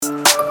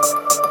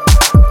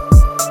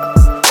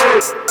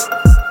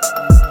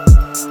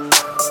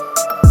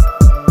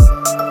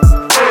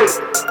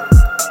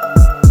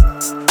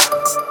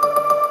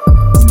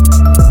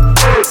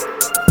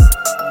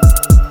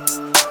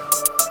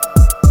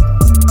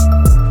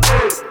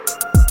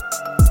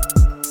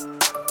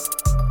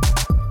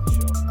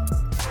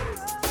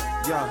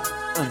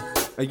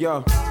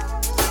Yo,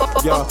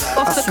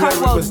 I swear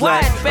it was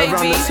like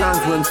around the times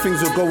when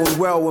things were going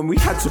well, when we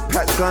had to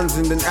pack guns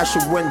and then Asher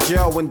went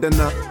jail, and then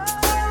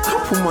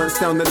couple months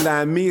down the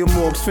line, me and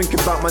Morgs thinking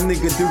about my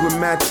nigga doing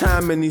mad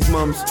time and his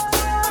mums.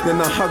 Then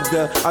I hugged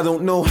her, I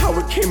don't know how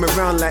it came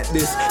around like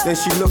this. Then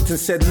she looked and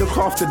said, look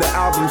after the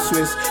album,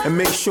 Swiss, and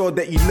make sure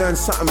that you learn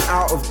something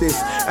out of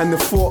this. And the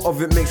thought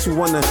of it makes you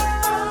wanna,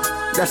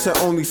 that's her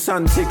only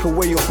son, take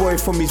away your boy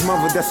from his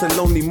mother, that's a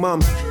lonely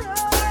mum.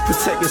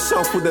 Protect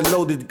yourself with a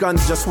loaded gun,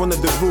 just one of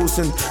the rules,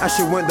 and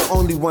Asher weren't the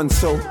only one,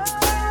 so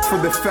for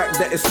the fact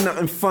that it's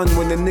nothing fun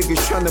when the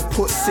nigga's trying to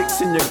put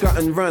 6 in your gut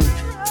and run.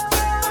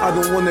 I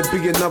don't wanna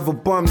be another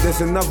bum, there's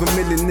another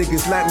million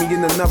niggas like me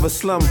in another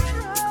slum.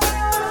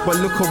 But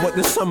look at what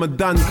the summer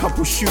done.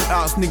 Couple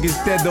shootouts,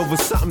 niggas dead over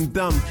something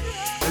dumb.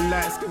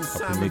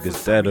 Couple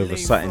niggas dead over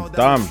something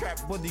dumb.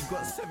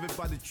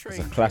 It's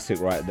a classic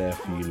right there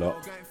for you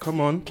lot.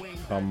 Come on.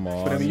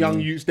 For them young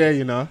youths there,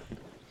 you know.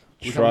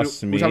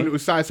 Trust me. We're having a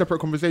little separate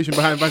conversation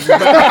behind Vance's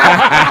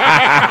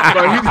back.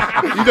 Bro,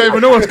 you don't even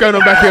know what's going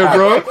on back here,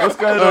 bro. What's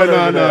going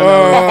on?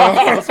 No.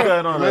 What's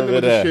going on over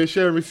there?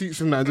 Sharing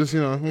receipts and that, just, you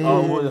know.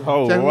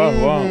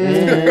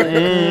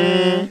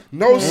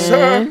 No,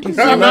 sir. It's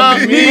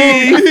not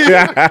me.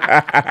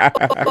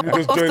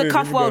 Off the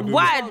cuff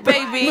worldwide,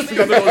 baby.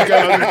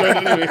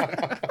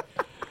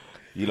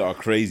 You lot are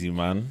crazy,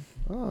 man.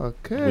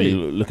 Okay. Really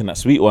looking at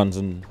sweet ones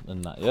and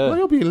that, yeah. Well,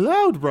 you're being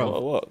loud, bro.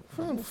 What?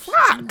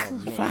 Fact.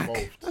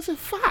 That's a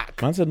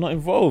fact. Man said not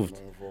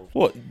involved.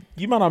 What?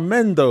 You man are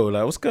men though.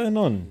 Like, what's going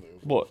on?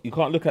 What? You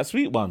can't look at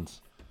sweet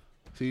ones?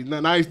 See,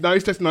 now he's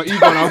testing our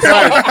ego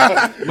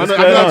outside. Man, I don't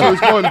have to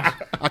respond.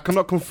 I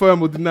cannot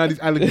confirm or deny these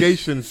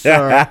allegations,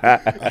 sir.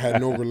 I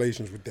had no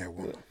relations with that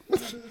one.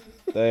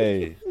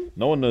 Hey,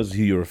 no one knows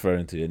who you're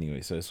referring to anyway,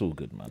 so it's all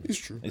good, man. It's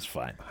true. It's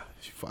fine.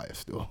 She's fire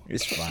still.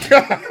 It's fine.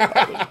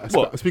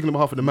 What? Speaking on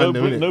behalf of the man,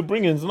 there, innit? No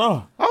bringings,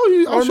 no. I'll show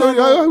you. I'll show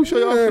you.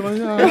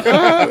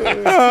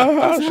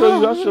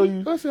 I'll show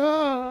you.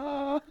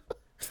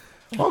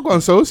 Oh, go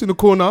on, Sos, in the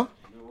corner.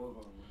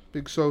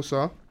 Big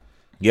Sosa.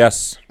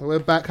 Yes. We're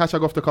back.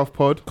 Hashtag Off the Cuff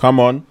Pod. Come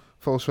on.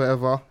 False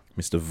forever.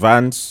 Mr.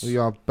 Vance. We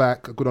are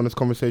back. A good honest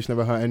conversation,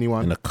 never hurt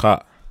anyone. In the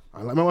cut. I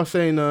remember I was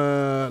saying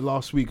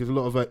last week, there's a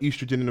lot of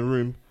estrogen in the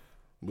room.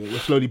 We're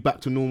slowly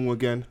back to normal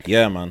again.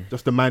 Yeah, man.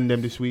 Just the man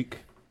them this week.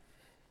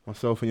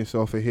 Myself and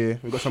yourself are here.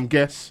 We've got some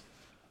guests.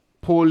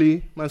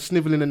 Paulie, man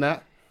snivelling and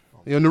that.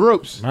 You're on the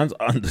ropes. Man's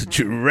under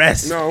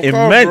duress. No, I'm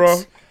immense.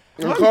 calm,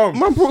 bro. I'm calm.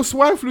 Man brought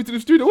swine flu to the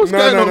studio. What's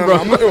going on, bro?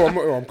 I'm not ill.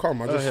 I'm calm.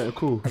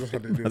 Cool. I just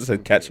had to do I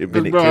said catch it,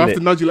 minute, Bro, I kill have to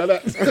it. nudge you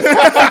like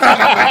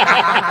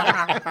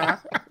that.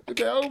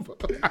 Get over.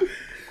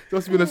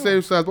 Just be on the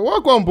same side. But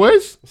what on,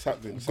 boys? What's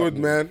happening? Good,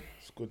 man.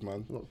 It's good,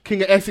 man.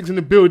 King of Essex in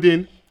the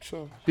building.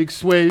 Sure. Big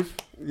Swave.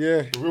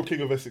 Yeah. The real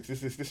king of Essex.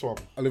 This one.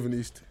 I live in the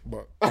East,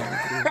 but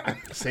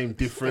Same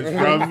difference,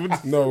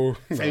 bruv. no.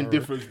 Same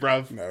difference,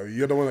 bruv. No,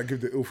 you're the one that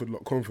give the Ilford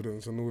lot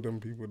confidence and all them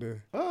people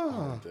there.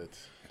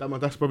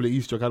 That's probably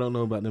East joke. I don't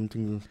know about them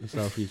things in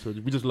South East. So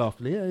we just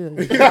laughed. Yeah.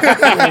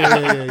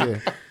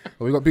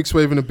 Well, we got Big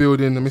Swave in the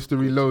building. The Mr.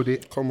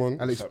 Reloaded. Come on.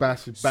 Alex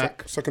Bass is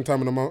back. Second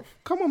time in a month.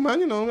 Come on,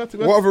 man. You know, we have to.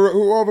 What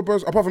other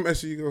person, apart from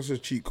SE, that's a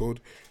cheat code.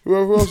 Who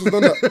else has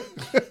done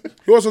that?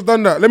 Who else has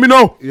done that? Let me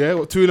know. Yeah,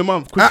 what, 2 in a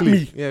month? Quickly. At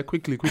me. Yeah,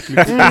 quickly.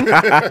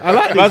 I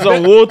like this. Man's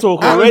on war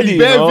talk already,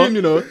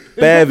 You know.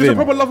 Bear It's a Vim.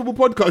 proper lovable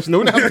podcast, you know.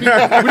 We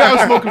don't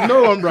have smoke with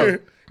no one, bro.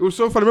 It was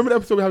so funny. Remember the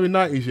episode we had in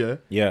 90s, yeah?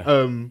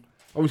 Yeah.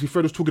 Obviously,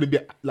 Fred was talking a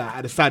bit like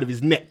at the side of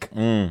his neck.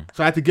 So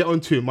I had to get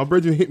onto him. My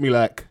brother hit me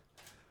like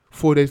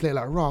 4 days later,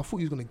 like, raw, I thought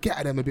he was going to get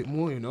at them a bit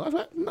more, you know. I was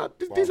like, nah,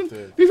 these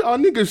are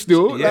niggas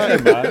still. Yeah,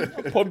 like, man.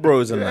 Pod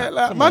bros and yeah, that.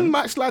 like, man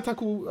might slide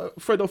tackle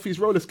Fred off his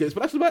roller skates,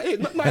 but that's about it.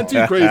 Nothing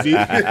too crazy.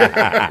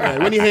 Yeah,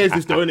 when he hears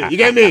this, though, innit? You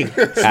get me?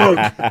 Smoke.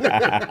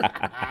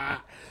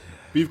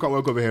 Beef can't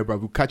work over here, bro.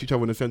 We'll catch each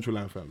other on the central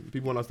line, fam.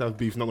 People want us to have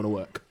beef, it's not going to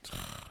work.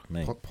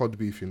 Pod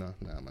beef, you know.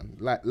 Nah, man.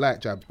 Light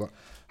jabs, but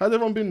how's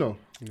everyone been, though?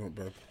 Not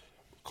bad.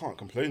 Can't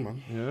complain,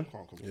 man. Yeah?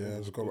 Can't complain. Yeah, I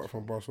just got back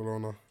from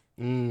Barcelona.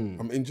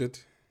 I'm injured.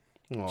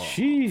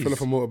 Jeez. Fell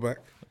off a motorbike.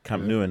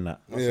 Camp New and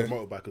that. That's a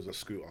motorbike as a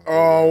scooter.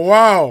 Oh,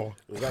 wow.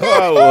 Were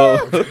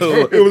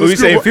we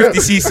saying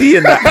 50cc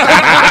and that?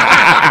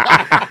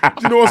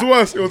 Do you know what's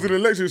worse? It was an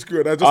electric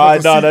scooter.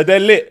 No, they're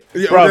lit.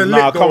 Yeah, Bro, they're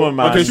nah, lit, come though. on,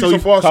 man. Okay, so you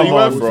fast, come you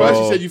on, went bro.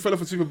 First you said you fell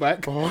off a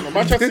superbike.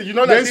 Manchester, you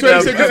know Then that.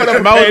 you said you fell off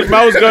a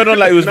Man was going on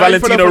like it was Now you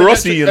fell Valentino off an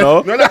Rossi, you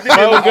know? Man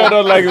was going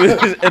on like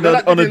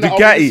on a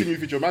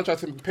Ducati. Man tried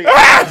to pay.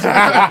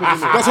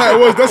 That's how it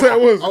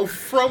was. I'll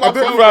throw I my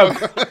don't- phone.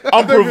 Fam,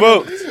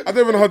 unprovoked. I don't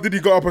even know how Diddy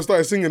got up and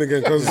started singing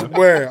again, because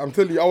I'm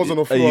telling you, I was on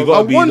the floor. you I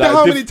gotta be wonder like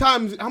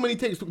how many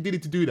takes took Diddy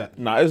to do that.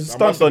 Nah, it was a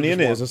stunt Donny,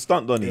 innit? It was a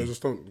stunt It was Donny. a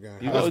stunt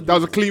guy. That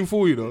was a clean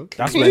fall, you know.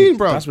 That's clean,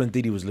 bro. That's when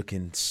Diddy was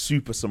looking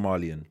super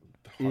Somalian.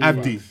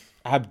 Abdi.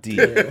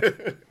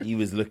 He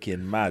was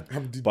looking mad.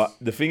 But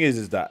the thing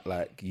is that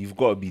like you've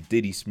got to be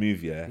Diddy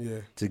smooth, yeah,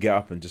 to get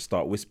up and just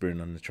start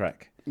whispering on the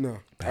track. No.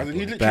 And then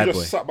he Bad literally boy.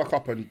 just sat back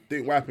up and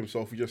didn't wipe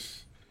himself. He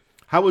just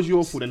How was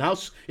your fall then?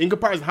 In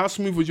comparison, how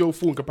smooth was your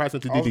fall in comparison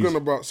to I was Diddy's? going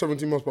about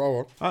 17 miles per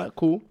hour. Alright,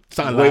 cool.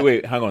 Something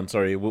Wait, hang on.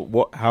 Sorry.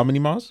 What? How many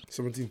miles?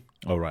 17.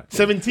 All right.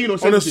 17 or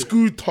 17? On a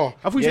scooter.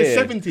 I thought you said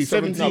 70.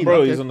 17. No,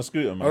 bro, okay. he's on the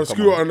scooter, man. On a Come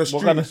scooter on the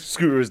What kind of street.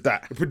 scooter is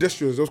that? The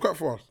pedestrians. It was quite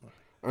fast.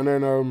 And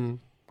then,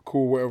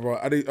 cool, whatever.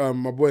 I did,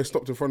 my boy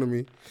stopped in front of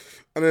me.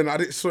 And then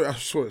I saw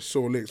it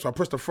so late. So I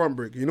pressed the front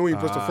brake. You know when you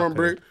press the front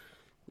brake?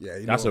 Yeah,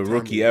 you That's know a what time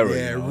rookie it is. error,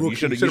 Yeah, you know. rookie. You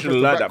should've Should've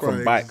learned pressed that the from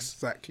back bikes.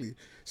 Exactly.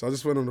 So I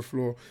just went on the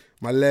floor.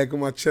 My leg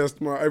and my chest,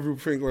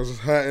 everything was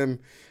hurting.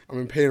 I'm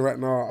in pain right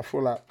now. I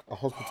feel like a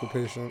hospital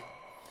patient.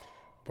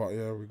 But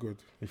yeah, we're good.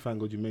 Thank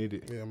God you made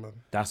it. Yeah, man.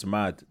 That's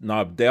mad.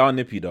 No, they are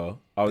nippy though.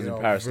 I was They in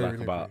are Paris very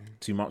like about nippy.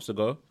 2 months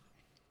ago,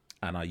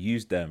 and I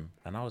used them,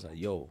 and I was like,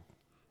 yo,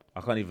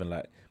 I can't even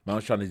like. Man, I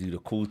was trying to do the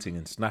cool thing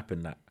and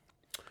snapping that.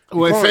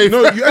 Well, Can't- safe.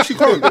 No, you actually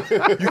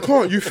can't. You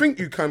can't. You think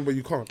you can, but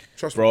you can't.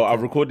 Trust Bro, me. I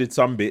recorded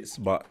some bits,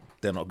 but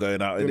they're not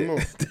going out in They're it.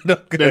 not. They're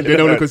not going They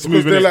don't look as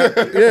Because smooth. they're innit?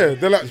 like,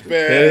 they're like,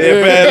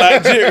 They're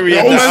like jittery.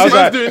 and Oh, that. I was man's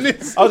like, doing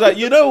this. I was like,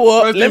 you know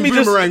what? Man's Let doing me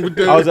just. boomerang with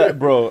the- I was like,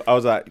 bro. I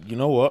was like, you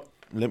know what?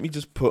 Let me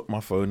just put my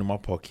phone in my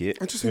pocket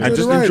And just and enjoy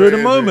just the ride. enjoy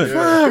the moment.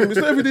 Fam, it's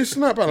not everyday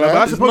snap. I But like.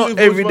 that's the problem not with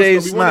both of us, everyday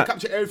though. We want snap. to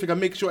capture everything and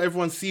make sure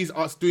everyone sees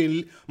us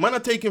doing. Man are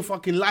taking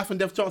fucking life and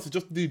death chances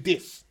just to do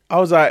this. I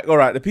was like, all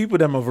right, the people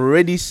them have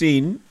already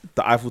seen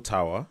the Eiffel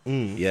Tower.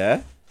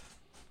 Yeah.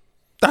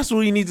 That's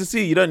all you need to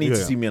see. You don't need to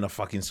Yeah. see me on a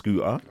fucking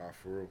scooter. Nah,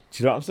 for real. Do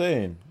you know what I'm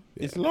saying?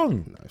 It's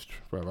long. That's true,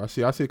 bro. I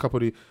see a couple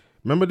of the.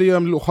 Remember the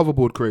little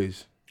hoverboard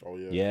craze? Oh,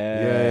 yeah.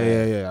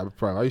 Yeah.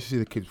 Bro, I used to see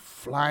the kids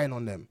flying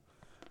on them.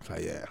 It's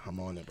like, yeah, I'm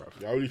on it, bro.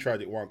 Yeah, I only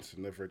tried it once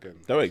and never again.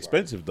 They were It's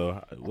expensive though,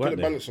 Like, I weren't couldn't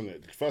they? balance on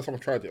it. The first time I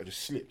tried it, I just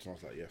slipped and I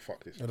was like, yeah,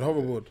 fuck this. The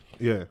hoverboard.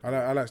 Yeah.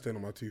 I like staying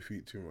on my 2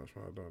 feet too much,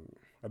 man.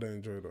 I don't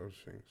enjoy those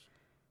things.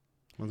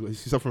 You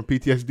see something from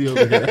PTSD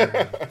over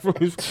here.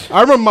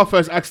 I remember my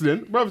first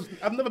accident. Bro,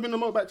 I've never been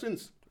on a motorbike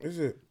since. Is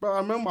it? Bro, I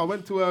remember I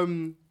went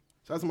to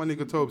that's my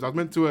nigga Tobes. I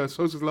went to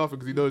Social's laughing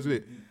because he knows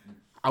it.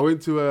 I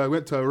went to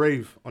a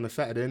rave on a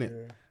Saturday, innit?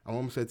 And my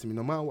mum said to me,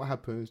 no matter what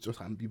happens, just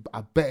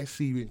I better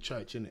see you in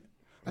church, innit?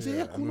 I said,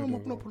 yeah, come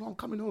on, I'm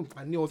coming home.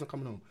 I knew I wasn't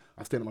coming home.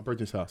 I stayed at my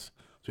brother's house.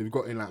 So we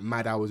got in like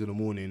mad hours in the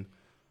morning,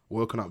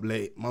 woken up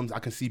late. Mum's, I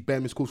can see bare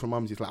missed calls from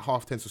mum's. It's like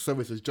 10:30, so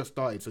service has just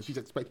started. So she's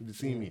expecting to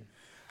see me.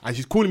 And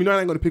she's calling me, no, I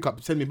ain't going to pick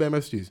up, send me bare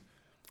messages.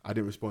 I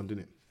didn't respond,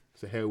 innit?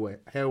 So here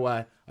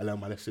why I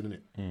learned my lesson,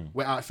 innit?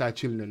 We're outside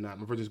chilling and that.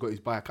 My brother's got his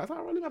bike. I was like,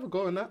 I really have a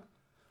go on that.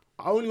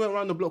 I only went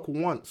around the block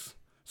once.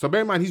 So bear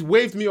in mind, he's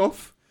waved me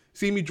off,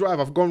 seen me drive,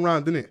 I've gone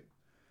round, innit?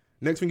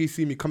 Next thing he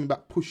see me coming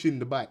back, pushing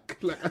the bike.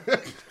 Like,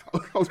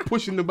 I was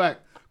pushing the bike.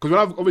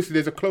 Because obviously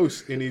there's a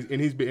close in his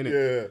bit, innit?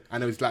 Yeah.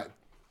 And it was like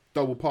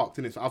double parked,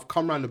 innit? So I've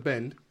come round the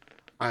bend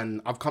and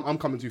I'm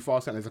coming too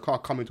fast and there's a car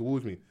coming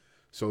towards me.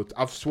 So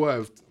I've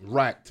swerved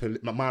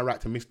my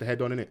right to miss the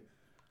head on, innit?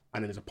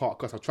 And then there's a parked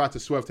car. So I tried to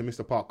swerve to miss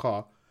the parked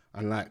car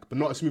and but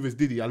not as smooth as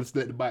Diddy. I just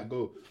let the bike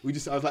go. I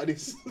was like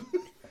this.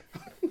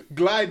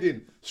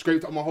 Gliding,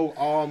 scraped up my whole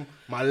arm,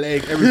 my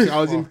leg, everything.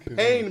 I was in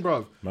pain,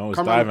 bruv. Man was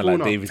Come round the diving like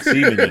corner. David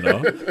Seaman, you know.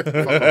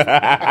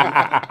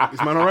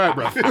 Is man alright,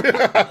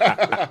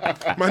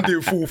 bruv? Man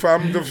didn't fall,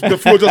 fam. The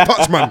floor just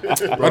touched, man.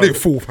 I didn't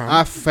fall, fam.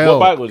 I fell.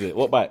 What bike was it?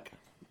 What bike?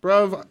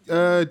 Bruv,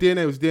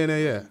 DNA was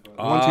DNA, yeah.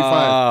 125.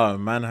 Ah,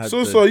 man had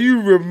So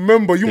you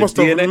remember? You the must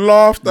have DNA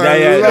laughed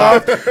and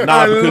laughed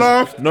Nah, and because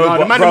laughed. no, Nah,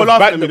 but the man bro, were laughing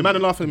back at me. The man were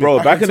laughing at me.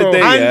 Bro, back in the tell.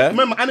 day, And yeah.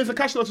 remember, and it's a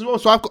cash loss as well,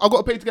 so I got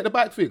to pay to get the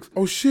bike fixed.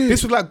 Oh shit!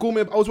 This was like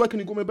gourmet. I was working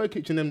in Gourmet Bird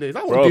Kitchen them days. I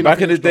wasn't Bro, doing back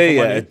in nothing the day,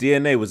 extra for yeah, a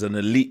money. DNA was an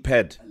elite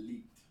ped.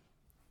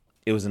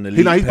 It was an elite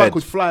His bike ped.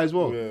 was fly as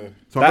well. Yeah.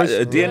 So, That,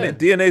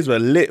 DNAs were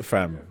lit,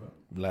 fam.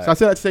 Like, so I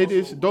said I'd say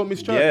this: don't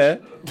miss church. yeah.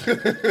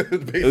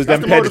 It was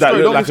them the moral peds of the that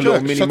story, looked don't like a miss little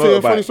church. mini Shall I tell you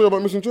a funny motorbike. story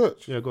about missing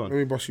church? Yeah, go on. Let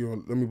me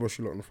bust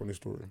you lot on a funny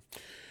story.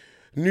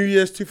 New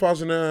Year's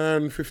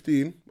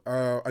 2015,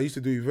 I used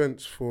to do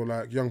events for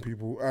like young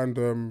people, and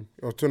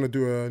I was trying to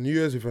do a New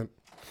Year's event.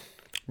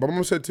 My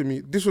mum said to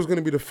me, this was going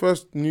to be the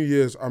first New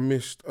Year's I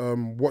missed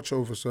watch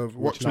over service,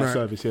 watch Night night.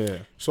 service, yeah.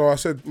 So I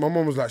said, my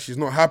mum was like, she's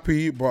not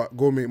happy, but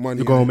go make money.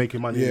 You go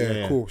making money, Yeah,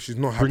 yeah. cool. She's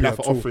not happy Bring that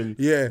at for all. offering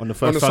Yeah, on the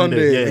first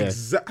Sunday, yeah.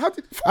 How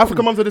did,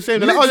 African mums are the same.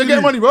 They're like, oh, you Literally.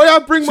 get money, bro. Yeah,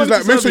 bring She's money.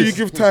 like, to make sure you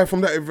service. give time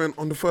from that event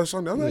on the first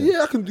Sunday. I'm like,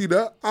 yeah, I can do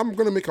that. I'm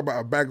going to make about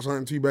a bag,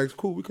 something, 2 bags.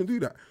 Cool, we can do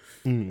that.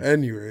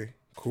 Anyway,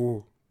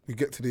 cool. We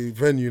get to the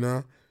venue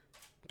now.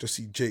 Just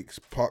see Jake's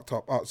parked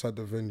up outside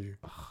the venue.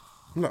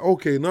 I'm like,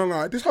 okay,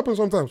 no, this happens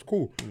sometimes.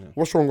 Cool.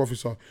 What's wrong,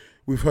 officer?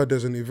 We've heard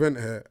there's an event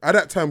here. At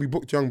that time, we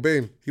booked Young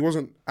Bane. He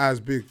wasn't as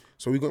big,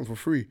 so we got him for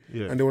free.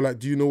 Yeah. And they were like,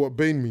 do you know what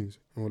Bane means?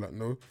 And we're like,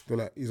 no. They're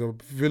like, he's a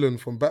villain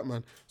from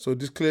Batman. So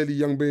this clearly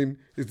Young Bane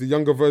is the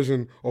younger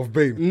version of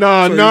Bane.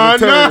 No, So he's no, a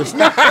terrorist.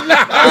 Nah,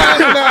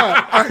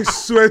 I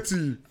swear to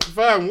you.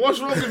 Fam, what's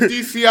wrong with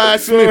DCI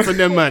Smith and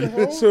them,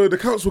 man? So the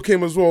council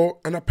came as well,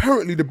 and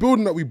apparently the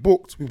building that we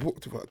booked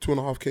about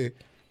 2.5K.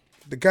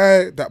 The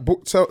guy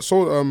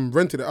that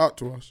rented it out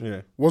to us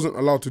wasn't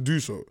allowed to do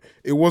so.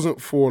 It wasn't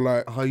for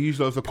like I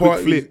usually was a quick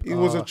parties. flip. It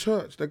was a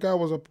church. The guy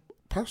was a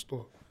pastor.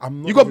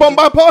 I'm not. You got bumped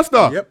by a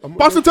pastor. Yep, I'm not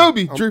Pastor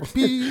joking. Toby.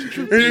 Drippy,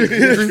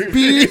 drippy.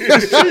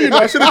 You know,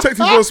 I should have texted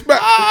you for a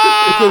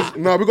smack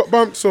because we got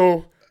bumped.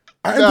 So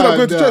I ended up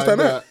going to church that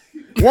night.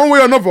 One way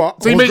or another.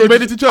 So you made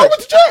it to church? I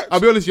went to church. I'll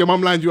be honest, your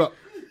mum lined you up.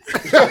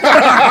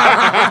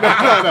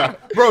 No.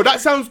 Bro, that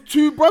sounds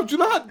too, bro. Do you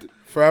know how,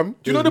 Fam.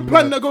 do you know the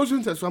plan that goes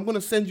into it? So I'm going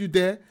to send you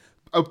there.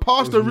 A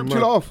pastor ripped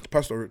you off.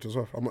 Pastor ripped us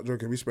off. I'm not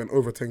joking. We spent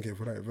over 10K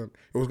for that event.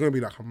 It was going to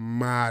be like a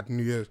mad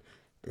New Year's.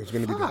 It was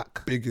going to be the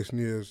biggest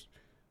New Year's.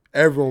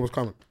 Everyone was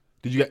coming.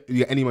 Did you get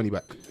any money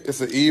back?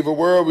 It's an evil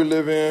world we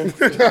live in.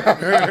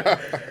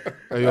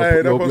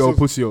 Hey, your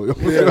pussy.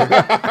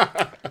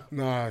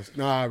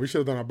 Nah, we should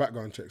have done our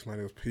background checks, man.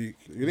 It was peak.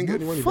 You didn't get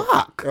any money back.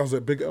 Fuck. That was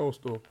a big L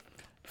store.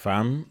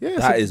 Fam, Yeah,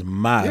 that so- is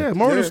mad. Yeah,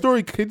 moral of the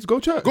story, kids, go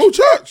church. Go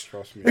church.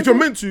 Trust me. If you're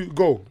meant to,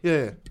 go.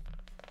 Yeah.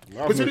 I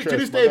But was in to church,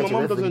 this day, my dad's a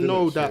mum reverend, doesn't innit?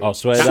 know So- that. Oh,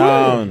 swear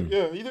down.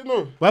 Yeah, you didn't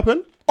know. What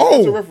happened?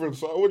 It's a Oh, reference.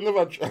 So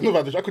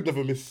I could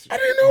never miss. I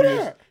didn't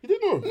know that. You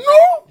didn't know?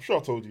 No. I'm sure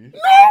I told you.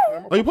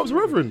 No. Oh, your pop's a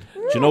reverend?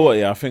 Do you know what?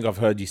 Yeah, I think I've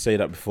heard you say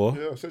that before.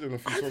 Yeah, I said it in a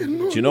few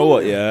songs. Do you know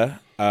what? Yeah.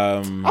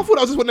 I thought that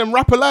was just one of them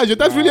rapper lies. Your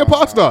dad's really a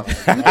pastor.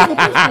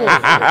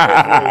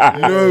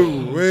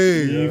 No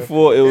way. You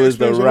thought it was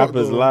the explains a lot,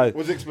 rapper's though. life.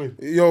 What's it explain?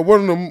 You're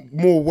one of the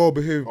more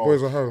well-behaved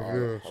boys I have. I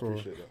Yeah, so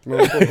appreciate that.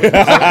 no problem.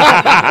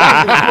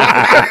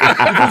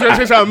 You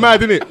say something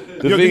mad,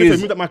 innit? The thing is-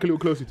 move that mic a little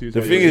closer to you.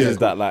 The thing is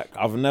that like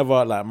I've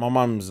never like my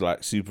mum's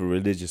like super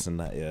religious and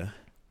that, yeah.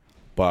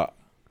 But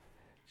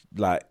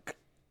like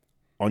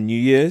on New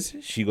Year's,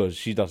 she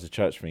does the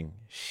church thing.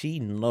 She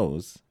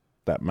knows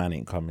that man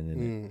ain't coming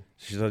in it.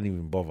 She doesn't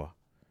even bother.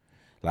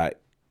 Like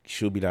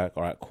she'll be like,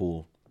 all right,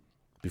 cool.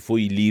 Before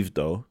you leave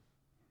though,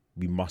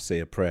 we must say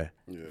a prayer.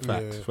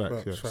 Facts.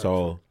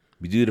 So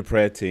we do the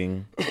prayer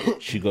thing.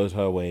 She goes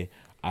her way,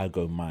 I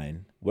go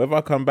mine. Whether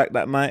I come back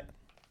that night,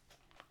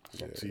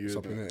 To you,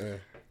 Something innit? like that.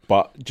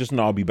 but just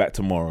know I'll be back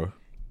tomorrow,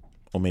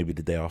 or maybe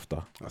the day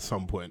after. At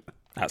some point.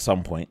 At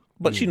some point,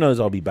 but she knows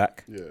I'll be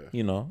back. Yeah.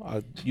 You know,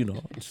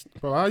 it's-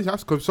 Bro, I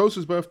asked because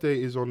Sosa's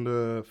birthday is on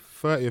the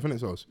 30th, isn't it,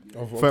 Sos?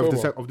 Of 30th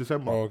October? of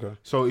December. Oh, okay.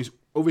 So it's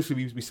obviously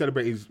we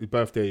celebrate his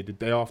birthday the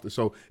day after.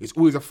 So it's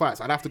always a fight.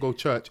 So I'd have to go to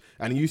church,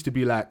 and it used to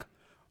be like,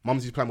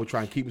 Mumsy's plan would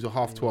try and keep me to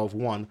 12:30,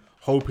 1,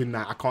 hoping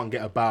that I can't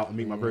get about and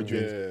meet my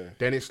brethren. Yeah.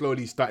 Then it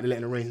slowly started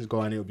letting the rains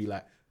go, and it would be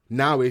like,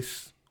 now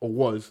it's or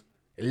was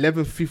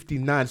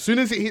 11:59. As soon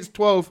as it hits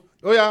 12,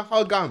 oh yeah,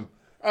 hug him.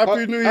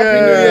 Happy New Year.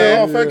 Happy New Year.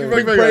 Oh, thank you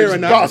very Big much. prayer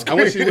and that. Dusk. And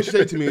what she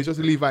said to me is just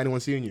to leave out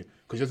anyone seeing you.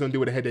 Because you just don't deal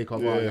with the headache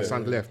of your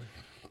son's left.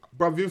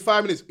 Bruv, within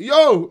 5 minutes,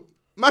 yo,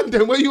 man,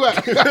 then where you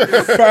at?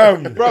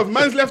 Fam. Bruv,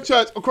 man's left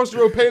church across the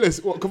road,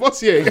 Payless. What,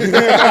 Cavossier?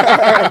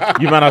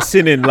 you man are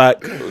sinning like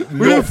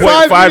 0.5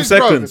 5 minutes,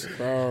 seconds. Straight,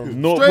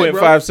 0.5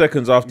 bro.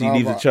 seconds after you Nah,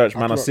 leave the but church, I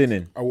man are clocked.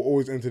 sinning. I will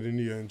always enter the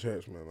New Year in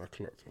church, man. I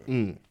clocked,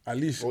 man. At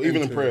least. Or even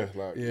in enter prayer. it.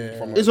 Like, Yeah.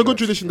 if I'm It's a like, good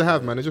tradition to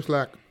have, man. It's just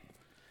like...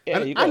 Yeah,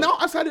 and now,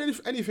 outside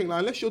of anything, like,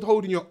 unless you're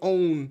holding your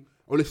own...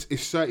 Or it's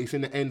 30s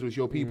in the ends with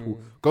your people.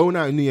 Going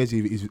out on New Year's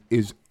Eve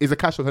is a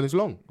cash out and it's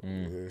long. Yeah,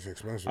 it's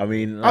expensive. I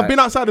mean, I've been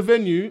outside the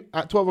venue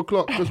at 12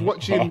 o'clock just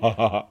watching...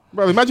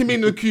 Bro, imagine being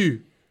in the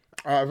queue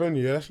At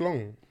venue, yeah, that's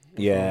long.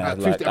 yeah, at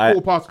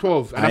like,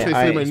 12. And that's the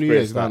same at New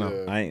Year's. that.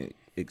 No. I ain't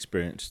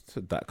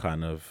experienced that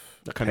kind of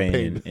kind of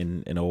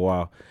pain in a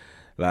while.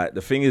 Like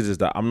the thing is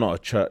that I'm not a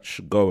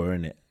church goer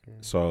in it,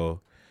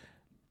 so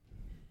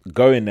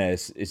going there,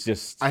 it's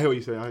just I hear what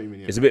you say. I hear what you mean.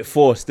 Yeah. it's a bit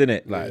forced,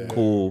 innit? Like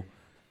cool,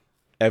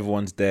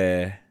 everyone's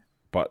there,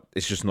 but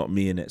it's just not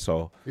me in it.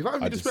 So It's like I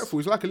really just- disrespectful.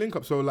 It's like a link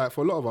up. So like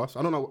for a lot of us,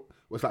 I don't know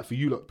what it's like for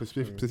you lot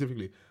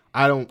specifically.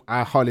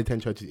 I hardly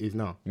attend churches is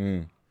now.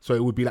 So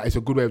it would be like it's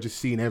a good way of just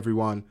seeing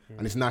everyone,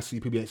 and it's nice to see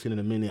people you ain't seen in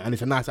a minute, and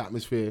it's a nice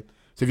atmosphere.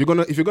 So if you're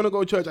gonna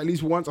go to church at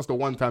least once, that's the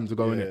one time to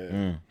go in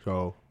it.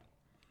 So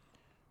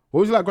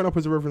what was it like growing up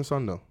as a Reverend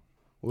son though?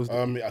 What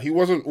was he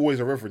wasn't always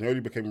a reverend. He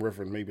only became a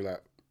reverend maybe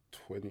like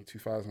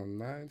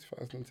 2009,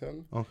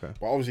 2010. Okay.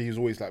 But obviously he's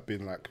always like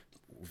been like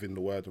within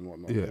the word and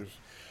whatnot. Yeah. It was-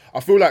 I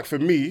feel like for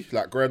me,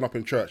 like growing up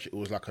in church, it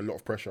was like a lot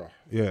of pressure.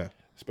 Yeah.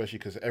 Especially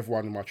because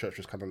everyone in my church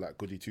was kind of like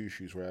goody two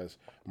shoes, whereas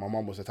my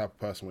mum was the type of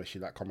person where she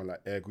like come and like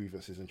air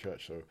grievances in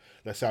church. So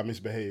let's say I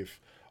misbehave.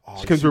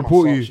 She you came see to my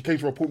report son. you. She came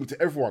to report me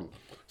to everyone.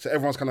 So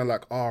everyone's kind of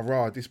like,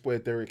 rah, this boy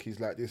Derek, he's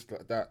like this,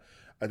 like that.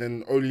 And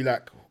then only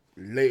like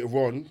later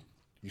on,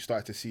 you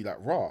started to see like,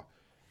 rah,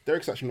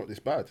 Derek's actually not this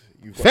bad.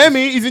 You've got Femi,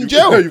 this- he's in you've-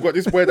 jail. You've got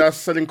this boy that's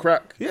selling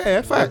crack. Yeah,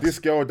 You've got facts. this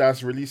girl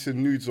that's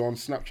releasing nudes on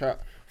Snapchat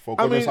for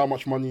God knows mean- how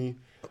much money.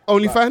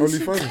 OnlyFans.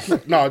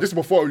 OnlyFans. No, this is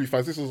before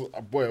OnlyFans. This was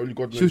boy, only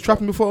God knows. She was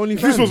trapping before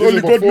OnlyFans. This was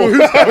only God knows.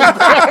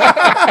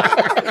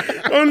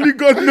 Only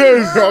God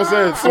knows. You know what I'm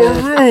saying? For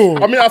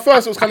real. I mean, at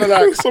first it was kind of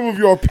like Some of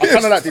you are I pissed.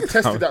 kind of like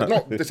detested that.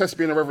 Not detested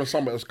being a reverend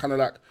son, but it was kind of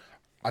like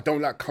I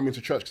don't like coming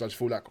to church because I just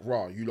feel like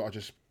raw. You lot are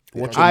just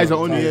Eyes are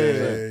on you.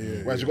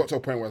 Yeah. Whereas you got to a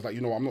point where it's like,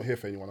 you know, I'm not here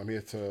for anyone. I'm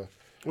here to.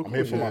 I'm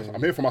here for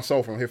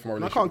myself. I'm here for my I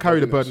relationship. can't carry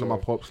the innit? burden on my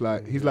So- pops.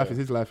 Like his life is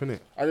his life, innit?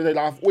 And then,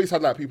 like, I've always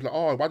had like people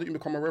like, why don't you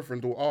become a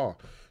reverend? Or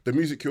the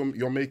music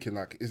you're making,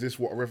 like, is this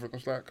what a reverend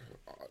is like?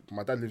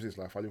 my dad lives his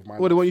life. I live mine.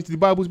 Well, they want you to do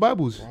Bibles.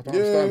 I don't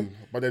understand.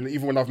 But then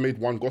even when I've made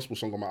one gospel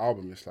song on my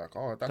album, it's like,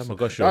 oh, that's Oh my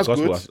gosh, you're a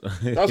good. gospel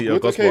That's you're a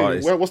good. gospel Okay,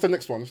 artist. well, what's the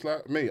next one? It's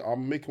like, mate,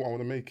 I'm making what I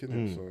want to make,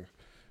 innit? So,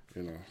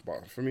 you know,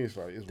 but for me, it's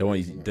like, it's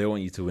They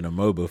want you to win a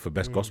MOBO for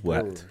best gospel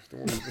act.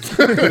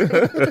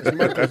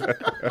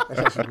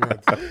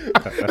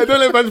 I don't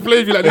let man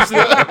play you like this.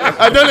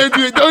 I don't let him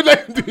do it. Don't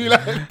let him do it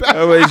like that.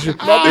 Oh, it's true,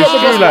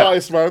 like,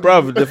 artist, man.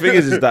 bruv, the thing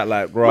is that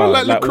like, bro,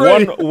 Man, like like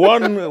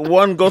Lecrae.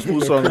 one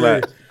gospel song,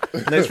 like,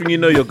 next thing you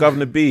know, you're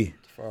Governor B.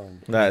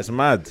 Like, it's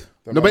mad.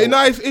 No, but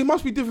it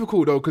must be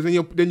difficult though, because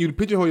then you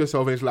pigeonhole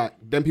yourself, and it's like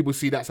then people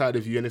see that side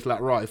of you, and it's like,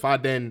 right,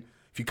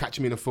 if you catch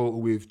me in a photo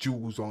with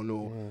jewels on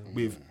or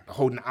with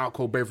holding an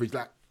alcohol beverage,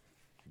 like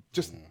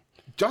just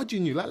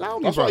judging you, like allow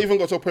me. That's bro. why I even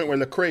got to a point where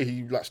Lecrae,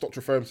 he like stopped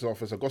referring to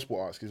himself as a gospel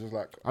artist. He was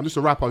like, I'm just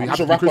a rapper. I'm You just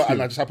have a to be rapper, Christian.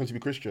 and I just happen to be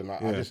Christian.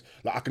 Like I just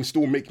like I can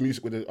still make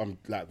music with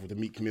the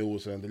Meek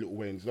Mills and the Little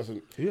Waynes. It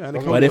doesn't. Yeah, and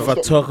doesn't But if I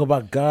stop talk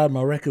about God,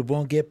 my record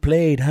won't get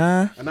played,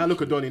 huh? And now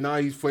look at Donny. Now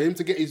he's for him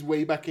to get his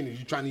way back in.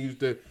 He's trying to use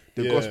the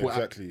Yeah, gospel.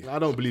 exactly. I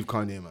don't believe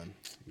Kanye, man.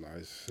 me. Nah,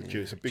 it's a big Do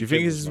you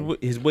think difference, man.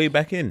 his way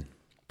back in?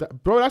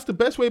 Bro, that's the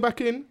best way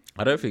back in.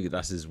 I don't think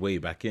that's his way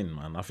back in,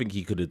 man. I think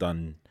he could have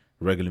done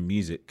regular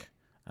music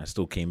and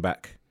still came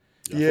back.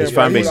 Yeah, His but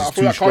fan I base feel is like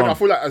too Kanye, strong. I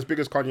feel like as big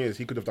as Kanye is,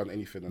 he could have done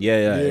anything. And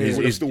Yeah. He His-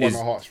 would have his- still won his-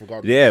 our hearts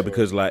regardless. Yeah, so.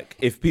 because like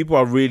if people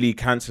are really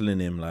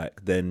cancelling him,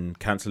 like then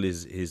cancel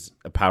his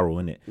apparel,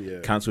 innit? Yeah.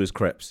 Cancel his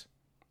crepes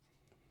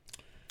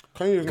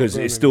because because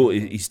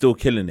he's still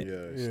killing it. yeah,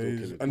 it's Yeah, still he's-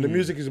 killing. and the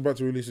music is about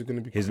to release is going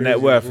to be His crazy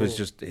net worth as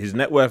is well. his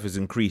net worth has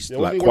increased Yeah,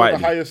 like wasn't he one of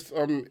the quietly. highest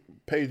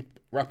paid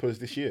rappers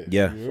this year.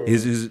 Yeah,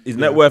 his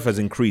net worth has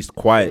increased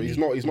So quietly. he's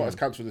not as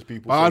cancelled as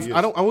people. But say he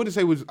is. I wouldn't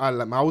say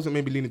I wasn't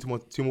maybe leaning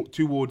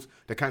towards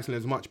the cancelling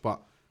as much.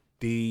 But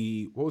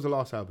what was the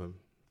last album?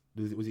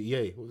 Was it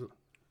Yay? What was it?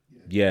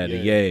 Yeah, the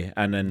Yeah. Yay,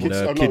 and then Kids-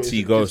 the oh, no, Kids it's See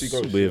Kids Ghosts See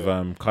Ghosts, with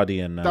yeah. Cuddy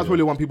and That's probably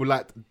the one people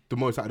liked the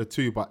most out of the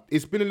two. But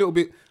it's been a little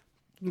bit.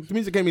 The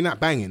music game in that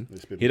banging.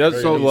 It's been He does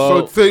very so nice.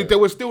 well. So there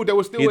was still. He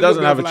little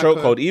doesn't bit have a of like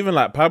chokehold. Even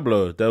like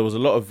Pablo, there was a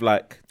lot of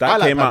like that I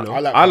like came Pablo.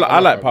 out. I I like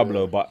like Pablo,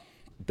 Pablo, yeah. but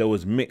there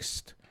was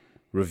mixed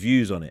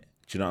reviews on it.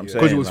 Do you know what I'm saying?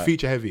 because it was Like,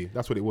 feature heavy.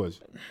 That's what it was.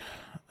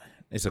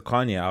 it's a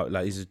Kanye out.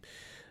 Like it's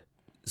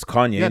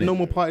Kanye. He had innit? no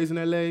more parties in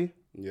LA.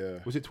 Yeah.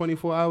 Was it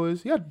 24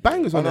 hours? He had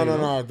bangers Oh, on no, there. no,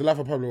 you know? no. The Life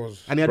of Pablo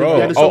was. And he had, Bro,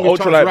 he had a song with Chance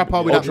the Ultralight-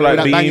 Rapper with that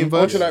Ultralight banging Beam.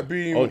 verse. Ultralight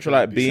Beam.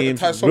 Ultralight Beam.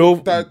 Ty- Real.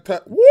 Ty- Ty-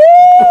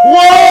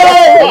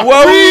 Whoa!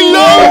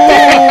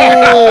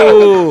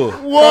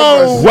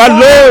 Whoa!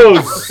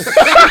 Wallows!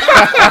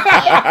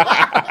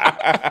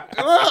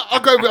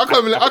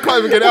 I can't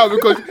even get it out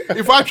because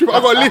if I trip, I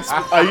got a list.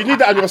 You need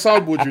that on your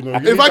soundboard, you know.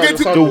 If I get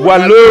to The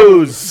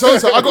Wallows! so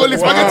I got a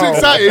list. If I get too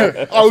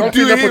excited, I'll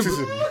do him.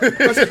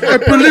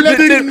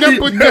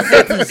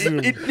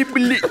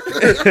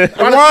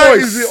 Why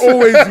is it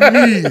always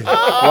me?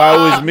 Why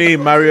always me,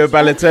 Mario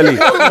Balotelli?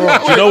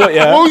 Do you know what?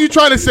 Yeah, What were you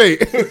trying to say?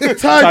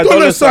 Ty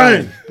Dolla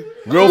 $ign.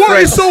 Real What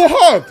friends. is so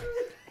hard?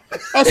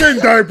 I said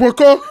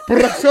Daiboko,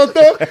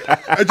 Brasoto.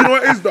 And you know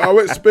what it is though? I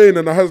went to Spain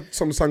and I had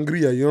some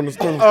sangria, you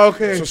understand?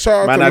 Okay. So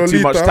shout out Man to had Lolita,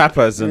 too much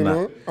tapas and you that.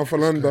 know, and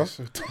Fernanda.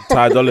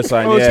 Ty Dolla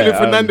 $ign, Oh, yeah.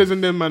 Fernandez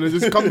and them man, and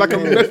just come back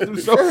and mess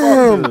themselves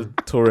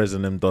up. Torres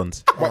and them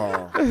dons. Ty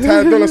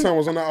Dolla $ign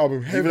was on that album.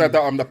 Even Heavy. had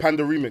that the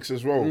Panda remix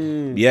as well.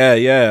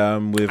 Yeah.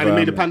 With And he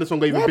made the Panda song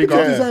go even What bigger.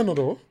 happened to designer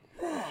though?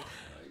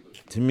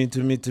 to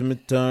me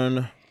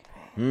turn.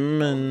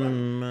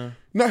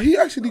 No, he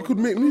actually could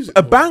make music.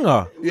 A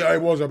banger. Yeah,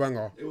 it was a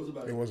banger. It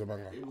was a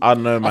banger. I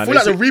don't know, man. I feel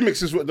like It's-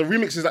 the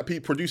remixes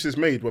that producers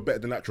made were better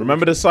than that.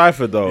 Remember the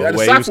cipher though, Yeah, the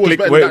where cypher he was, was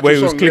better than where the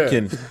he was actual song,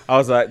 clicking. I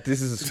was like,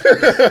 this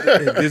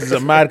is a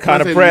mad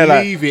kind I of said, prayer.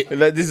 leave Like, it.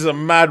 like, this is a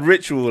mad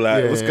ritual.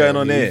 Like, what's going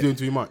on He's here? doing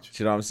too much.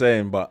 Do you know what I'm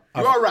saying? But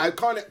You are right.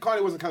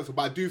 Kanye wasn't cancelled,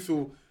 but I do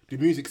feel the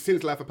music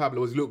since Life of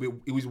Pablo was a little bit.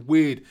 It was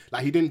weird.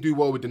 Like he didn't do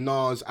well with the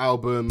Nas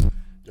album.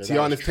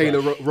 Tiana's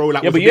Taylor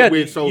rollout yeah, was but a bit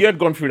weird. So you had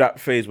gone through that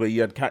phase where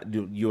you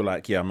were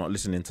like, yeah, I'm not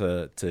listening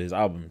to his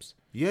albums.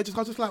 yeah,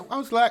 I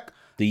was like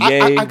The I-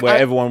 Yay, I- where I-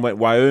 everyone went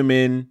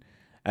Wyoming,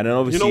 and then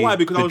obviously why?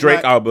 Because I the was Drake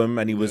like- album,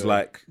 and he was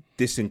like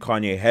dissing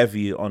Kanye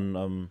heavy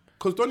on.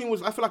 Because Donny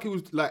was, I feel like he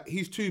was like,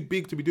 he's too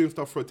big to be doing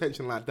stuff for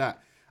attention like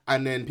that.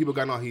 And then people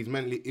going, oh, he's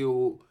mentally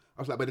ill.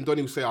 I was like, but then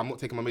Donny would say, I'm not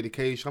taking my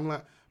medication. I'm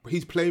like, but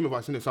he's playing with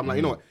us, innit? So I'm like,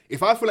 you know what?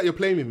 If I feel like you're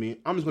playing with me,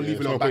 I'm just going to leave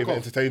it it's on no back point off. even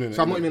entertaining it,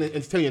 So I'm not innit? even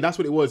entertaining. That's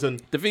what it was.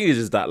 And The thing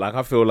is that like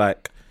I feel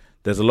like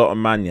there's a lot of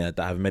men that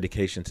have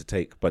medication to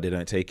take, but they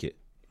don't take it.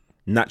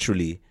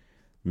 Naturally,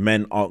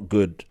 men aren't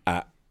good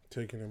at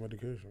Taking their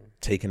medication.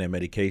 taking their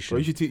medication. bro,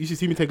 you should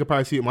see me take a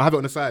paracetamol. I have it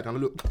on the side and I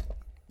look.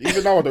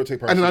 Even now I don't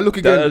take And then I paracetamol. look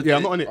again. Yeah,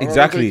 I'm not on it.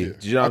 Exactly. Take it.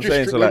 Do you know I what I'm just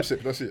saying? drink So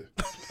like, Lemsip, that's it.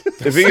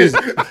 the thing is,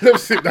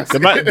 Lemsip, that's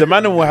it. the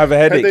man will have a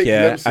headache, Headache,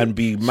 yeah, Lemsip. and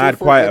be Sore mad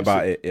throat, quiet Lemsip.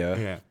 about it, yeah.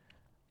 Yeah.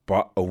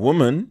 But a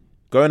woman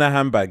go in her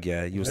handbag,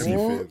 yeah, you'll see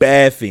Everything.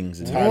 bare things.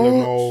 In there.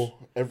 Tylenol,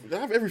 they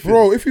have everything.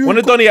 Bro, if you When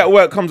a Donny at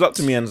work comes up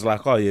to me and is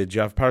like, "Oh yeah, do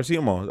you have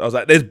paracetamol?" I was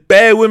like, "There's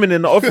bare women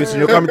in the office, and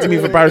you're coming to me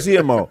for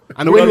paracetamol."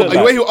 And the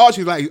way he'll ask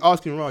you is like, he's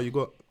asking, right, you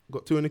got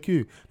Got 2 in the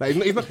queue. Like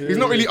he's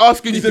not really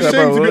asking you. He's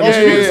ashamed to be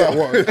asking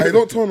you that. Hey,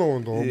 don't tell no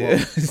one though. But,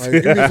 like,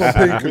 give me some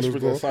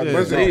painkillers, though.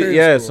 Man's in pain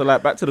Yeah, still. so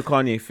like back to the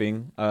Kanye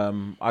thing.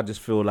 I just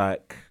feel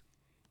like,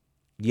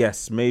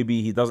 yes,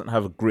 maybe he doesn't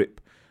have a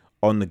grip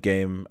on the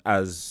game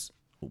as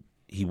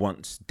he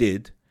once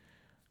did,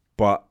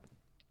 but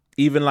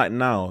even like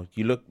now,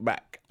 you look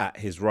back at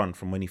his run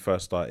from when he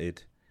first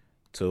started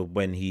to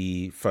when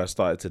he first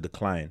started to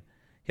decline.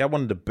 He had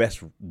one of the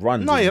best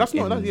runs. No, yeah, that's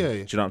not that. Yeah, do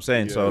you know what I'm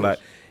saying? So like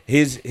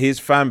his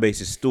fan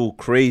base is still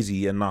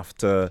crazy enough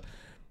to,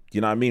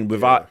 you know what I mean,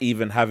 without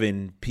even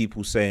having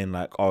people saying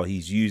like, oh,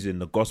 he's using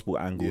the gospel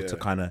angle to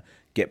kind of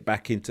get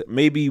back into,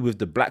 maybe with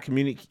the black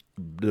community.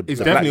 It's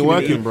definitely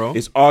working, bro.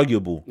 It's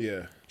arguable. Yeah. Do you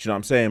know what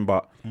I'm saying?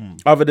 But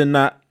other than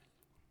that,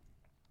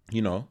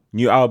 you know,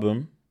 new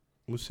album.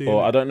 We'll see.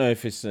 Or I don't know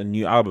if it's a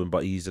new album,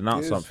 but he's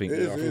announced something. It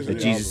is a new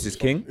Jesus is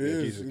King. It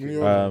is a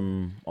new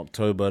album.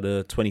 October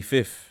the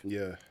 25th.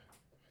 Yeah.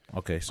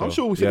 Okay, so I'm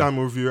sure we'll sit down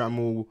and review it and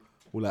we'll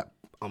like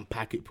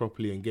unpack it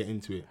properly and get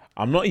into it.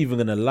 I'm not even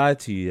gonna lie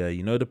to you.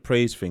 You know the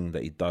praise thing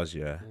that he does,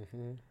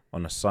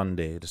 on a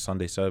Sunday, the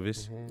Sunday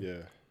service.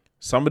 Yeah.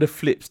 Some of the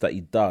flips that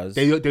he does,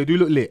 They do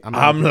look lit.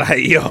 I'm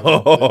like, yo.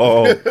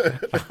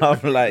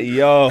 I'm like,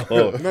 yo.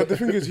 No, the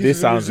thing is, This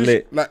sounds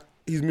lit. Like,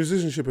 his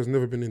musicianship has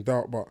never been in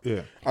doubt, but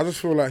Yeah. I just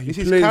feel like he It's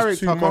his plays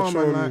character, too much calm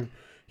and on. like-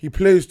 He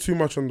plays too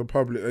much on the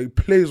public. He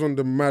plays on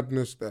the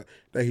madness that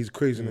he's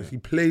craziness. He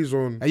plays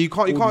on. And you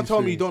can't all tell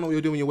these me you things. don't know what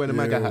you're doing when you're wearing a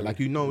MAGA hat, like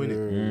you know,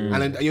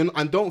 innit?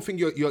 And don't think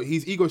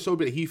his ego is so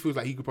big that he feels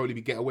like he could probably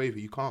get away with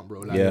it. You can't,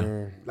 bro.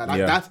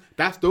 Like,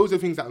 that's those are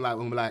things that like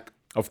when we're like,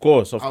 Of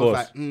course. I was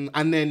like,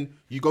 and then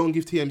you go and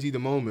give TMZ the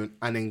moment,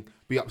 and then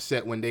be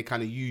upset when they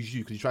kind of use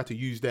you because you try to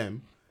use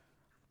them,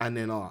 and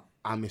then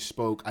I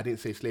misspoke. I didn't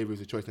say slavery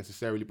is a choice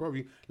necessarily.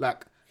 Probably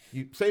like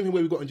same thing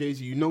where we got on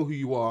Jay-Z. You know who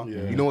you are.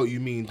 Yeah. You know what you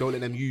mean. Don't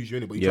let them use you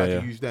in it, but you try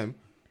to use them.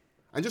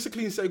 And just a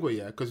clean segue,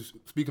 yeah. Because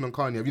speaking on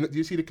Kanye, do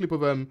you see the clip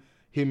of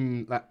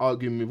him like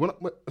arguing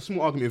with a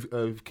small argument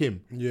of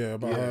Kim? Yeah,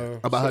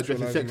 about her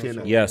dressing sexy and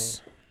that.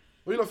 yes.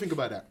 What do you not think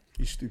about that?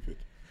 He's stupid.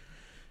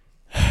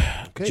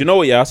 Do you know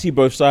what? Yeah, I see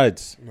both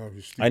sides. No,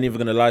 he's stupid. I ain't even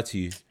gonna lie to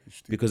you,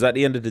 because at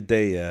the end of the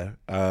day,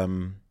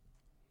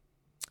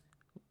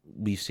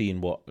 we've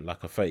seen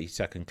like a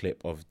 30-second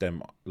clip of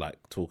them like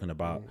talking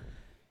about,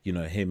 you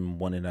know, him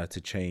wanting her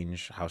to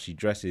change how she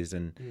dresses,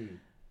 and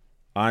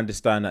I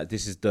understand that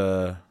this is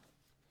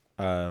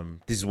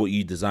what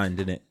you designed,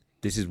 innit?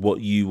 This is what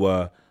you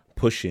were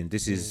pushing.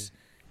 This is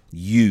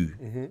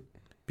you,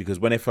 because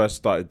when they first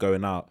started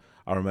going out,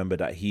 I remember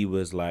that he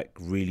was like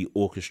really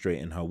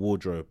orchestrating her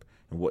wardrobe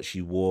and what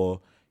she wore.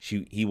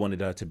 He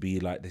wanted her to be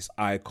like this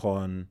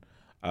icon,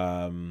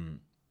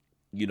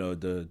 you know,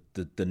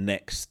 the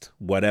next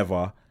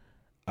whatever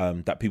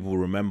that people will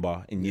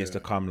remember in years to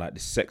come, like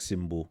this sex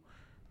symbol.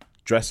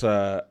 Dress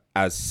her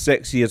as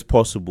sexy as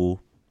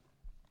possible,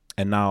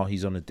 and now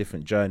he's on a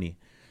different journey.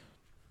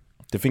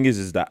 The thing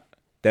is that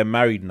they're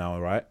married now,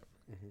 right?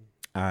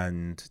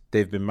 And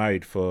they've been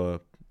married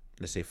for,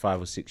 let's say,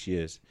 5 or 6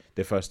 years.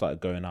 They first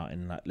started going out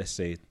in, like, let's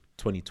say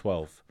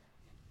 2012.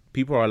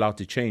 People are allowed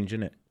to change,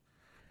 innit?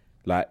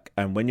 Like,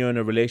 and when you're in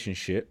a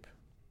relationship,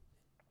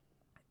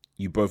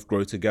 you both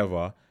grow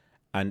together.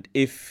 And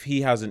if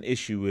he has an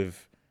issue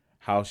with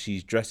how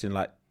she's dressing,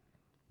 like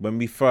when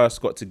we first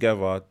got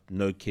together,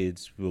 no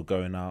kids, we were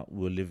going out,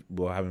 we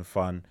were having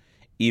fun.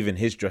 Even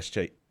his dress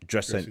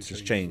sense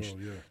has changed.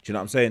 Well, Do you know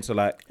what I'm saying? So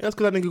like, that's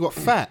because that nigga got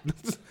fat.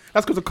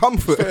 That's because of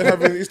comfort.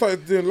 He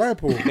started doing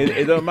lipo.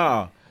 It don't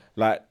matter.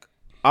 Like,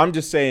 I'm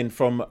just saying,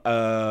 from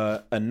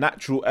a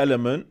natural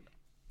element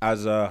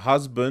as a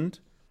husband,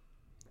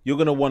 you're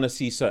gonna want to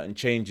see certain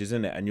changes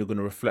in it, and you're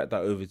gonna reflect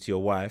that over to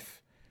your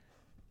wife.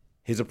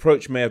 His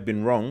approach may have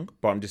been wrong,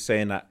 but I'm just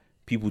saying that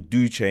people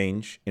do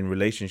change in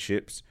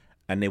relationships,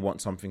 and they want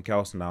something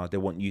else now. They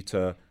want you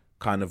to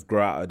kind of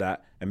grow out of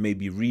that and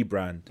maybe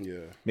rebrand.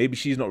 Yeah. Maybe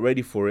she's not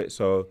ready for it,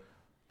 so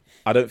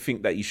I don't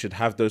think that you should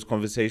have those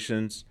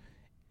conversations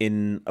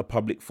in a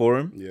public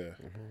forum. Yeah. Do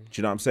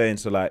you know what I'm saying?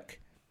 So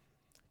like,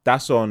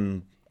 that's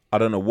on, I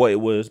don't know what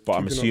it was, but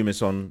I'm assuming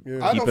it's on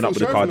keeping up with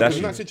the Kardashians.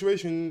 In that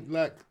situation,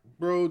 like,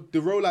 bro, the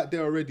rollout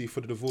there already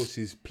for the divorce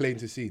is plain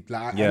to see.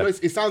 Like, I know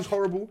it sounds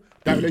horrible.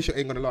 That relationship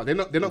ain't gonna last. They're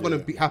not gonna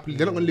be happy.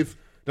 They're not gonna live.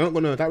 They're not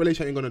gonna. That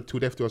relationship ain't gonna till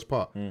death do us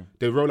part.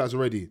 The rollout's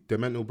already. The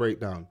mental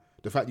breakdown.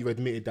 The fact you've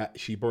admitted that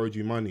she borrowed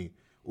you money.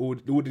 All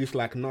this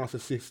like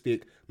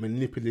narcissistic,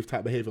 manipulative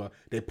type behavior.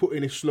 They're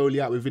putting it slowly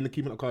out within the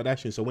Keeping Up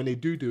Kardashians. So when they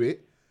do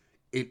it,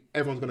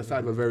 everyone's gonna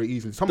side with her very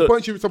easily. Some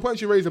points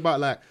you raised about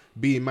like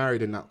being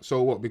married and that.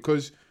 So what?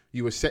 Because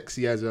you were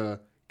sexy as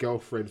a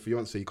girlfriend,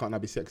 fiance, you can't now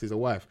be sexy as a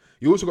wife.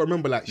 You also got to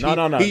remember, like,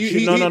 no. He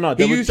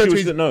used her to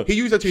his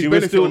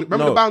benefit.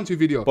 Remember the Bounty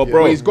video,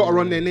 where he's got her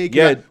on there naked.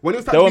 Yeah, like, when it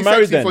was they time were to be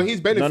married sexy then. for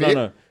his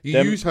benefit,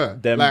 you use her.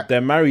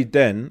 They're married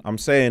then. I'm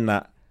saying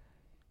that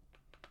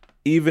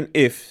even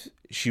if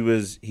he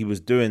was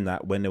doing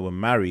that when they were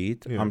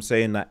married, I'm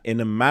saying that in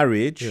a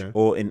marriage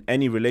or in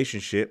any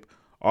relationship,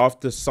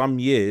 after some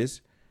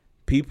years,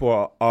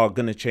 people are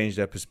going to change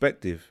their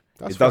perspective.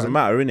 That's it doesn't fine.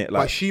 matter, innit?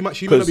 Like, But she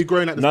might not be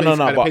growing at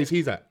the pace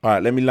he's at. All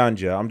right, let me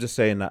land you. I'm just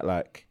saying that,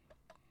 like,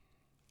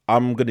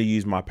 I'm gonna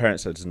use my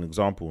parents as an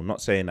example.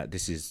 Not saying that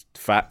this is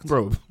fact,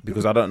 Bro.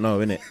 because I don't know,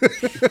 innit?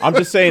 I'm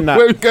just saying that.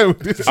 Where we going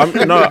with this?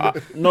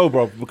 No,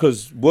 bro,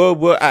 because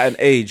we're at an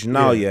age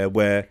now,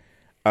 where,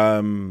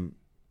 in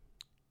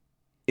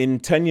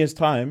 10 years'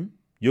 time,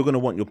 you're gonna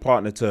want your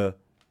partner to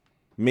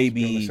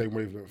maybe On the same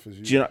wavelength as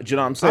you. Do you know what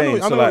I'm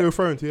saying? I know what you're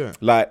referring to, yeah.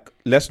 Like,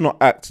 let's not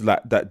act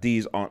like that.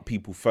 These aren't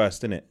people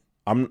first, innit?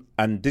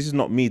 And this is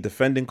not me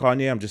defending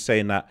Kanye. I'm just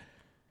saying that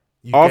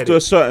after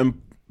a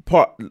certain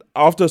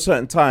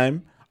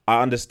time,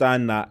 I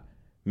understand that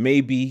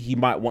maybe he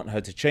might want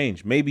her to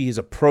change. Maybe his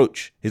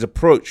approach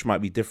might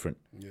be different.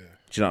 Yeah. Do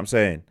you know what I'm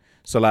saying?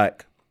 So,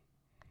 like,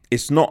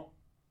 it's not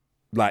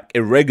like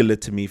irregular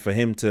to me for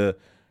him to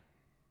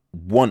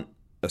want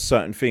a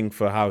certain thing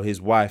for how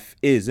his wife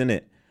is,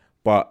 innit?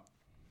 But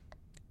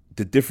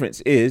the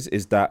difference is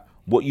that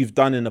what you've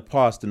done in the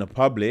past in the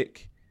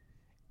public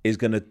is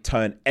going to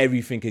turn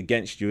everything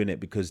against you, innit?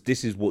 Because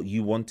this is what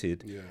you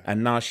wanted. Yeah.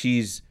 And now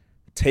she's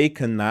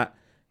taken that.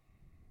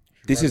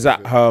 This is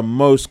at her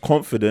most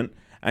confident,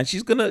 and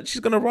she's gonna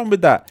run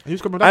with that.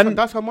 And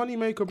that's her money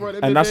maker, bro.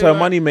 And that's her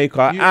money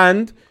maker.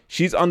 And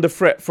she's under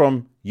threat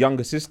from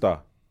younger sister.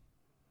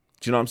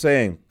 Do you know what I'm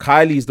saying?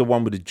 Kylie's the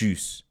one with the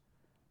juice.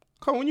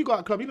 Come on, when you go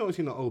out club, you don't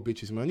see no old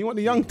bitches, man. You want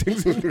the young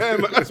things in there,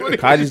 man. That's what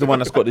Kylie's the one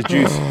that's got the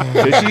juice.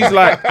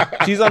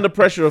 So she's under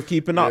pressure of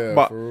keeping up,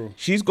 but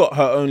she's got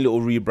her own little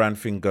rebrand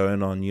thing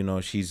going on. You know,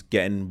 she's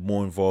getting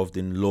more involved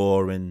in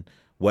law and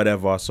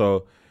whatever.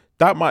 So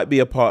that might be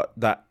a part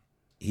that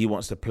he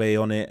wants to play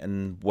on it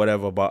and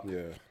whatever. But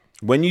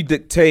when you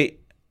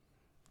dictate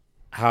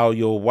how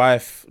your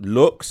wife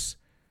looks,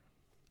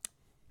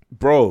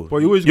 bro,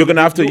 you're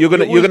gonna have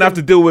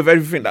to deal with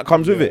everything that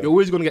comes with it. You're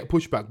always gonna get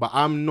pushback, but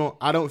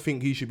I don't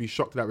think he should be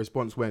shocked at that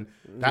response when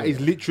that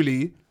is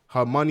literally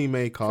her money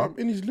maker.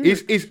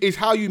 Is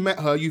how you met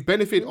her. You've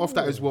benefited off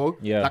that as well.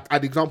 Yeah. Like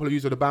at the example I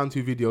used of the Bound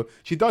 2 video.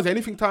 She does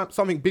anything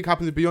something big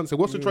happens with Beyonce.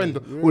 What's the trend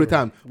all the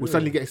time? We'll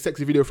suddenly get a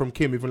sexy video from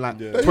Kim even like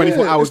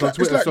 24 hours on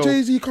Twitter. It's like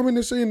Jay-Z coming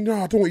and saying,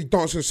 no, I don't want you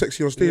dancing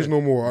sexy on stage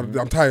no more.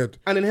 I'm tired.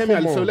 And then hear me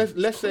out. So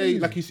let's say,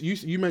 like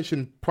you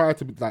mentioned prior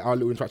to like our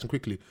little interaction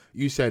quickly,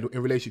 you said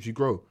in relationships you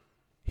grow.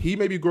 He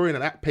may be growing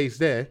at that pace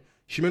there.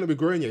 She may not be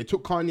growing yet. It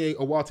took Kanye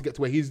a while to get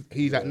to where he's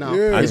at now.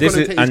 Yeah.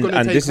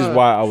 And this is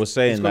why I was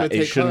saying that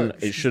it shouldn't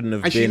have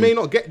been. And she may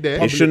not get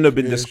there. It shouldn't have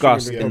been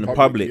discussed in the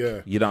public.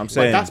 Yeah. You know what I'm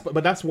saying?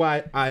 But that's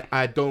why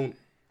I'm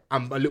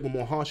a little bit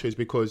more harsher, is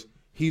because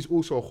he's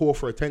also a whore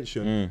for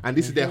attention, and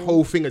this is their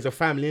whole thing as a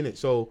family, innit?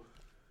 So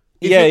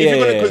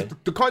because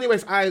the Kanye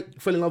West I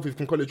fell in love with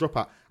from College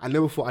Dropout, I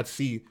never thought I'd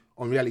see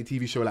on reality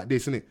TV show like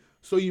this, innit?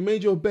 So you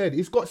made your bed.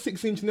 It's got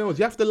 6-inch nails.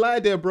 You have to lie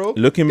there, bro.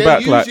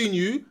 They're using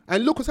you,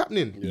 and look what's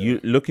happening.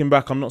 Looking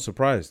back, I'm not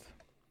surprised.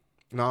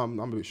 No, I'm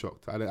a bit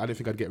shocked. I didn't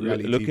think I'd get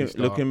reality TV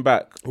star. Looking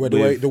back,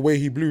 the way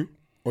he blew,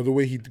 or the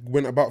way he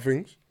went about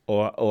things,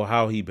 or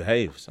how he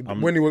behaves.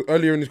 When he was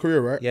earlier in his career,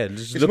 right? Yeah,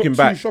 just looking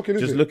back.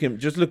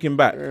 Just looking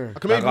back. Yeah.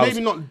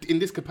 Maybe not in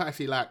this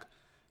capacity. Like,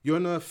 you're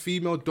in a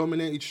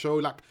female-dominated show.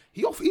 Like,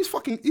 he's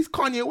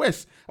Kanye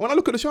West. And when I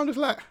look at the show, I'm just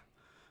like,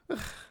 ugh.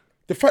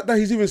 The fact that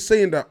he's even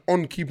saying that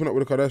on Keeping Up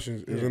with the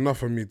Kardashians is enough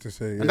for me to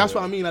say. And that's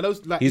what I mean.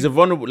 He's a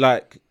vulnerable,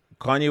 like,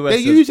 Kanye West.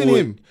 They're using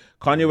him.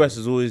 Kanye West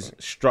has always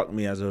struck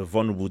me as a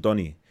vulnerable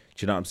Donny.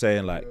 Do you know what I'm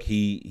saying? Like,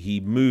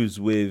 he moves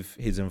with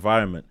his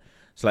environment.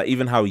 It's like,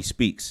 even how he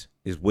speaks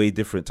is way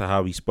different to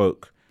how he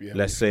spoke. Yeah,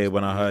 let's say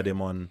when I heard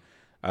him on,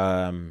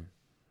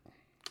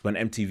 when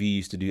MTV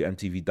used to do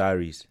MTV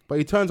Diaries. But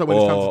he turns up when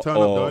it's time to turn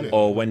up, don't it?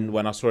 Or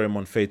when I saw him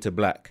on Fade to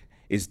Black.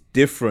 It's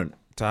different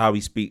to how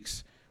he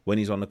speaks when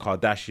he's on the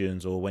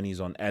Kardashians or when he's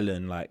on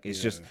Ellen. Like,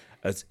 it's just,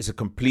 it's a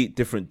complete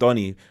different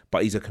Donny,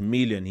 but he's a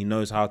chameleon. He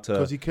knows how to...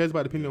 Because he cares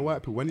about the opinion of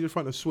white people. When he's in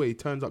front of Sway, he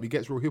turns up, he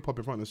gets real hip-hop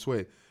in front of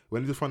Sway.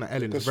 When he's in front of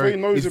Ellen, it's very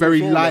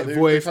light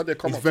voice,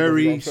 it's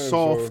very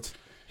soft. So.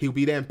 He'll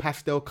be there in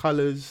pastel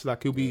colours.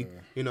 Like, he'll be,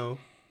 no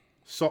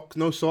socks,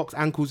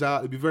 ankles out.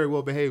 He'll be very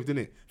well behaved,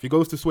 innit? If he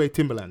goes to Sway,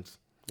 Timberlands.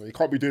 You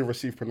can't be doing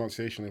received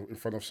pronunciation in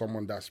front of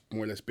someone that's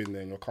more or less been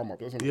there in your come up.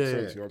 It doesn't make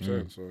sense, you know what I'm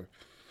saying? So...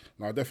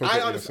 No, definitely.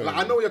 I understand.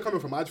 I know where you're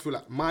coming from. I just feel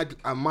like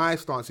my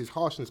stance is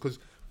harshness because,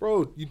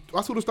 bro,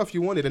 that's all the stuff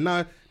you wanted, and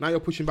now you're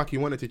pushing back. You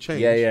wanted to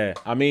change. Yeah.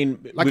 I mean,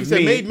 like you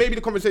said, maybe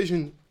the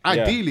conversation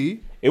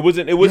ideally. It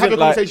wasn't. You have a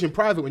conversation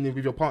private when you're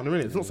with your partner,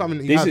 innit? It's not something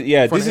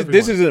that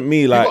this isn't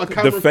me like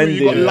defending.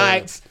 You got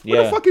lights.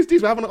 What the fuck is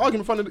this? We're having an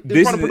argument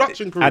in front of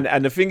production crew.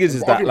 And the thing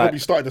is that like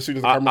started as soon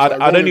as the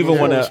I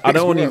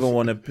don't even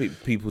want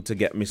people to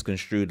get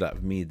misconstrued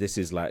like me. This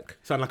is like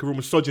sound like a real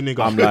misogyny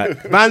nigga. I'm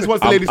like Vans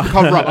wants the ladies to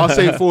cover up. I'll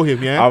say it for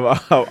him. Yeah.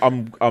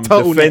 I'm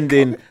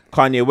defending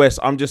Kanye West.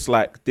 I'm just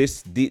like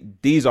this.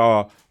 These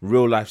are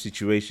real life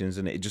situations,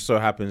 and it just so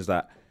happens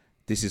that.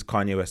 This is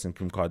Kanye West and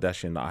Kim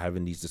Kardashian that are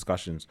having these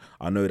discussions.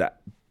 I know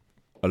that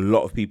a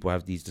lot of people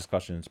have these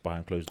discussions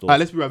behind closed doors.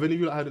 Let's be real. Have any of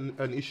you had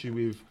an issue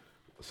with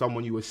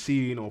someone you were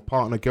seeing or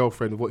partner,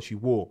 girlfriend, of what she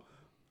wore?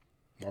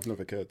 I've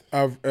never cared.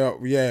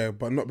 Yeah,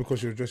 but not because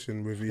she was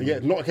dressing with you. Yeah,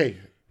 not okay.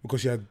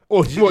 Because she had.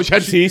 Oh, what?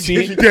 See,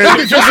 things are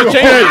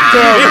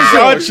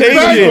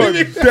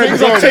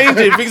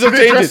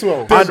changing.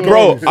 And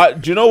bro,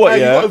 do you know what?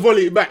 You Yeah, gotta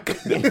volley it back.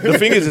 the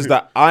thing is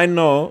that I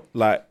know,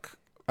 like,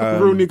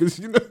 Real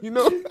niggas, you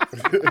know.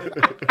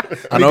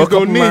 I know a Niggas go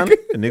couple man, nig.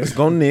 niggas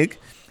go nig,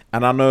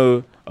 and I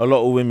know a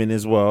lot of women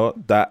as well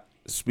that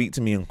speak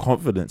to me in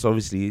confidence.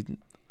 Obviously,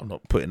 I'm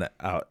not putting that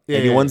out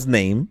anyone's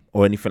name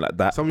or anything like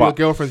that. Some but of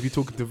your girlfriends be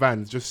talking to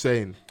Vans, just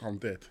saying. I'm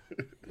dead.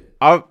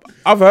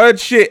 I've heard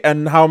shit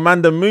and how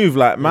man them move.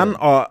 Like, man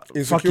are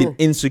fucking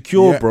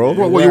insecure, bro.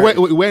 What,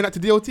 you wearing that to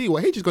DLT?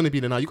 What H is gonna be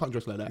there now? You can't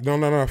dress like that. No.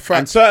 And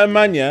Facts. certain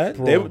man,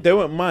 they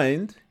won't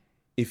mind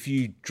if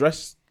you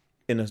dress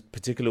in a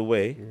particular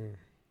way,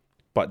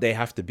 but they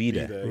have to be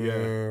there.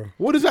 Yeah.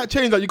 What does that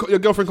change? That your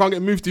girlfriend can't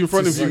get moved to in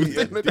front of you?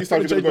 These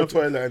times you go to the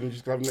toilet and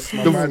just have next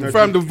to my man.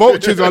 Fam, the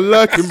vultures are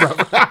lurking, bro.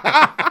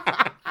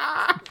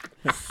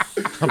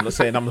 I'm not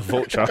saying I'm the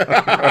vulture. I'm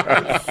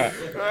not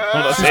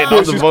saying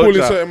I'm the She's calling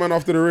vulture. certain man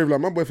after the rave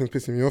like, my boyfriend's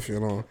pissing me off, you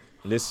know.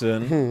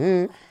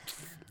 Listen,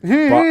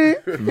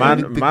 but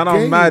man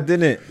are mad,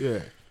 innit? Yeah.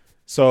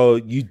 So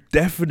you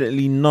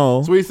definitely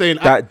know So what are you saying?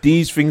 that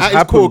these things At his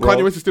happen, core, bro.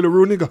 Kanye West is still a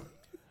real nigga.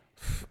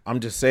 I'm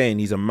just saying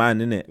he's a man,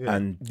 innit?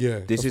 And Yeah,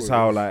 this that's is what it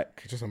how is. like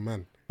He's just a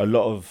man. a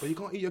lot of But you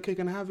can't eat your cake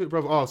and have it,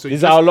 brother. Oh, so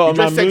This is how a lot you of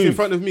dress man sexy in move.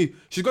 front of me.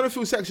 She's gonna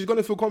feel sexy. She's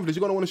gonna feel confident.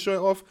 She's gonna want to show it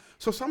off.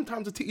 So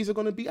sometimes the titties are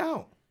gonna be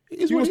out. It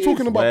is He what was it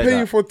talking is. about Where paying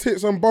that? for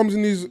tits and bums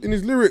in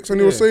his lyrics, and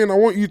he was saying, I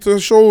want you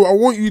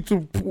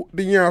to put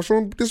the yash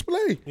on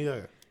display.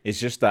 Yeah. it's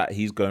just that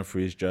he's going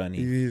through his journey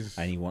He is.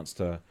 and he wants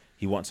her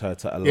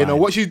to align. Yeah, no,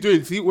 what she's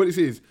doing, see what this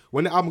is?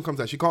 When the album comes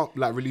out, she can't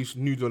like release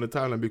nudes on the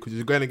timeline because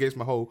you're going against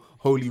my whole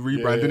holy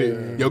rebrand,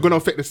 innit? You're gonna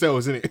affect the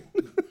sales, innit?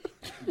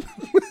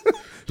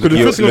 Look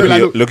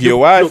at your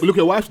wife. Look at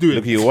your wife's doing.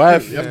 Look at your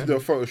wife. You have to do a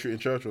photo shoot in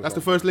church or That's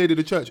the something. first lady of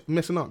the church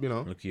messing up, you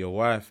know. Look at your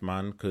wife,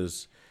 man,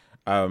 because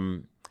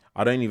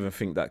I don't even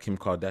think that Kim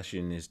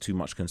Kardashian is too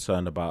much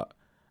concerned about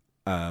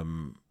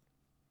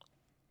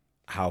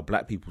how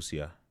black people see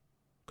her,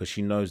 because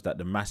she knows that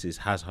the masses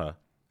has her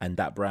and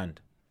that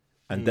brand,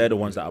 and they're the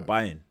ones that are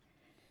buying.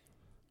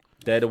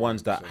 They're the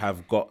ones that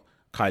have got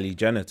Kylie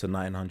Jenner to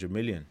 900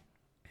 million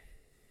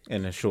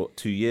in a short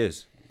 2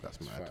 years. That's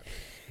mad.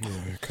 Yeah,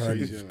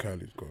 Kylie's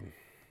gone.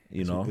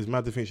 You know, It's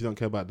mad to think she don't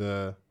care about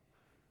the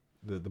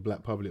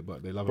black public,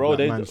 but they love bro, a black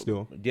they man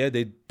still. yeah,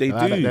 they They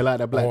like do. They like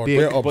that black Oh, dick.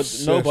 they're But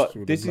obsessed no, but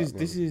with this the is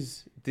black man.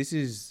 this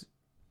is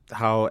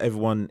how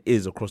everyone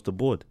is across the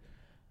board.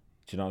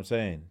 Do you know what I'm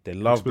saying? They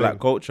love Explain. black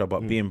culture,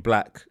 but being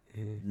black,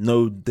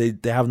 no, they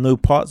have no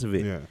parts of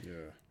it. Yeah.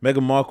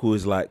 Meghan Markle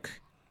is like,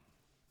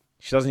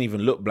 she doesn't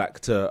even look black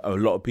to a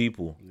lot of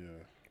people,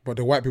 But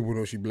the white people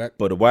know she black.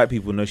 but the white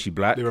people know she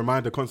black. They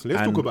remind her constantly.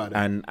 Let's talk about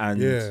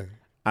that.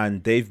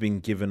 And they've been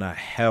given her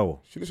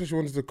hell. She said she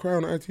wanted to cry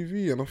on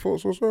ITV, and I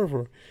felt so sorry for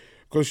her.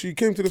 Because she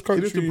came to this She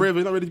country. is the brave.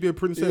 You're not ready to be a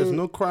princess. Yeah.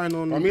 No crying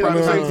on. I mean, at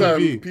the private same time,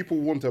 TV. people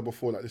warned her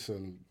before, like,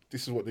 listen,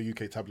 this is what the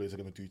UK tabloids are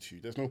going to do to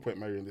you. There's no point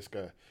marrying this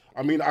guy.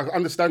 I mean, I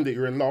understand that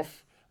you're in love.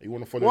 You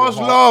want to follow What's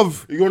your heart.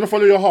 love? You want to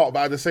follow your heart,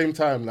 but at the same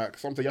time, like,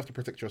 sometimes you have to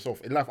protect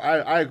yourself. In life,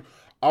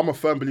 I'm a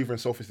firm believer in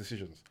selfish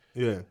decisions.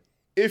 Yeah.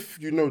 If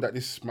you know that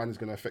this man is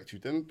going to affect you,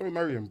 then don't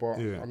marry him. But,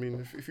 Yeah. I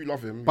mean, if you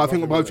love him... But I you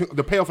think love him, about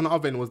the payoff on the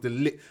other end was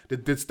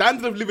the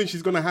standard of living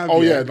she's gonna have.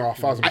 Oh, yeah, no,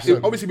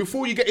 1,000%. Obviously,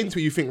 before you get into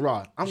it, you think,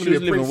 right, I'm She gonna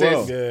be a was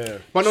living princess. well. Yeah.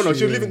 But no,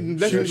 she was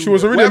living. She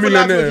was already a whatever life she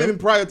was millionaire. living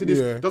prior to this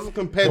Yeah. doesn't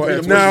compare But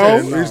to the now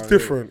princess. it's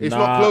different. It's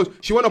Nah. not close.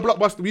 She won a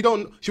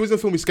blockbuster. She was in a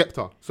film with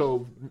Skepta.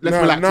 So let's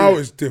relax. Now innit?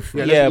 it's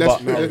different. Yeah,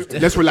 Yeah,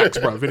 let's relax,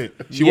 bro. Innit?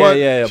 She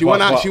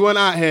went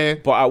out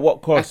here. But at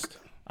what cost?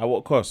 At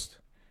what cost?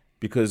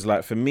 Because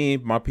like for me,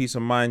 my peace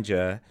of mind,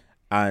 yeah,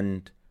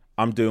 and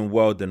I'm doing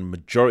well than the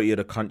majority of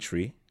the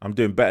country. I'm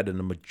doing better than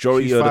the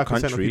majority She's of the 5%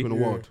 of country. people in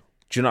the world.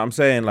 Do you know what I'm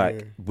saying?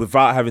 Like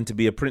without having to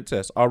be a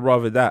princess, I'd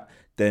rather that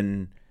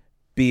than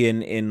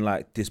being in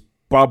like this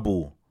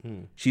bubble.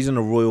 She's in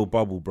a royal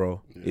bubble,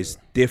 bro. It's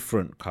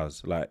different,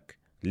 cuz like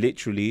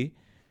literally,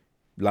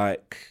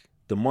 like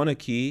the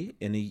monarchy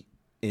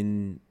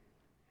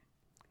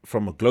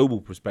from a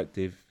global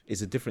perspective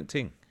is a different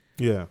thing.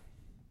 Yeah.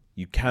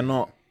 You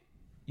can't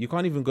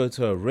even go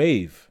to a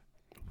rave.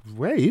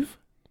 Rave.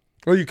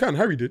 Oh, you can.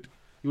 Harry did.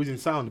 He was in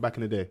sound back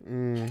in the day.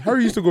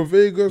 Harry used to go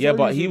Vegas. Yeah, Harry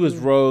but used he to was go-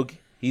 rogue.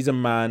 He's a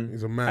man.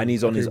 He's a man. And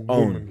he's on Okay, his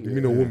woman. own. You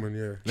mean a woman, yeah.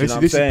 Do you know This what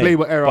I'm is saying?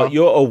 Playboy era. But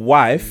you're a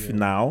wife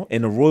now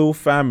in a royal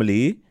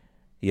family.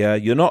 Yeah,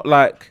 you're not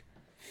like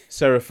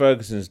Sarah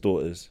Ferguson's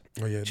daughters.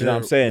 Oh, yeah, Do you know what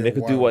I'm saying? They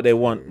they're could do wild. what they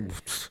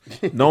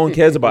want. No one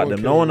cares about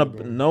them. No one cares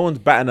about No one's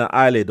batting an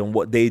eyelid on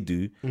what they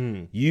do.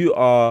 Mm. You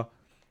are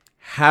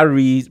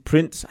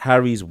Prince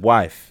Harry's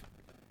wife.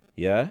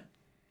 Yeah,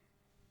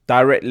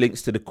 direct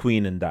links to the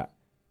Queen and that.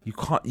 You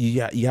can't.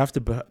 You have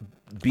to be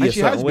And a she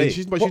certain has way. been.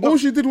 She's But all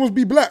she did was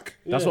be black.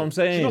 That's what I'm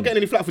saying. She's not getting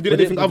any flack for doing But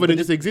anything it- other than but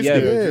just it-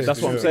 existing. Yeah,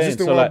 that's what I'm saying.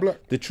 Existing So while like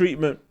black. the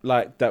treatment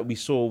like that we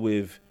saw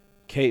with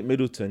Kate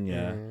Middleton,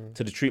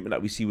 to the treatment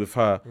that we see with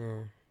her,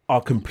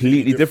 are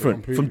completely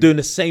different from doing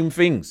the same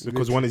things.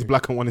 Because one is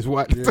black and one is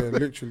white. Yeah,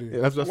 literally.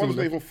 that's One's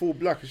not even full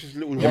black. It's just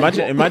little.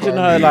 Imagine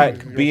her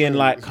like being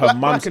like her mum's.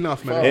 black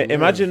enough, man.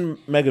 Imagine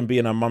Megan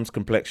being her mum's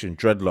complexion,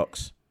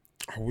 dreadlocks.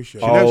 I wish. She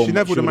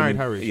never would have married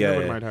Harry.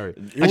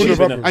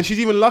 And she's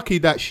even lucky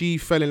that she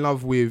fell in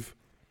love with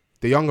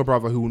the younger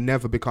brother who will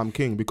never become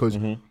king because.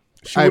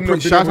 Shout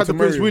out to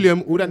Prince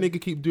William. All that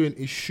nigga keep doing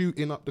is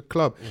shooting up the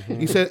club.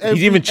 He said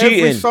he's even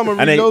cheating. Every summer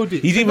And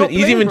reloaded. he's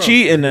even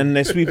cheating, and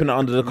they're sweeping it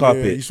under the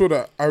carpet. Yeah, you saw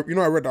that? I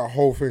read that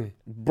whole thing,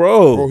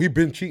 bro. He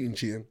been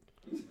cheating.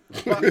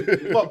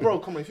 But bro,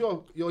 come on, if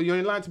you're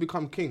in line to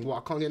become king,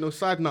 I can't get no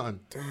side nothing.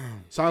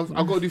 Damn. So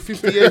I've got to do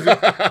 50 years.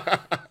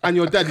 And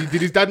your dad,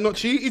 did his dad not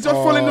cheat? He's just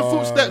following the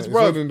footsteps,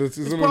 bro. It's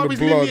part of his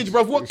lineage,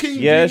 bro. What king do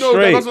you know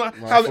that doesn't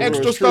have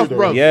extra stuff,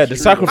 bro? Yeah, the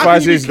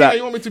sacrifice is that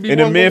in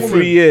a mere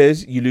 3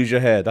 years, you lose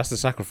your hair. That's the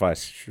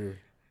sacrifice. True.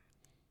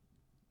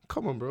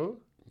 Come on, bro.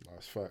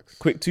 That's facts.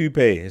 Quick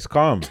toupee. It's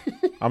calm.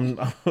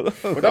 But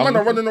that man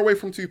are running away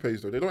from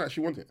toupees, though. They don't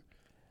actually want it.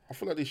 I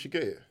feel like they should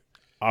get it.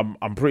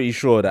 I'm pretty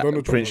sure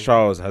that Prince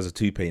Charles has a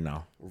toupee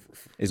now.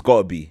 It's got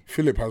to be.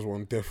 Philip has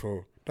one,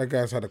 defo. That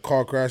guy's had a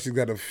car crash.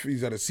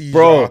 He's had a seizure.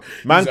 Bro,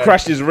 man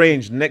crashed his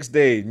range. Next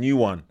day, new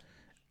one.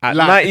 At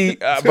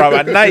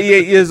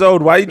 98 years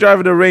old, why are you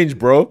driving the range,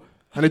 bro?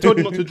 And they told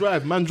him not to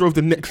drive. Man drove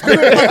the next day. I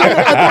don't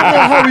know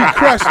how he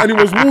crashed and he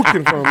was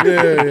walking from.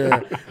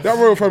 Yeah. That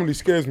royal family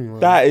scares me, man.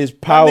 That is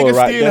power that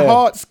right stealing there.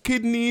 hearts,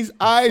 kidneys,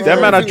 eyes.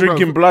 Them man are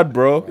drinking blood,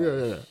 bro.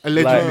 Yeah.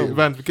 Allegedly.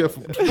 Vans, be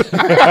careful.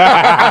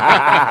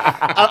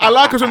 I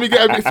like us when we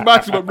get a bit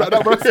smashed, but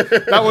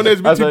that one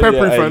is a bit too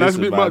peppery, fam. That's a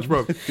bit much,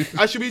 bro.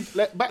 I should be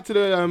back to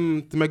the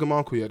Meghan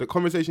Markle. Yeah, the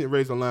conversation it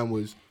raised online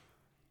was,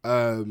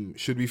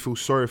 should we feel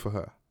sorry for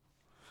her?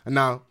 And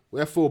now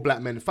we're 5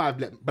 black men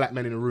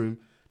in a room.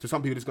 To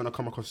some people, it's going to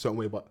come across a certain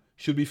way, but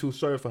should we feel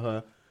sorry for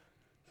her?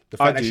 The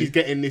fact that she's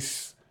getting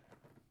this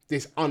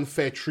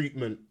unfair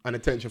treatment and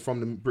attention from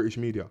the British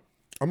media.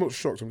 I'm not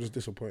shocked. I'm just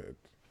disappointed.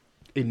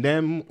 In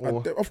them,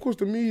 or of course,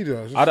 the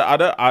media.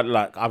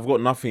 I've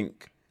got nothing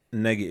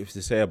negative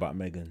to say about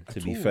Meghan.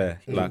 To be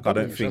fair, like I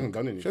don't think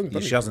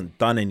she hasn't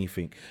done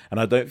anything, and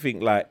I don't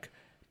think like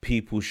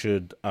people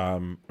should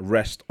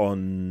rest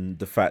on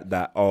the fact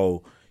that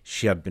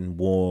she had been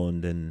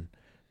warned and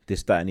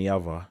this, that, and the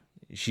other.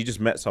 She just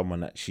met someone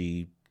that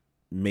she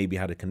maybe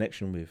had a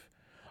connection with.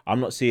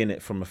 I'm not seeing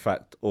it from a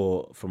fact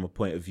or from a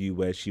point of view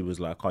where she was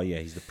like, oh yeah,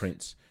 he's the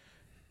prince.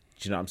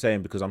 Do you know what I'm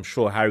saying? Because I'm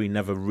sure Harry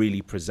never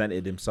really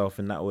presented himself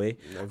in that way.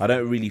 Never. I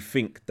don't really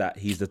think that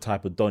he's the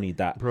type of Donny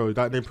that... Bro,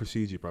 that name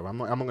precedes you, bro. I'm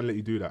not going to let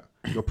you do that.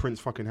 You're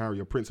Prince fucking Harry.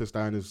 You're Princess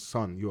Diana's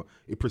son.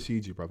 It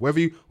precedes you, bro. Whether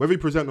you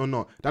present or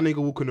not, that nigga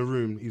walk in the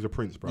room, he's a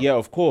prince, bro. Yeah,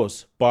 of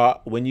course.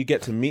 But when you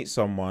get to meet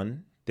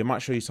someone, they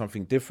might show you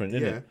something different,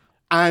 innit?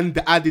 And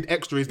the added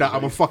extra is that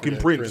I'm a fucking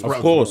prince, bro.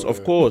 Of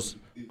course.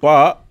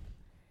 But,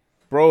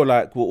 bro,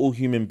 like, we're all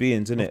human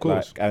beings, innit? Of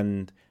course. Like,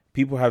 and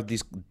people have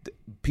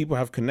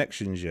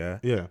connections, yeah,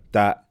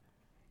 that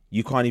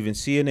you can't even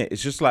see in it.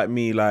 It's just like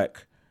me,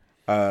 like,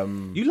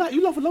 you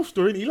love a love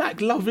story, innit? You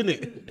like love,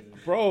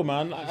 innit? Bro,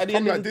 man, at the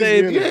end like of the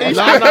day, Disney, it's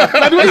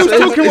the way he was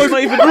talking was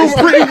not even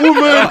Pretty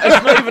Woman.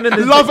 It's not even in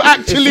the Love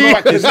Actually.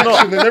 It's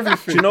not. And everything.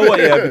 Do you know what?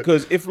 Yeah,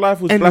 because if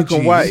life was black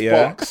and white,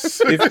 yeah,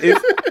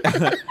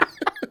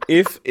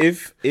 if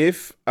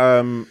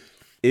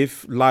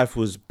life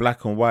was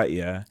black and white,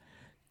 yeah,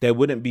 there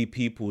wouldn't be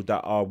people that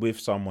are with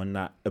someone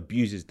that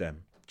abuses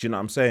them. Do you know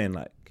what I'm saying?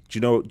 Like,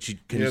 can you see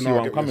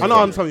where I'm coming from? I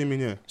know what you mean,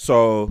 yeah.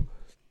 So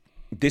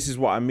this is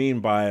what I mean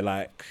by,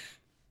 like,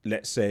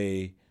 let's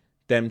say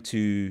them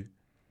two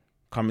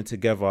coming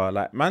together.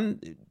 Like, man,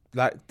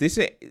 like this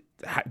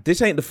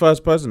ain't the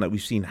first person that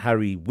we've seen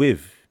Harry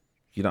with.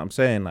 You know what I'm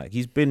saying? Like,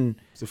 it's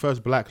the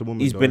first black woman.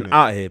 He's been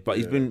out here, but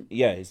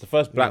it's the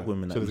first black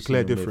woman. So there's a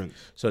clear difference.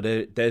 So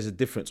there's a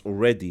difference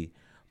already.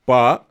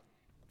 But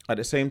at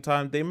the same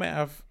time, they might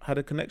have had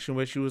a connection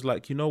where she was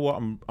like, you know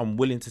what, I'm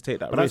willing to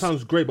take that risk. That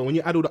sounds great. But when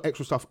you add all the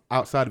extra stuff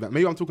outside of that,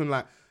 maybe I'm talking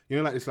like, you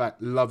know, like it's like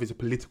love is a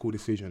political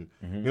decision.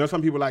 Mm-hmm. You know,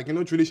 some people like, you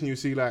know, tradition you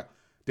see like,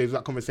 there's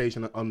that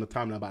conversation on the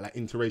timeline about like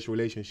interracial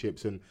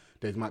relationships, and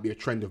there might be a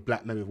trend of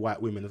black men with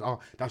white women. It's,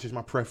 that's just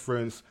my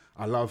preference.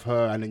 I love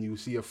her. And then you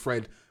see a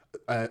thread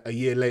a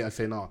year later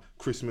saying,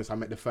 Christmas, I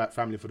met the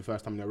family for the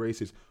first time and they're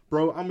racist.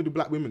 Bro, I'm with the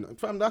black women.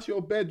 Fam, that's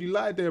your bed. You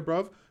lied there,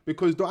 bruv.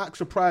 Because don't act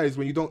surprised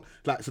when you don't,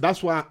 like, so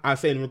that's why I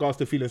say in regards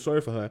to feeling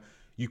sorry for her,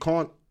 you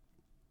can't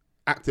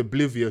act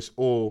oblivious,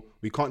 or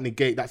we can't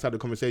negate that side of the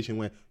conversation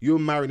where you're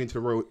married into the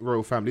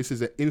royal family. This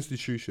is an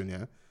institution,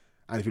 yeah?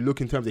 And if you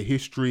look in terms of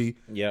history,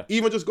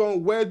 even just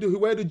going, where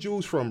the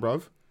Jews from,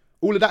 bruv?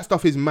 All of that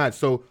stuff is mad.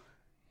 So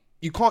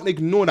you can't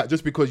ignore that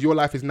just because your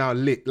life is now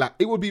lit. Like,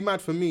 it would be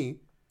mad for me.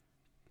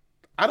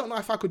 I don't know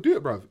if I could do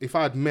it, bruv. If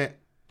I had met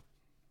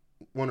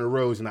one of the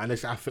royals and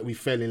we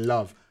fell in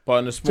love. But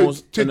in a small...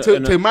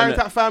 To marry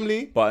that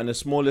family. But in a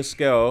smaller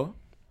scale,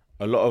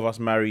 a lot of us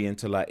marry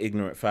into like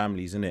ignorant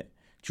families, innit?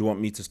 Do you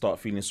want me to start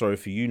feeling sorry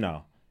for you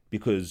now?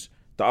 Because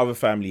the other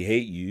family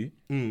hate you,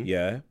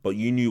 but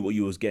you knew what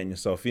you was getting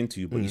yourself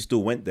into, but you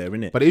still went there,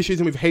 innit? But the issue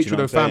isn't with hatred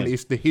know of what I'm family; saying?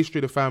 it's the history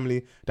of the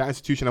family, that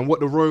institution, and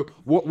what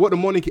the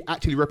monarchy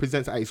actually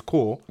represents at its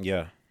core.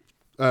 Yeah.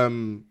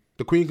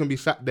 The Queen can be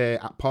sat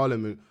there at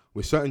Parliament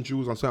with certain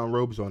jewels on, certain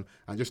robes on,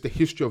 and just the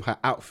history of her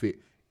outfit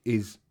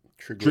is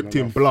dripped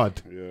in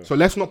blood. Yeah. So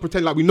let's not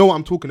pretend like we know what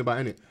I'm talking about,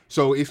 innit?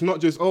 So it's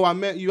not just, oh, I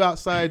met you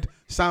outside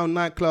Sound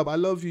nightclub. I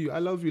love you.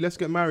 Let's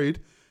get married.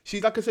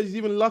 She's, like I said, she's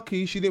even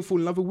lucky she didn't fall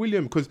in love with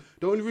William, because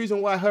the only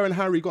reason why her and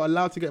Harry got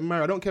allowed to get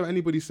married, I don't care what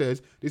anybody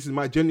says, this is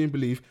my genuine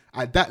belief,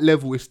 at that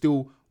level it's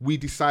still, we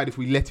decide if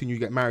we letting you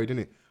get married,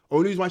 innit?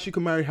 Only reason why she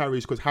can marry Harry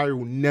is because Harry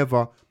will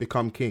never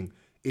become king.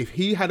 If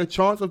he had a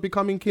chance of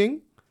becoming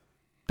king,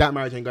 that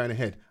marriage ain't going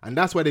ahead. And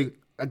that's why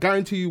I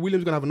guarantee you,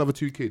 William's going to have another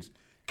 2 kids.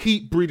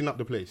 Keep breeding up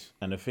the place.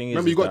 And the thing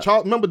remember, is, you got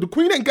Charles. Remember, the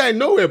Queen ain't going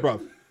nowhere, bro.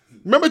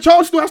 Remember,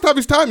 Charles still has to have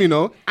his time, you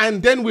know,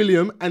 and then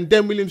William, and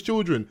then William's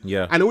children.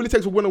 Yeah. And it only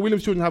takes one of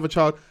William's children to have a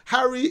child.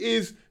 Harry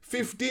is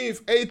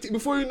 15th, 18th.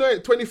 Before you know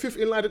it, 25th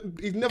in line.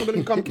 He's never going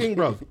to become king,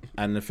 bro.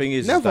 And the thing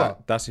is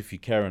that's if you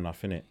care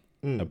enough, innit,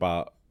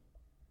 about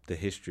the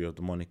history of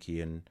the monarchy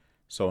and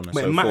so on and so But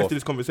it forth. matters to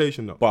this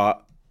conversation, though.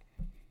 But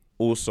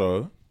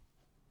also,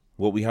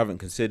 what we haven't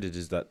considered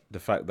is that the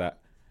fact that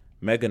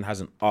Meghan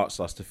hasn't asked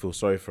us to feel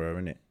sorry for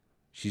her, innit?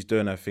 She's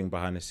doing her thing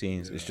behind the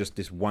scenes. Yeah. It's just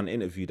this one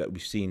interview that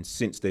we've seen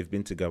since they've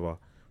been together.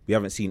 We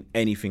haven't seen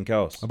anything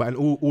else. But and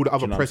all the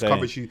other press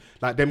coverage,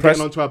 like them Press,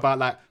 getting onto her about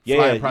like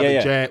flying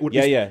private jet.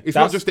 It's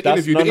not just the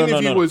interview. The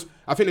interview was,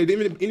 I think the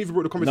interview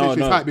brought the conversation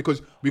to height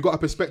because we got a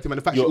perspective, and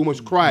the fact she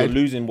almost cried. You're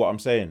losing what I'm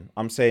saying.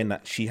 I'm saying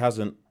that she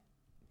hasn't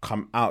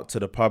come out to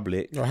the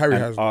public. No, Harry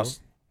has.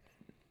 Asked,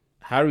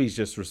 Harry's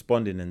just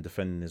responding and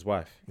defending his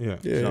wife. Yeah.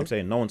 You know what I'm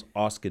saying? No one's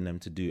asking them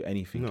to do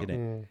anything,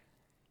 innit?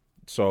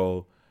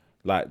 So,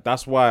 like,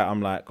 that's why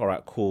I'm like, all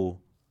right, cool.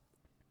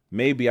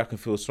 Maybe I can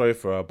feel sorry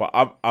for her, but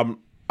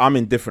I'm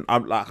indifferent.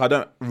 I'm like, I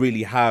don't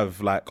really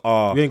have like,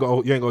 you ain't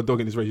got a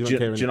dog in this race. You don't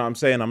care. Do you know what I'm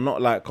saying? I'm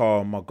not like,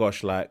 oh my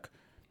gosh, like,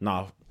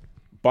 nah,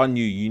 bun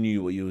you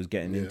knew what you was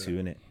getting into,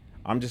 innit?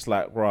 I'm just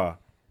like, rah,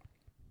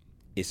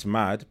 it's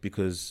mad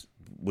because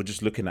we're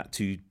just looking at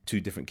two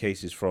different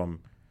cases from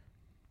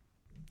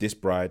this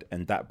bride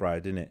and that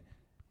bride, innit?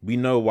 We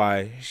know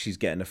why she's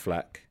getting the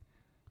flack.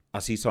 I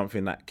see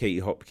something that Katie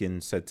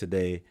Hopkins said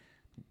today.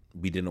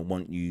 We didn't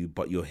want you,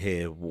 but you're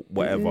here,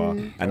 whatever.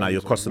 And now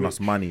you're costing us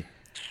money.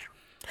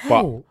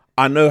 But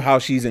I know how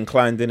she's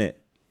inclined, innit?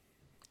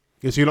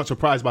 Yeah, so you're not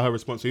surprised by her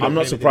response? So I'm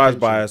not surprised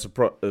by her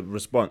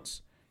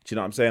response. Do you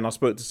know what I'm saying? I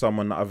spoke to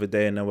someone the other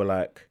day and they were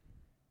like,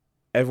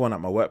 everyone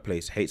at my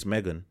workplace hates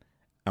Meghan.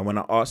 And when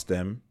I asked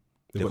them,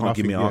 they can't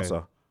give me an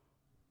answer.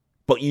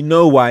 But you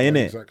know why,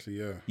 innit? Exactly,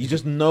 yeah. You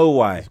just know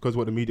why. It's because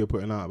what the media are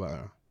putting out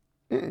about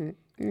her.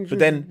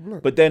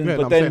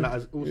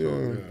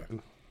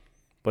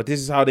 But this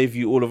is how they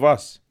view all of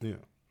us. Yeah.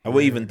 And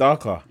we're even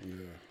darker. Yeah.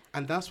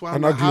 And that's why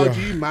I'm like, how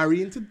do you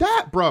marry into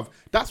that, bruv?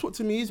 That's what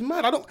to me is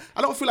mad. I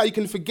don't feel like you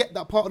can forget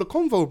that part of the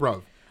convo,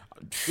 bruv.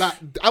 Like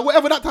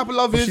whatever that type of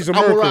love is, I'm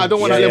alright. I don't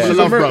want that level of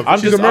love, bruv. I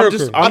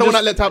don't want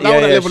that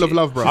level of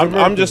love, bruv.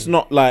 I'm just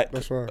not like.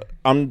 That's right.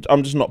 I'm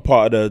just not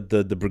part of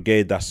the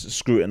brigade that's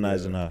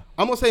scrutinizing her.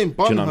 I'm not saying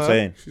bun her. Do you know what I'm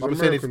saying? I'm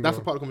saying that's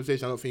a part of the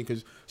conversation. I don't think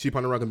because she's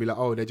on the rug and be like,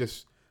 oh, they're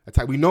just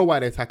attack. We know why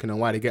they're attacking her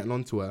and why they're getting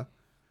onto her,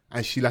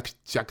 and she has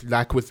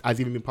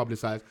even been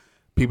publicized.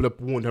 People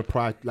have warned her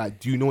prior, like,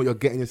 do you know what you're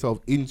getting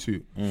yourself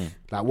into?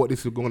 Like, what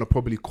this is going to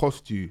probably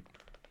cost you?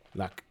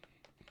 Like,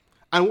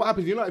 and what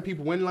happens, you know, like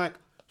people, when, like,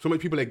 so many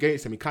people are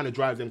against him, it kind of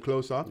drives them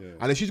closer. Yeah.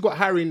 And then she's got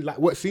Harry in, like,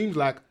 what seems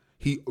like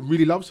he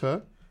really loves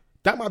her.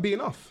 That might be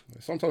enough.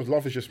 Sometimes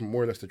love is just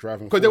more or less the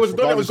driving force. Because there was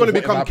Donnie was going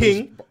to become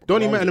king.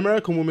 Donnie met an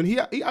American woman. He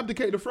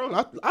abdicated the throne.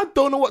 I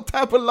don't know what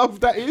type of love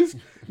that is.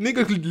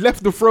 Nigga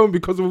left the throne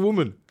because of a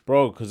woman.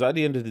 Bro, because at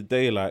the end of the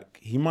day, like,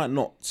 he might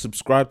not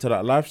subscribe to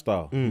that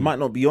lifestyle. He might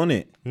not be on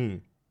it.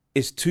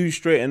 It's too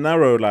straight and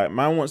narrow. Like,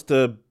 man wants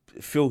to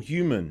feel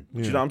human.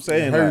 Do you know what I'm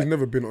saying? Harry's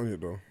never been on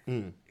it, though.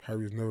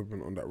 Harry's never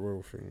been on that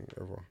royal thing,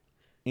 ever.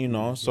 You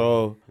know,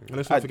 so... And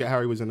let's not forget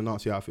Harry was in the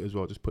Nazi outfit as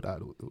well. Just put that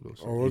out.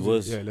 Oh, he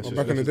was. Yeah,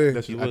 back in the day.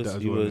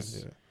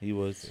 He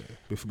was.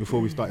 Before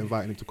we start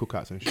inviting him to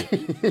cookouts and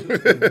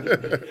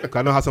shit.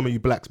 I know how some of you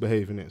blacks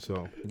behave, innit?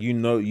 So you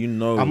know.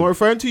 I'm not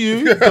referring to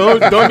you.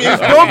 Don't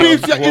be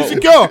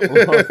insecure.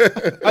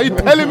 Are you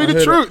telling me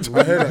the truth?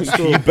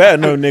 You better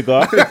know,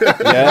 nigga.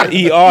 Yeah,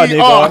 ER,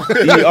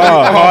 nigga.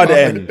 ER, hard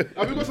end.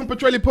 Have we got some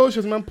Petrelli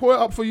potions, man? Pour it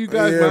up for you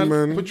guys,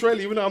 man. Petrelli,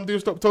 even though I'm doing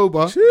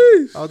Stoptober.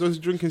 Jeez. I was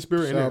just drinking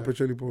spirit. Shout out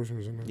Petrelli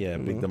potions, man. Yeah,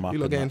 big them up. You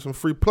lot getting some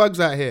free plugs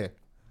out here.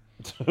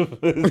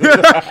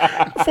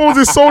 Foles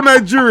is so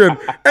Nigerian.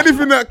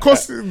 Anything that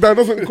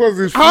doesn't cost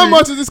is free. How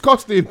much is this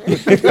costing?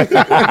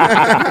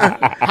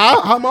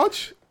 How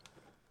much?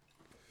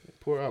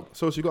 Pour it up.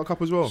 So you got a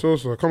cup as well?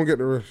 So come and get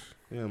the rest.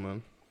 Yeah,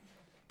 man.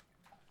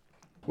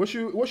 What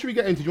should we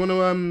get into? Do you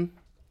want to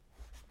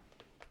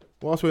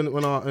what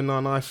else in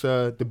our nice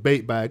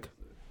debate bag?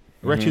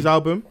 Wretch's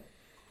album.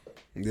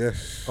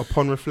 Yes.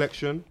 Upon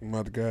Reflection.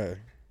 Mad guy.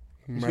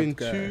 It's been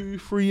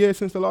 2-3 years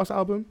since the last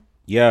album.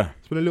 Yeah.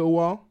 It's been a little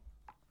while.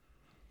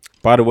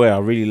 By the way, I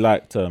really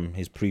liked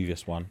his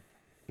previous one,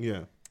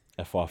 Yeah.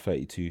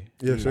 FR32.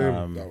 Yeah,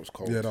 same. That was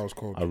cold. Yeah, that was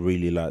cold. I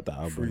really liked that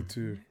album.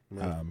 3-2.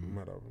 Mad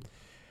album.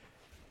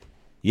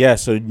 Yeah,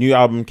 so new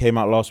album came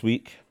out last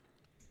week.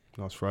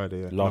 Last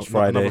Friday. Yeah. Last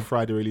Friday. Another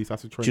Friday release.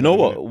 That's a trend. Do you know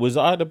what? Was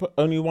I the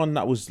only one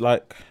that was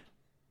like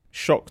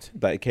shocked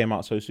that it came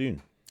out so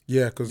soon?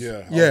 Yeah, because Yeah, I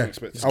yeah, wasn't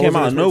expecting It came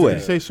out of nowhere.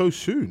 You say so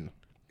soon.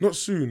 not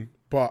soon,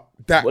 but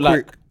that Well,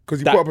 like, quick. Because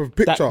he put up a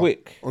picture That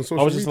quick. on social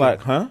I was just media.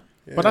 like, huh?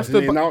 But that's And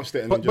he the. announced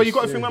it. And But you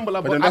got to remember,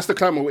 like, But then that's the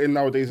climate we're in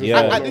nowadays.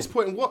 Yeah. At this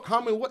point,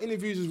 what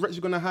interviews is Wretch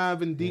gonna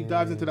have and deep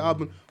dives into the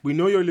album? We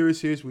know you're a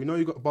lyricist. We know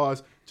you got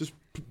bars. Just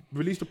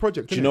release the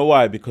project. Do you innit? know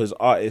why? Because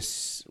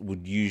artists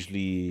would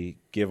usually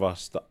give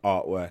us the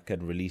artwork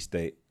and release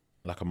date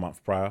like a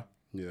month prior.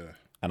 Yeah.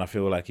 And I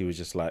feel like he was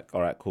just like,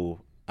 all right, cool,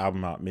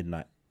 album out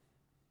midnight.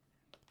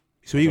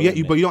 So but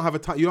you don't have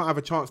you don't have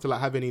a chance to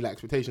like have any like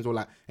expectations or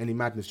like any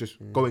madness. Just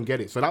go and get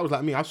it. So that was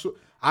like me.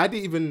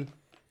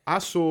 I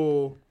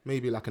saw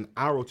maybe like an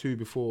hour or two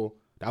before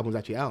the album was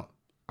actually out.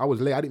 I was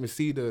late. I didn't even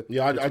see the.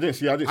 Yeah, I didn't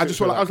see. I just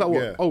saw like, I was like,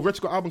 what? yeah. Oh,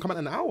 Wretch got album coming out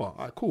in an hour. All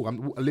right, cool.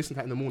 I listened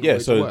to it in the morning. Yeah, way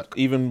to so work.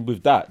 even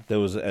with that, there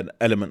was an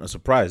element of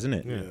surprise, isn't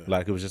it? Yeah.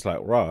 Like it was just like,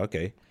 rah,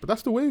 okay. But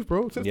that's the wave,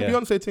 bro. Since Yeah. the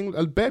Beyonce thing,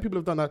 bare people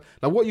have done that.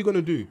 Like, what are you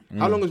gonna do?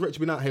 How long has Wretch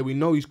been out here? We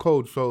know he's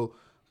cold. So,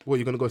 what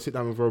you're gonna go sit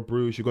down with Rob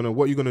Bruce? What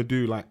are you gonna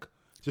do? Like,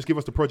 just give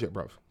us the project,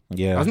 bruv.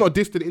 Yeah. That's not a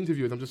diss to the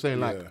interviewers. I'm just saying,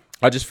 like,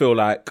 I just feel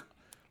like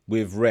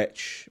with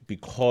Wretch,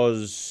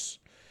 because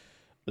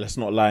let's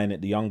not lie in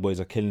it, the young boys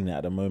are killing it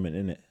at the moment,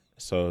 innit?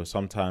 So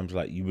sometimes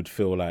like you would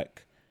feel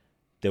like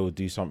they would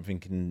do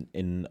something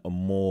in a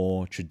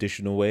more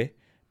traditional way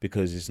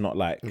because it's not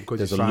like Because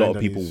there's he's a lot signed of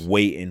and people he's-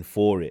 waiting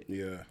for it.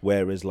 Yeah.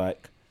 Whereas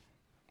like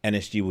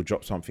NSG will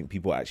drop something,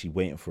 people are actually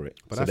waiting for it.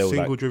 but So that's they were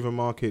single like, driven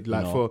market.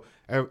 Like, you for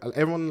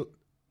everyone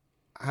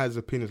has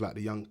opinions like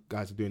the young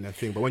guys are doing their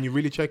thing. But when you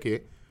really check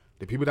it,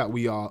 the people that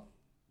we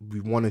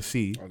want to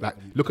see, like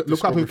look up with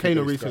Kano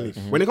discography-based recently.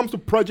 guys. When it comes to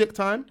project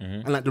time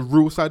and like the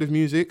real side of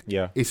music,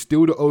 Yeah. it's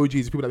still the OGs,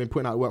 the people that have been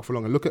putting out work for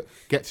long. And look at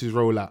Gets'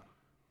 rollout.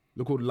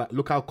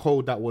 Look how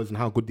cold that was and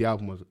how good the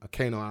album was. A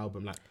Kano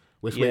album, like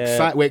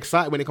we're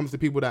excited when it comes to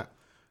people that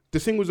the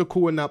singles are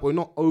cool and that, but we're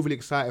not overly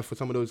excited for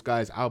some of those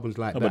guys' albums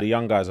like no, that. but the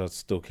young guys are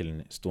still killing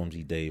it.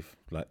 Stormzy, Dave,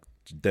 like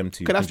them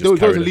two. Okay, can that's just those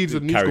are carry leads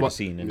of the carry music.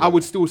 the But scene. innit? I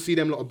would still see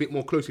them a bit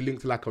more closely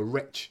linked to like a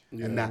Wretch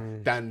and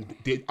that than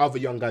the other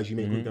young guys you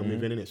may group them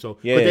within, innit? So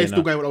Yeah, but they're yeah, still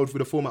no. going with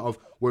the format of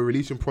we're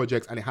releasing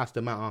projects and it has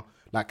to matter.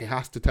 Like it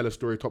has to tell a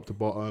story top to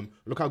bottom.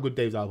 Look how good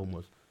Dave's album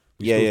was.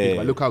 We Yeah, still yeah, speak yeah.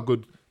 about, look how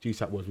good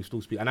GSAP was. We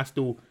still speak, and that's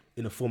still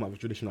in the format of a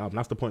traditional album.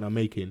 That's the point I'm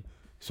making.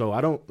 So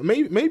I don't.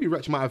 Maybe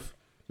Wretch might have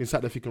been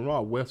sat there thinking,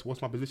 "Raw, what's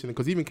my position?"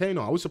 Because even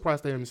Kano, I was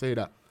surprised to hear him say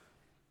that.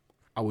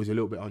 I was a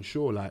little bit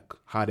unsure, like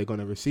how they're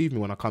gonna receive me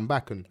when I come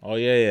back. And Oh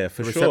yeah,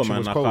 for The sure, reception man.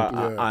 was Like,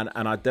 cold.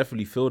 and I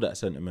definitely feel that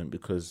sentiment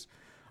because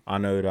I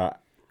know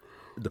that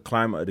the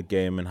climate of the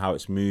game and how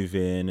it's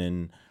moving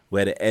and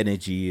where the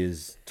energy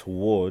is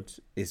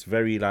towards, it's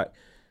very like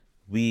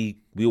we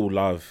all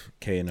love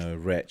Kano,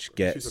 Wretch, she's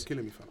Gets.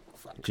 killing me, fam.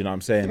 Do you know what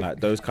I'm saying?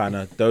 Like those kind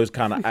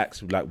of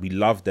acts, like we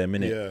love them,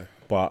 innit? Yeah.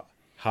 But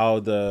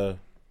how the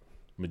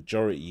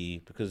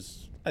majority,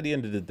 because at the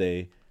end of the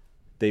day,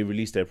 they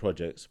release their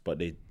projects, but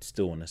they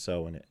still want to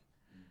sell in it.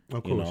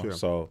 Of You course, know, yeah.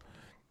 so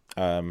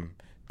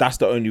that's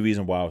the only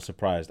reason why I was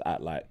surprised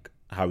at like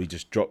how he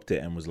just dropped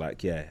it and was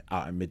like, yeah,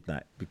 out at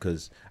midnight,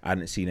 because I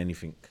hadn't seen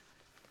anything,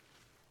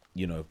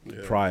 you know,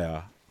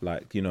 prior,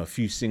 like, you know, a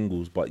few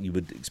singles, but you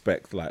would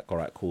expect like, all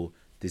right, cool,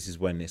 this is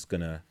when it's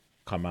gonna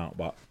come out.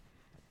 But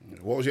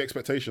What was your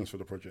expectations for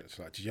the project?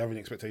 Like, did you have any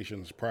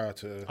expectations prior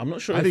to? I'm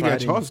not sure I if didn't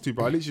get a had chance to,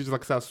 bro. I literally just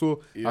like I saw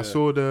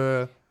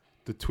Yeah.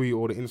 the tweet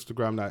or the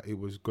Instagram that it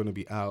was gonna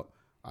be out.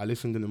 I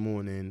listened in the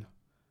morning.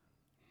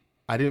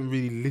 I didn't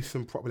really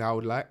listen properly how I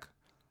would like.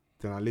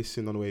 Then I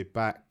listened on the way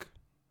back,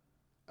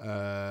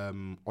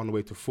 on the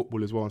way to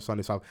football as well on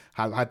Sunday. So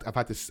I've got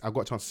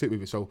a chance to sit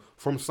with it. So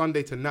from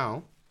Sunday to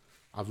now,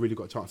 I've really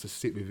got a chance to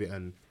sit with it.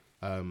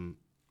 And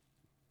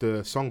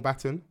the song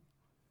Baton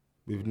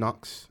with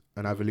Nux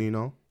and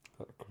Avellino.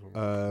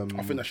 I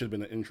think that should have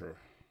been an intro.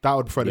 That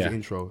would prefer as Yeah. an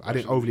intro. I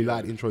didn't overly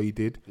like the intro he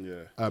did.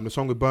 Yeah, The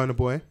song with Burna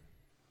Boy.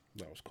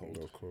 that was cold.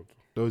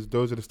 Those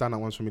are the standout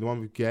ones for me. The one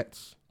with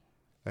Gets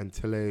and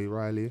Taylor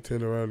Riley.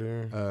 Taylor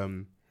Riley, yeah.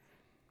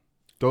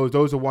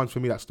 Those are ones for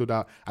me that stood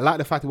out. I like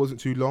the fact it wasn't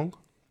too long.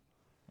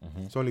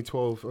 It's only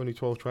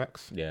 12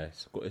 tracks. Yeah,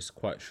 it's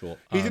quite short.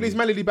 He's in his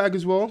melody bag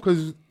as well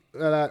because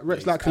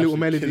Wretch likes a little absolutely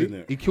melody. killing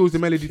it. He kills the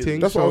melody thing.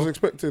 That's what I so- was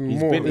expecting He's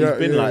more.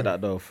 been like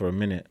that though for a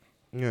minute.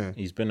 Yeah.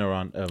 He's been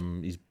around.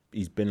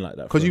 He's been like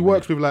that Because for he a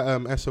works minute.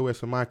 with like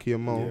SOS and Mikey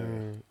and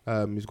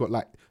Mo. He's got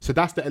like, so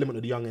that's the element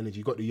of the young energy.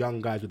 You got the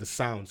young guys with the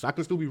sound. So I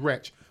can still be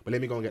Wretch, but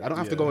let me go and get. I don't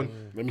have to go and.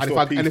 Let me And still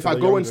appease if to I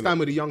the go young, and stand innit?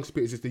 with the young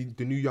spitters, it's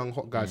the new young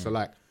hot guys. So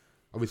like,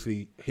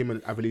 obviously him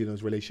and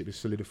Avellino's relationship is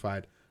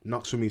solidified.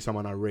 Nux for me,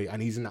 someone I rate,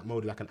 and he's in that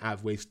mode like an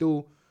Av way.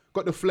 Still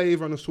got the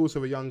flavor and the source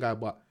of a young guy,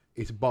 but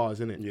it's bars,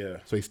 innit? Yeah.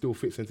 So he still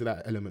fits into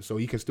that element. So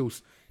he can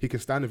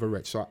stand with a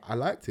Wretch. So I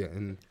liked it,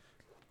 and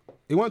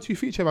It weren't too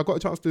feature. I got a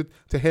chance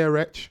to hear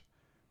Wretch.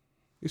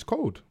 It's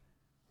cold.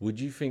 Would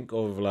you think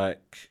of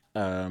like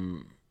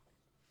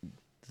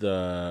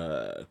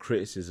the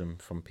criticism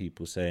from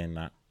people saying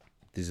that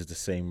this is the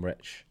same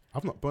Wretch?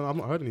 I've not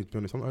heard any. To be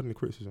honest, I've not heard any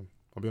criticism.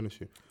 I'll be honest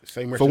with you.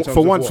 Same Wretch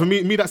For one, for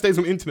me that stays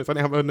on the internet, so I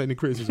haven't heard any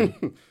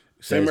criticism.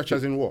 Same Wretch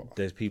as in what?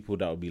 There's people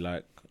that will be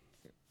like,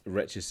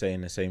 Wretch is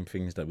saying the same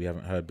things that we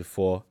haven't heard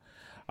before.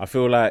 I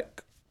feel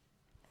like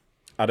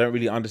I don't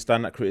really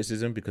understand that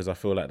criticism because I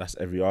feel like that's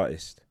every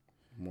artist.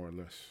 More or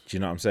less. Do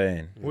you know what I'm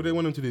saying? What do they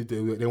want them to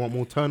do? They want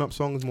more turn-up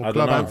songs, more I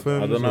club don't know.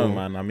 anthems? I don't know, or-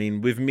 man. I mean,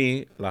 with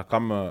me, like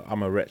I'm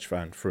a Wretch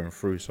fan through and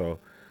through, so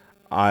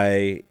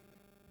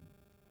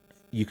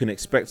you can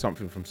expect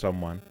something from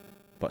someone,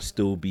 but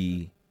still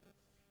be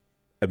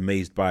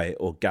amazed by it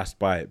or gassed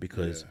by it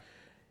because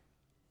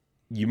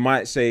you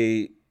might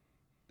say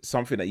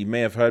something that you may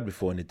have heard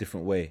before in a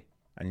different way,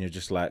 and you're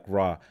just like,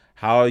 rah,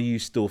 how are you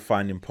still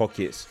finding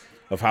pockets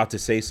of how to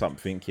say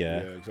something? Yeah,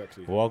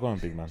 exactly. Well, go on,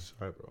 big man.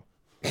 Sorry, bro.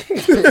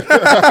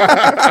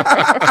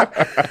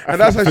 And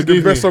that's actually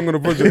the best song on the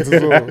project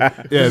as well.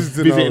 Yeah,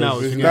 Visiting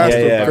Hours. That's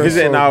Yeah, the Yeah, best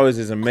Visiting song. Hours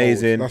is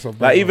amazing. That's a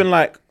bad Like one. even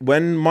like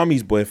when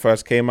Mummy's Boy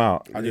first came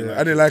out, I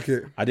didn't like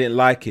it. I didn't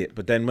like it,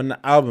 but then when the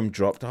album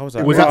dropped, I was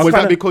like, Was right, that I was that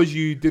kinda- because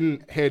you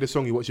didn't hear the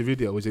song? You watched the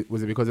video? Was it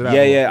because of that?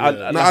 Yeah, or- yeah. I No,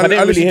 didn't I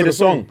really listened hear to the the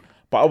song. song,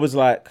 but I was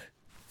like,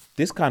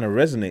 this kind of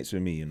resonates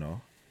with me, you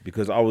know,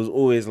 because I was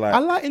always like, I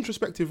like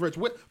introspective Wretch.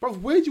 Bro,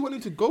 where do you want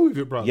him to go with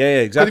it, bro? Yeah,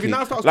 yeah, exactly. If he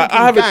now starts Like,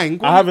 talking gang,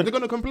 haven't- they're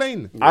gonna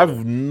complain. I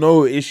have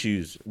no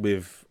issues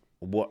with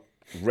what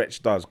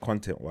Wretch does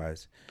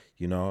content-wise,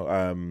 you know.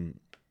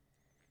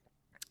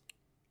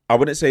 I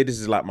wouldn't say this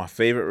is like my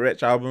favorite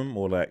Wretch album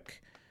or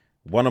like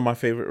one of my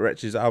favorite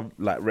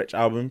Wretch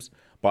albums,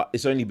 but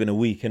it's only been a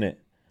week, innit?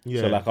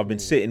 Yeah. So like I've been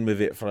sitting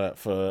with it for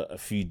a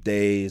few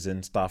days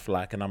and stuff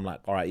like, and I'm like,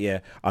 all right, yeah,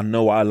 I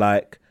know what I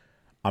like.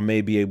 I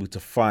may be able to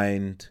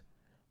find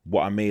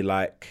what I may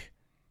like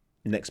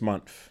next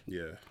month.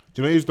 Yeah.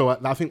 Do you know what it is though?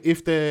 I think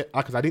if there,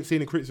 because I didn't see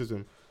any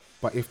criticism,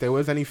 but if there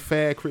was any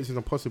fair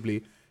criticism,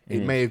 possibly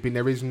it may have been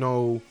there is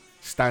no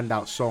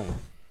standout song.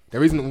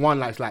 There isn't one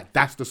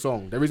that's the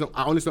song. There isn't.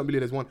 I honestly don't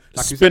believe there's one.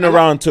 Like you Spin said,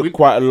 Around took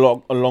quite a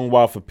long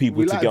while for people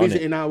We to like get on it.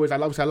 Visiting Hours. I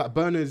like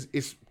Burners.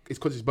 It's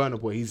because it's Burner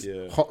Boy. He's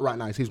hot right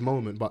now. It's his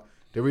moment. But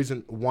there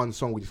isn't one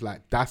song which is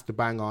like that's the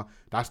banger.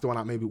 That's the one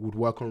that maybe would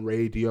work on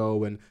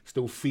radio and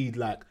still feed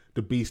like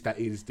the beast that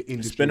is the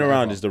industry. Spin Around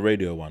whatever. is the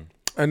radio one.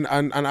 And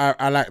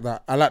I like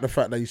that. I like the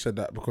fact that you said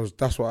that because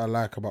that's what I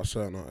like about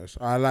certain artists.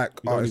 I like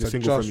You don't need a artists that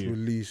single just from you.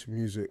 release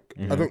music.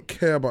 I don't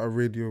care about a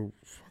radio.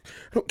 I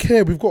don't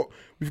care. We've got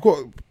what's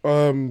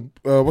the name?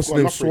 enough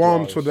radio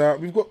Swarms for artists. that.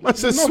 We've got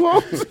That's a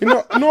Swamps. You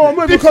know, no, I'm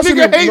not even This cussing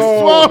nigga him. hates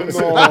No,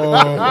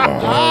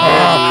 Swamps.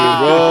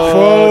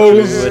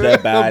 Rose with a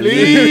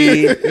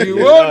belly. You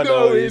won't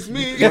know it's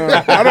me.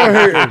 I don't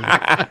hate him.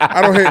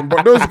 I don't hate him.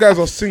 But those guys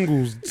are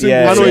singles.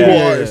 Yeah, Single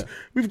yeah. artists.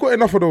 We've got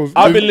enough of those.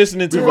 I've been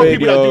listening to We've got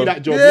people that radio. do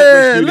that job. Yeah, Let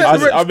Rex do let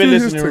this. Rex I've been do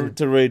his listening thing.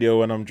 to radio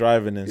when I'm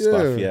driving and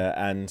stuff, Yeah.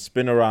 yeah. And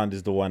Spin Around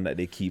is the one that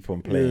they keep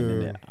on playing.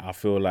 Yeah. Innit? I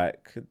feel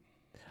like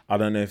I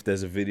don't know if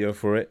there's a video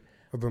for it,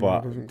 I don't know, I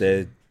don't but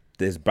think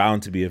there's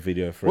bound to be a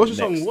video for What's it. the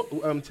song? next.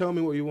 What, tell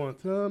me what you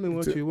want. Tell me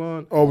what you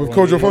want. Oh, with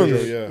Kojo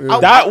Funds. Yeah.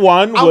 That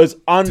one was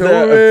Tell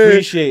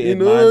underappreciated, me, you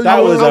know, man. That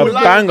you was know, a I would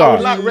banger.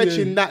 like Wretch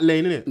in that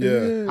lane, innit?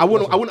 Yeah. I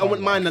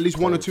wouldn't mind at least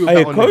one or two of Hey,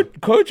 that on there.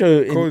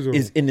 Kojo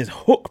is in his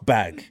hook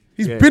bag.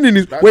 He's been in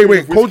his That's wait.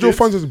 with Kojo Wizkid.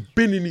 Funds has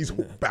been in his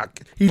hook bag.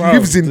 He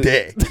lives in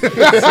there. He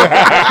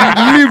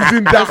lives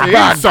in that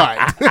bag.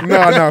 Inside. No,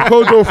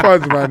 Kojo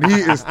Funds, man. He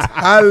is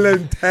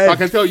talented. I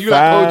can tell you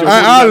like Fam. Kojo.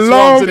 I you like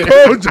love Swamps,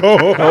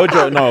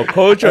 innit? Kojo.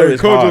 Kojo Hey,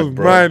 is Kojo's hard,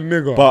 bro. my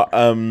nigga. But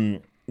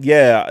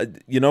yeah,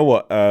 you know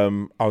what?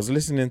 I was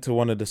listening to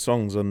one of the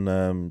songs on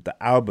the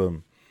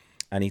album,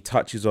 and he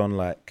touches on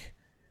like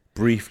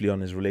briefly on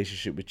his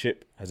relationship with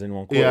Chip. Has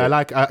anyone caught Yeah, it? I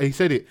like. He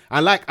said it. I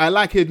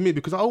like he admit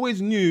because I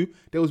always knew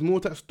there was more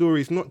to that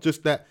story. It's not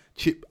just that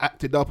Chip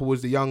acted up or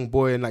was the young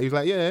boy and like he was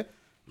like, yeah,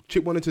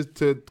 Chip wanted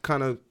to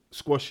kind of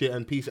squash it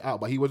and piece it out,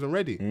 but he wasn't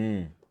ready.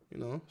 You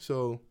know,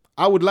 so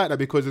I would like that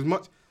because as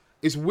much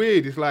it's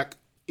weird. It's like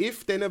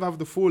if they never have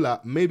the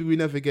fallout, maybe we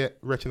never get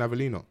Wretch and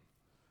Avellino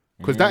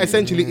because that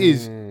essentially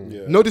is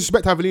no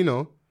disrespect to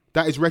Avellino.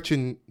 That is Wretch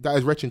and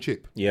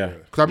Chip. Yeah,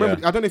 Because I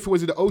remember, I don't know if it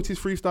was the Otis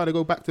freestyle they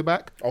go back to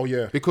back. Oh,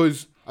 yeah.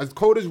 Because as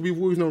cold as we've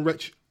always known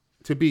Wretch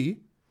to be,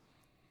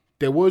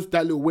 there was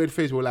that little weird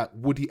phase where like,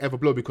 would he ever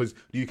blow? Because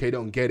the UK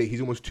don't get it.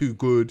 He's almost too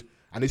good.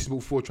 And this is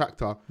before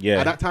Tractor. Yeah,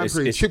 At that time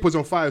period, it's- Chip was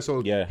on fire.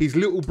 So Yeah. he's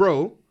little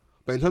bro.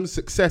 But in terms of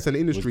success and the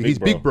industry, big he's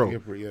big bro. bro.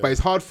 Big bro, yeah. But it's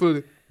hard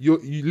for your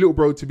little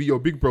bro to be your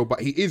big bro.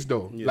 But he is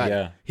though. Like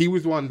Yeah. he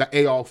was the one that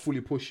AR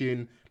fully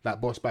pushing, like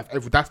Boss Bath.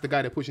 That's the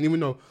guy they're pushing. Even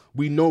though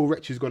we know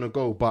Wretch is gonna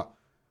go, but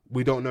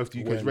we don't know if the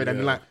UK's When, ready. And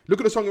yeah. like, look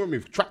at the song he went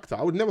with, Tractor.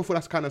 I would never thought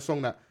that's the kind of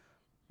song that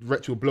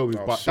Wretch will blow with,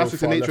 Oh, but so that's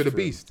just the far nature of the left for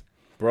him. beast.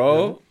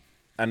 bro.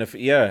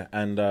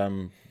 And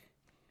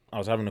I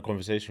was having a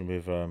conversation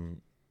with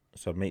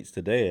some mates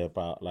today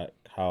about like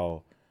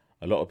how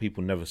a lot of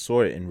people never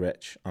saw it in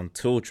Wretch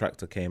until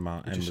Tractor came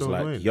out and is was so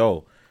like, annoying.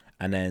 yo.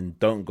 and then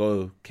Don't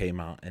Go came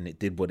out, and it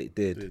did what it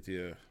did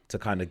Yeah. to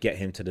kind of get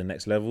him to the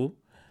next level,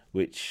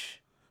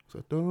 which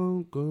So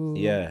don't go.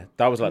 yeah,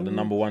 that was like the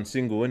number one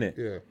single, innit?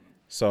 Yeah.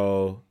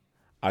 So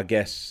I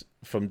guess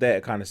from there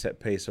it kind of set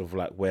pace of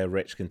like where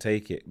Wretch can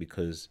take it,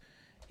 because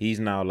he's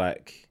now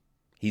like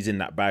he's in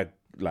that bag,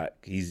 like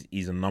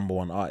he's a number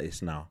one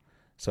artist now,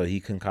 so he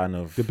can kind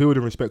of The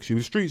building respects you.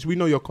 The streets, we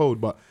know you're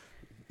cold, but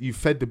you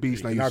fed the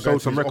beast. Now you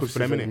sold some records for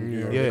them,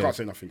 innit? Yeah. You can't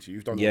say nothing to you.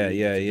 You've done yeah.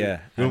 You know,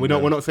 And,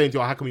 we're not saying to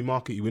you, how can we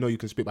market you? We know you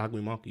can spit, but how can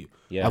we market you?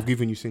 Yeah. I've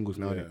given you singles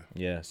now. Yeah.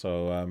 yeah.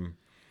 So I would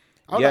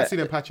yeah. like to see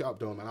them patch it up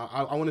though, man.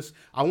 I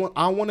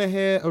want to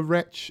hear a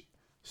Wretch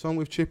song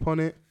with Chip on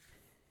it.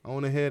 I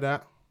want to hear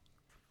that.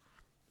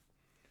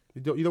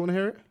 You don't want to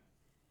hear it?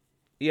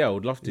 Yeah, I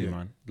would love to,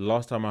 man. The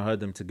last time I heard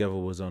them together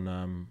was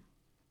on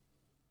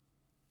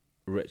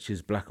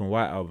Wretch's Black and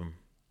White album.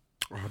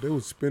 Oh, they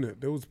would spin it.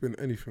 They would spin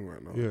anything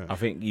right now. Yeah. I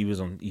think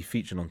he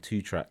featured on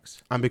 2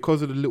 tracks. And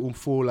because of the little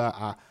fallout,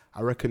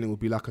 I reckon it would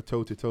be like a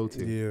toe-to-toe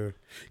thing. Yeah.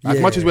 As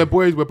much as we're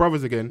boys, we're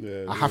brothers again,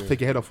 Yeah, I have to take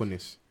your head off on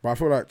this. But I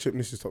feel like Chip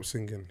needs to stop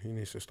singing. He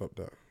needs to stop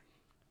that.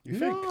 You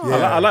think?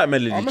 I like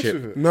Melody I'll mess with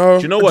Chip. it. No.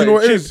 Do you know what?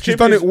 it is? He's Chip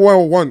done is- it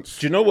well once.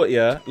 Do you know what?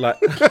 Yeah, like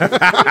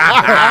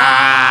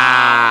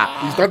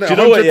He's done it Do you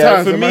know what, 100 yeah?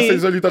 times. For The man me- says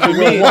he's only done it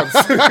well once.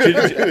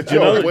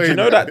 do you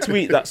know that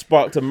tweet that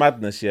sparked a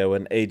madness? Yeah,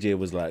 when AJ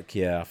was like,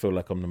 "Yeah, I feel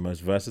like I'm the most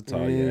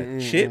versatile." Yeah,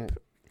 Chip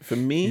for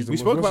me, He's the We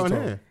most spoke about it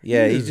versatile. here.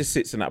 yeah, he just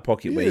sits in that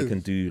pocket where he is. can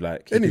do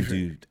like Anything. he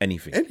can do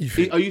anything.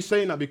 Anything. Are you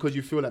saying that because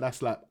you feel like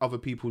that's like other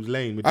people's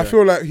lane? With I the-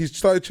 feel like he's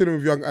started chilling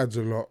with young ads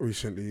a lot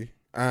recently,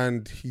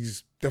 and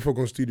he's definitely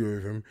gone studio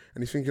with him,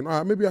 and he's thinking, all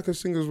right, maybe I can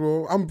sing as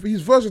well.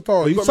 He's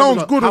versatile. But you He gotta sounds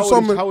remember, good on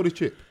some How old is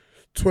Chip?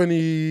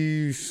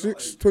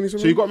 26, 27.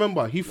 So you got to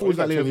remember, he falls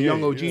like a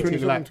young OG thing,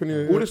 27, like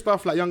 28, all yeah. the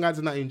stuff like young guys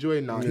are not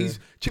enjoying now. Chip's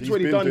He's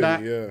already been done doing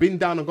that, it, yeah. been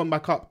down and gone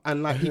back up,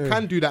 and like he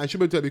can do that and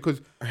should be able to do it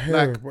because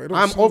like but it don't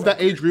I'm sound of that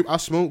like age group. I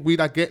smoke weed,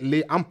 I get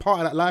lit. I'm part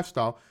of that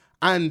lifestyle,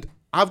 and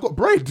I've got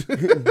bread.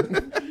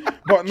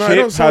 But no, it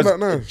don't sound that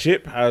nice.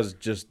 Chip has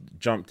just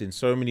jumped in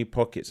so many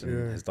pockets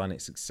and has done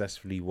it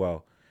successfully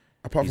well.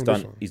 Apart from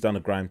this one. He's done a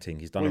grime thing.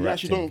 He's done Well, a you rap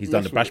actually thing. don't He's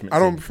done the mess with- bashment.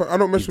 I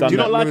don't mess He's with Do you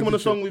done not that like him on the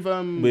Melody song Chip.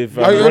 with with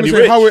I only Roddy say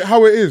Ricch.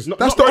 how it is. No,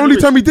 That's not the Roddy only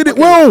Ricch. time he did it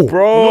well.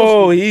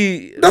 Bro,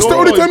 he That's the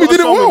only time he did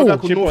it well.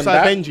 Chip on Northside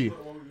that? Benji.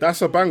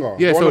 That's a banger.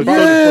 Yeah, One so- of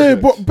Bounce's Yeah,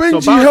 projects. but Benji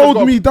Bounce has held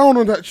got- me down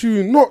on that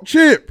tune, not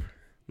Chip.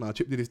 Nah,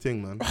 Chip did his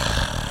thing, man.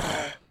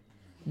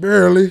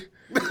 Barely.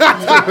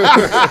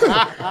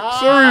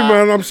 Sorry,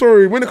 man. I'm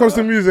sorry. When it comes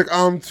to music,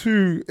 I'm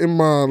too in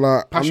my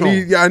like. Passion.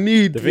 I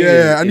need The thing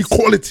is, I need it's-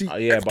 quality.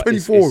 Yeah, but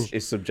 24.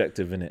 it's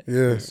subjective, innit?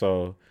 Yeah.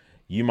 So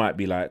you might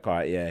be like, all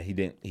right, yeah, he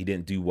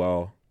didn't do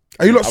well.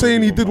 Are you not Other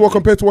saying he people did might well be.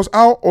 compared to what's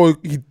out, or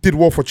he did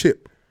well for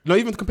Chip? No,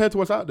 even compared to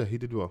what's out there, he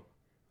did well.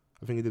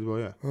 I think he did well,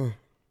 yeah.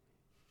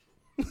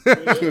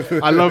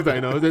 I love that,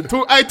 you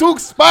know. I talk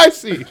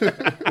spicy.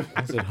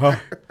 I said, huh?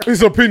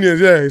 His opinions,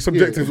 yeah, it's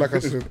subjective, like I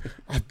said.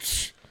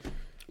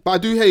 But I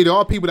do hate there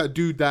are people that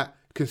do that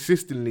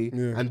consistently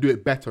Yeah. and do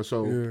it better.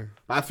 So Yeah.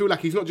 but I feel like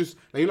he's not just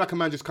like, like a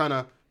man just kind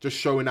of just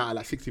showing out at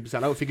like 60%. I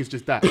don't think it's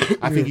just that.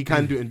 I think he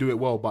can do it and do it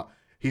well, but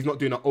he's not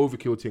doing an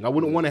overkill thing. I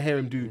wouldn't want to hear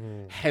him do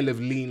hell of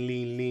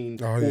lean,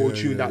 Oh, yeah,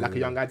 all-tuned yeah, out like a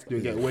young guy to do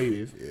and get away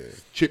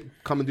with. Chip,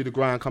 come and do the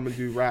grind, come and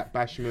do rap,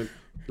 bashment.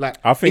 Like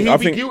I think- he'd I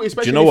be think- guilty, do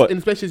especially you know what? in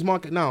especially his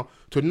market now,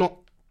 to not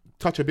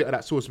touch a bit of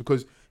that sauce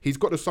because he's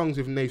got the songs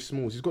with Nave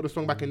Smalls. He's got the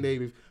song back in the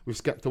day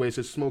with Skepta where it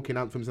says smoking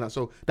anthems and that.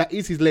 So that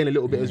is his lane a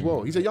little bit as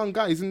well. He's a young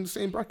guy. He's in the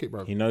same bracket,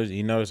 bro. He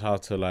knows how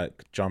to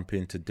like jump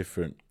into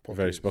different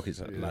various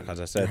pockets, like as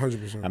I said.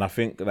 100%. And I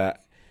think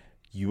that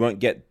you won't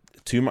get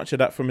too much of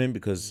that from him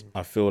because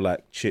I feel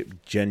like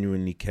Chip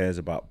genuinely cares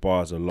about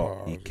bars a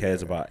lot. He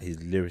cares about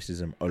his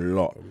lyricism a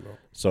lot.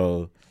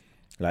 So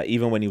like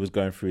even when he was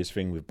going through his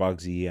thing with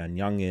Bugsy and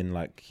Youngin,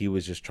 like he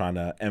was just trying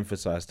to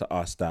emphasize to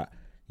us that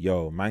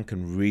yo, man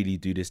can really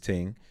do this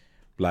thing.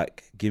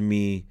 Like give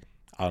me,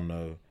 I don't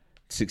know,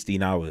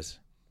 16 hours.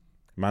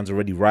 Man's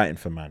already writing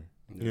for man.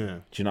 Yeah.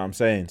 Do you know what I'm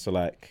saying? So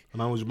like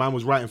Man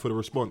was writing for the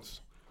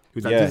response. He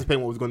was Yeah.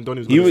 anticipating what was going on.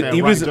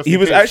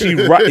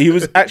 he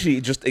was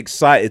actually just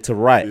excited to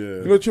write.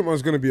 You know,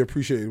 Chipman's gonna be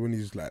appreciated when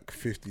he's like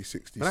 50,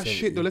 60, But that's 70.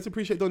 shit though. Let's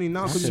appreciate Donnie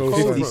now because So he's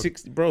sad. cold, 50, bro.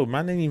 60, bro,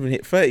 man ain't even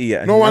hit 30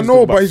 yet. and No, I man's know,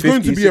 talking but about he's going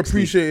 50, to be 60.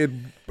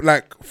 appreciated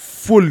like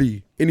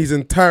fully in his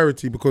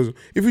entirety because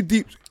if you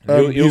deep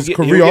He'll his get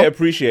career,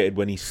 appreciated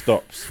when he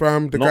stops.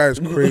 fam, the Not- guy is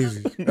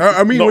crazy.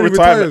 I mean, Not when he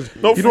retirement,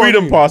 retires, not you know what I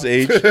freedom mean? pass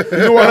age. You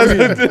know what I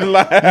mean?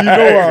 Like, You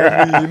know what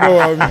I mean? You know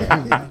what I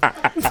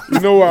mean? You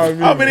know what I mean?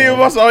 how many of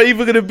us are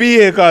even going to be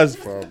here, cuz?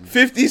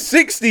 50,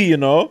 60, you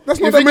know? That's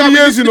You not that think many I'm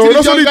years, you listening know. to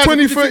That's these only young guys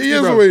 20, at 30 years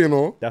 50, bro? away, you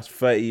know. That's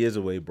 30 years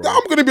away, bro.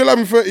 I'm going to be alive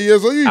in 30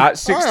 years, are you? At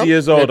 60 I am.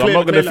 years old, Yeah, I'm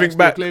not going to claim think it,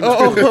 back. claim it,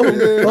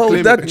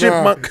 Oh, that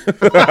chipmunk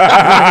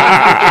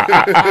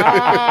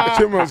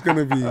Chipmunk's going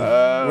to be...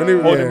 when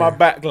he, holding my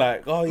back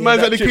like, oh yeah,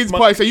 Man's that at the kids'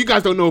 chipmunk- party, so you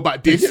guys don't know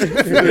about this.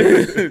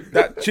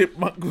 that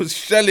chipmunk was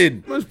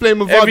shelling. Man's playing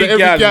Movado, Every every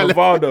gal, gal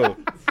Movado.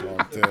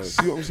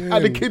 See what I'm saying?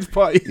 at the kids'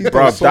 party.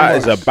 Bro, so that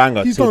is much. a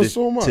banger He's to done this,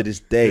 so much. to this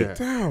day. Yeah.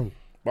 Damn.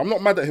 But I'm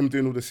not mad at him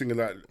doing all the singing.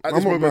 Like at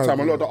this not moment in mad, time,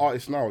 a lot of yeah. the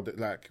artists now, that,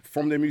 like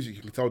from their music,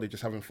 you can tell they're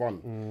just having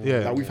fun.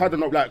 Yeah. Like we've had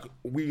enough. Like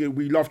we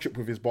love Chip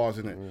with his bars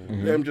in it.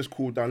 Let him just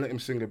cool down. Let him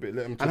sing a bit.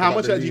 Let him. And how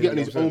much do you get on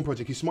his own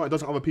project? He's smart. He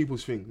does other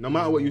people's thing. No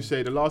matter what you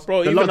say, the last,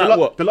 Bro, the, even la- that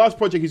what? the last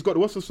project he's got.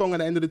 What's the song at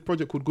the end of the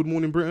project called "Good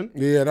Morning Britain"?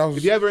 Yeah, that was.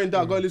 If you ever in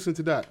that, go listen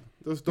to that.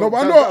 That's No, but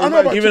I that- know that about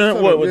reminds- Even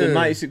Chip what with Taylor, the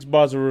yeah. 96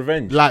 bars of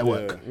revenge. light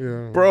work.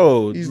 Yeah.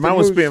 Bro, He's man the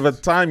was most- spitting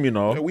for time, you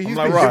know. He's I'm been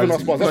like, giving right,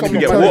 us bars. That's can't what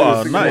get I'm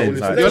water, saying. nothing. He's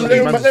Like,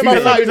 let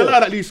him- He's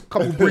allowed at least a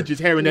couple bridges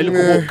here and there. Look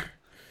at walk.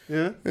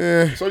 Yeah.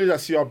 Yeah. It's only that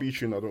CRB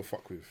tune I don't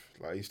fuck with.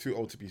 Like he's too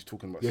old to be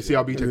talking about. Yeah,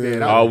 CRB check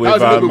there. Oh, with, that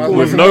was a little man, bit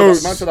with cool.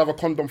 notes. Man said I have a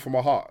condom for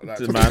my heart. Like,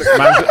 Man,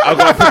 I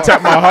gotta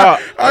protect my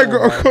heart. I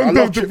got a condom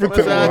love to Chip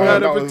protect Taylor. I my gotta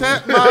That was-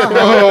 protect my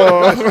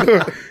heart.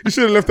 Oh, you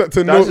should have left that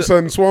to That's notes a-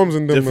 and swarms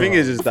and them. The thing man.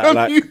 is that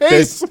like, You hate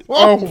there's-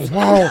 Oh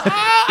wow!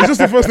 It's just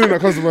the first thing that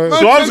comes to mind.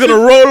 Swarm's gonna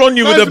roll on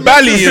you with a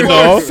belly, you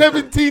know.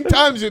 17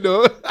 times, you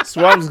know.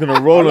 Swarm's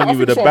gonna roll on I you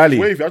with a think Swarm's belly.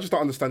 wavy. I just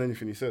don't understand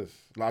anything he says.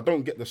 Like I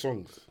don't get the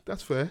songs.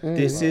 That's fair.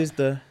 This is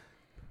the.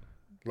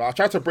 Like I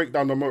tried to break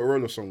down the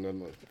Motorola song then.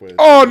 Like,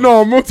 Oh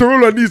no,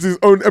 Motorola needs his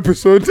own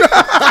episode.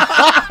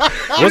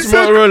 What's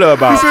Motorola He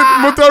about? said,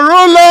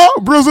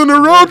 Motorola, bros on the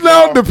road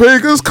now, the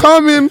pagans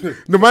coming.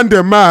 The man,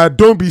 they're mad,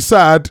 don't be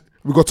sad.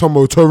 We got a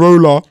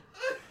Motorola.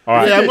 All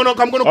right. Yeah, I'm gonna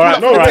pull Alright,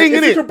 up no, the right. thing,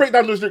 if you innit? could break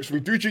down those lyrics for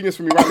me, do genius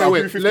for me right now.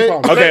 wait, Do 50 let-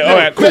 pounds. Okay, all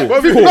right,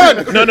 cool.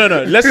 Fifty-one.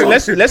 No.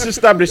 Let's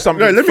establish something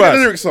No, let me get the first.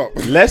 lyrics up.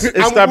 Let's And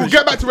we'll establish.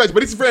 get back to Reg,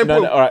 but this is very No,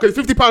 important alright. because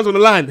 £50 on the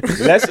line.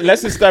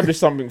 Let's establish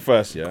something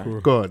first. Yeah.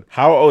 God.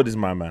 How old is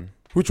my man?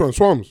 Which one?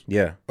 Swarms?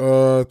 Yeah.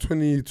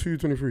 22,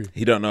 23.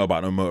 He don't know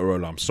about no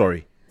Motorola. I'm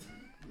sorry.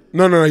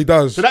 No, he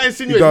does. So that He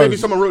insinuates does. maybe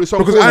someone wrote the song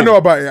Because for I him. know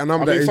about it and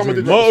I'm I the think age someone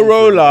range. did-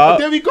 Motorola.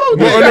 There we go.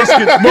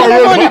 Motorola.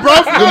 Money, bro.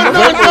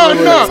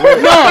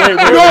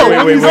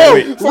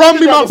 No. Run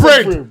me my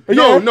brain.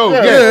 No.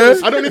 Yeah.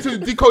 I don't need to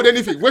decode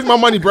anything. Where's my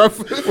money, bro? Wait,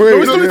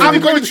 I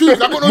got the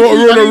truth. I got no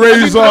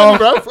Motorola truth. I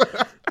need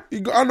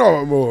money, bruv. I know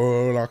about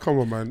Motorola. Come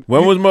on, man.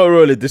 When was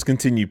Motorola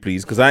discontinued,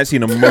 please? Because I ain't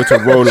seen a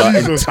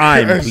Motorola in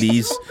time, Christ.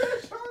 please.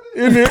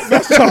 Innit?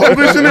 That's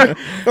childish, innit?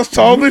 That's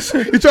childish.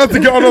 He tried to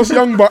get on us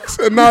young bucks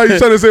and now he's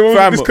trying to say, when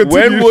Fam, was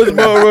discontinued? when was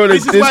Motorola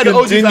This is why the OGs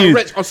like discontinued?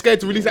 Wretch are scared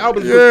to release the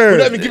albums. Yeah. We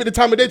don't even give it the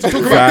time of day to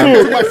talk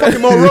Fam. about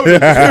fucking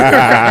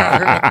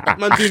Motorola.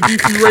 Man doing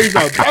DC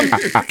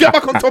Razor. Get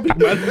back on topic,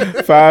 man.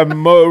 Fam,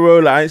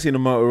 Motorola. I ain't seen a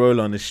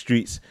Motorola on the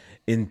streets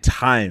in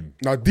time.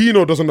 Now,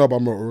 Dino doesn't know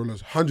about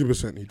Motorola's.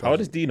 100% he does. How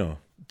old is Dino?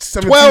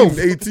 17, 12.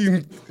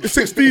 18,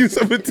 16,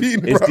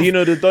 17, It's bro.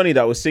 Dino the Donny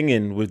that was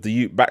singing with the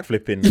youth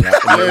backflipping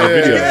like, in the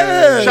video.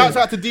 Yeah. Shouts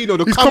out to Dino.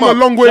 The He's come come a up.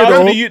 long way, Shout out to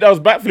though. the youth that was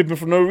backflipping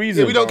for no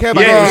reason. Yeah, we don't care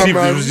about Yeah, that. he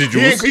man. received He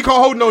residuals. can't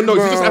hold no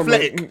notes. He's just Nah,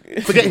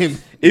 athletic. Forget him.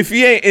 If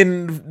he ain't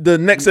in the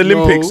next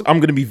Olympics, No.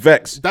 I'm gonna be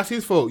vexed. That's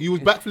his fault. You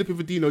was backflipping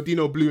for Dino.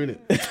 Dino blew in it.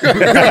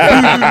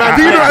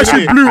 Dino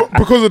actually blew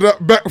because of that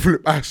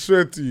backflip. I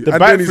swear to you. The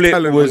And then his backflip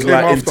talent was came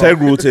like after.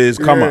 integral to his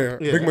come up.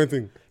 Yeah. Big man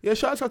thing. Yeah,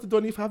 shouts out to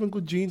Donny for having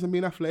good genes and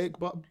being athletic,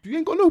 but you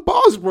ain't got no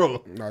bars,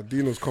 bro. Nah,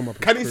 Dino's come up.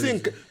 is Can he crazy.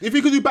 sing? If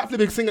he could do backflip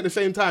and sing at the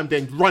same time,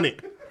 then run it.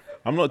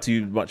 I'm not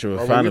too much of a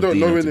we fan of don't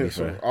know Dino, to in be it,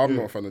 so fair. I'm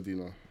not a fan of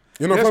Dino.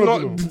 You're not a Let's fan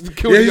not of Dino?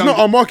 kill Yeah, the he's not young-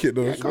 our market,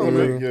 though. come on,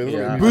 man.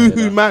 Yeah,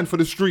 Boohoo man for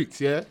the streets,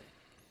 yeah?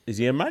 Is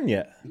he a man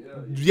yet?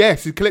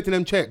 Yes, he's collecting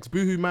them checks.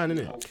 Boohoo man,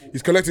 innit?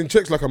 He's collecting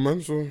checks like a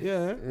man, so.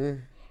 Yeah.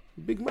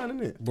 Big man,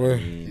 innit? Boy.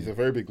 He's a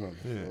very big man.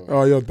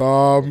 Oh, you're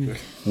dumb.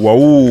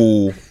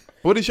 Whoa.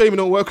 Body shaming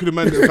don't work with a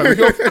man.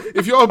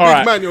 If you're a big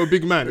Alright. man, you're a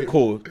big man.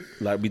 Cool.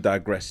 Like we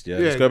digressed, yeah.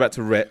 Yeah. Let's go back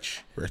to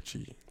Wretch.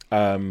 Richie.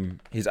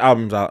 His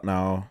album's out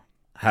now.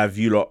 Have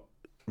you lot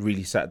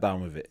really sat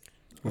down with it?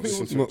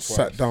 Not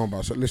sat down,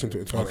 but I listened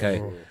to it twice.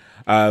 Okay.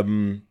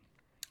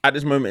 At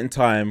this moment in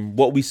time,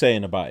 what are we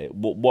saying about it?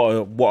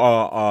 What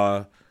are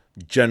our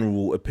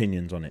general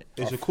opinions on it?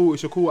 It's a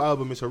cool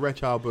album. It's a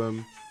Wretch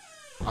album.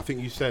 I think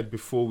you said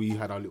before we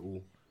had our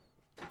little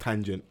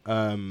tangent.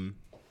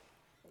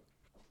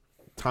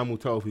 Time will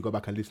tell if we go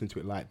back and listen to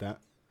it like that.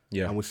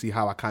 Yeah. And we'll see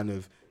how I kind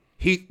of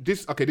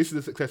this is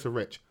the success of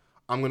Wretch.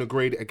 I'm gonna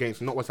grade it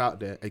against not what's out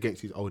there,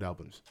 against his old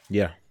albums.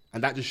 Yeah.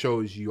 And that just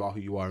shows you are who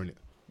you are in it.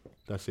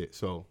 That's it.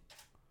 So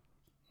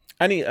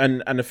And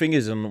the thing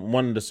is, on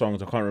one of the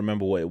songs, I can't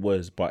remember what it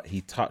was, but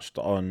he touched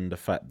on the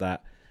fact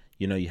that,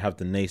 you know, you have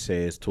the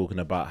naysayers talking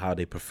about how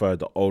they preferred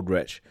the old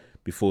Wretch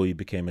before he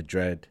became a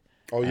dread.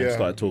 Oh, and yeah.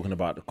 started talking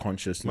about the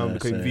consciousness. man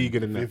became and-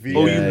 vegan and that. vegan.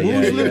 Oh, Yeah, you yeah,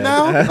 Muslim yeah.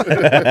 now?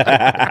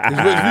 He's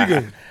Rich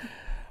vegan.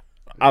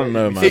 I don't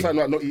know, It's man.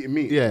 like not eating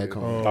meat. Yeah,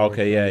 come on.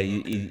 Okay, yeah,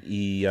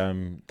 he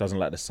doesn't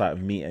like the sight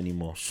of meat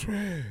anymore.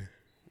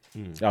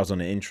 That was on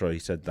the intro. He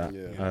said that.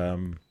 Yeah.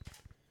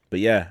 But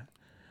yeah,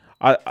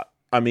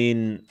 I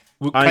mean,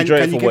 I Can enjoy it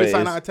you for give what it it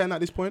 10 is. out of 10 at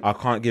this point? I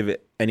can't give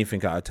it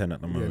anything out of 10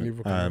 at the neither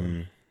moment.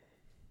 can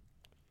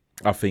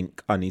I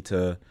think I need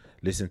to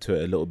listen to it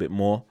a little bit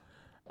more.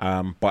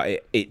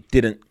 But it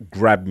didn't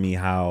grab me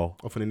how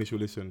Off an initial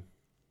listen.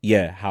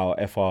 Yeah, how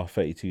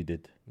FR32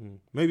 did.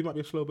 Maybe it might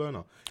be a slow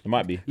burner. It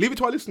might be. Leave it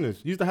to our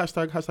listeners. Use the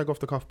hashtag off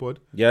the cuff pod.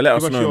 Yeah, let Give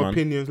us us know, your man.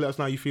 opinions. Let us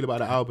know how you feel about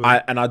the album.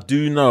 I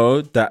do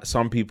know that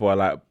some people are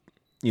like,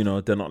 you know,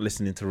 they're not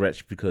listening to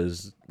Wretch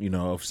because, you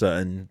know, of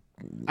certain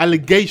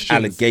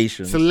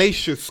Allegations.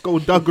 Salacious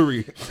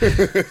skullduggery.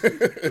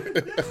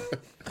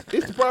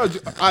 It's bro.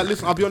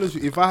 Listen, I'll be honest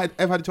with you. If I had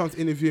ever had a chance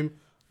to interview him,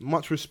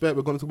 much respect.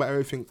 We're going to talk about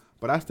everything.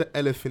 But that's the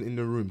elephant in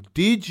the room.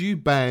 Did you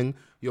bang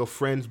your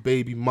friend's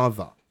baby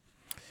mother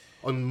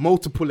on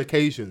multiple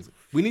occasions?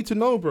 We need to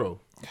know, bro.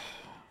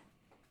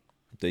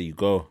 There you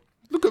go.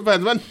 Look at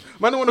Vans, man.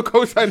 Man don't want to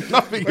co-sign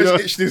nothing. You know?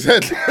 He's itched his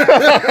head.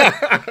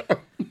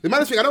 The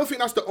man thing, I don't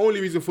think that's the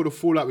only reason for the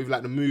fallout with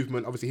like the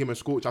movement. Obviously, him and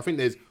Scorch. I think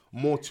there's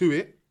more to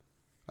it.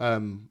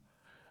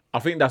 I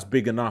think that's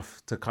big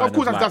enough to kind Of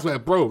course, like, that's where,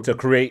 bro. to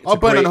create. I'll to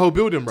burn down create- the whole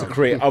building, bro. To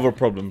create other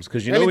problems,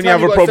 because you know when Anytime you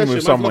have you a got a problem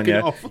with session, man's someone, locking yeah.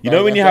 it off. You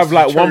know when you That's have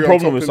like the one cherry on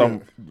problem with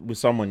top, with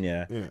someone,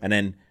 yeah, and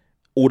then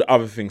all the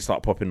other things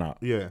start popping up.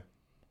 Yeah.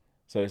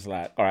 So it's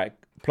like, all right,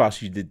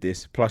 plus you did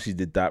this, plus you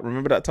did that.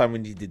 Remember that time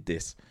when you did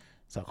this?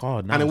 It's like, oh, now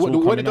And then it's what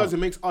all it coming does, out.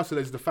 it makes us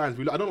as the fans.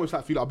 I don't know if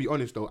that feel. I'll be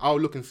honest though. I'll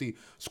look and see.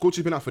 Scorch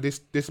has been out for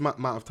this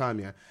amount of time.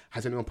 Yeah,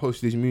 has anyone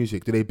posted his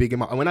music? Do they big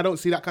him up? And when I don't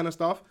see that kind of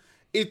stuff,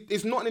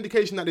 it's not an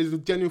indication that there's a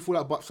genuine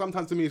fallout. But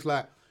sometimes to me, it's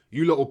like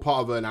you lot are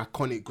part of an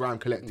iconic grime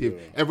collective. Yeah.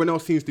 Everyone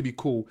else seems to be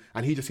cool,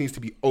 and he just seems to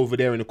be over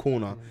there in the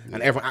corner,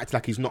 and everyone acts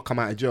like he's not come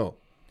out of jail.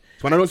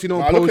 So when I don't see no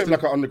one I look at posting, him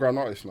like an underground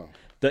artist now.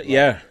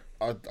 Yeah,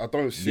 I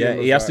don't see. Yeah, him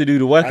as he has like, to do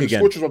the work and again.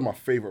 Scorch is one of my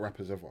favorite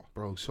rappers ever.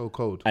 bro, so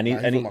cold, and Like,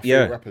 he's one of my yeah,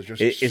 favourite rappers,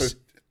 just it's so-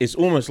 it's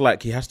almost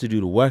like he has to do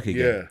the work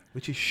again. Yeah,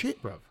 which is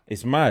shit, bro.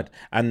 It's mad.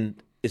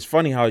 And it's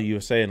funny how you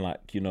were saying,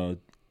 like, you know,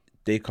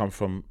 they come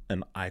from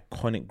an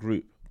iconic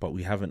group, but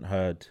we haven't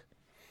heard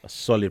a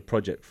solid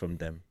project from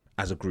them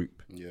as a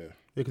group. yeah. Yeah,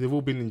 because they've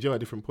all been in jail at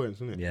different points,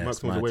 isn't it? Yeah, Merckx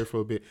it's was mad. away for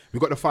a bit. We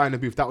got the fire in the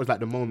booth. That was like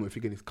the moment.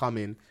 Thinking it's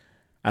coming.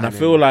 And I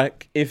feel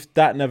like if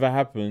that never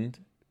happened,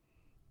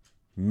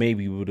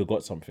 maybe we would have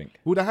got something.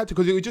 Would I had to?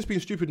 Because it would just been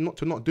stupid not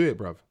to do it,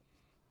 bruv.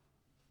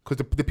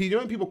 Because you know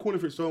when people calling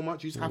for it so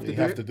much, you just have to You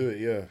do have it. to do it.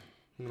 Yeah.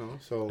 You know,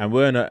 so And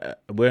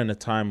we're in a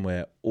time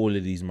where all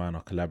of these men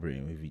are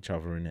collaborating with each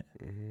other,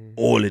 innit?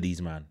 All of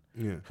these men.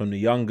 yeah. From the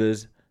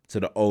youngers to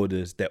the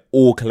olders, they're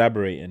all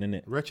collaborating,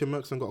 innit? Wretch and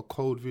Merckx got a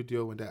cold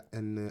video in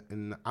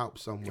the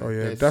Alps somewhere. Oh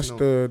yeah, There's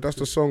snow. that's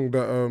the song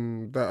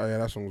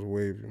that song's a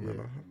wave. You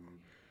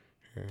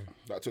know?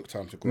 That took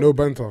time to grow. No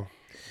banter.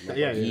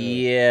 Yeah.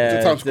 Yeah,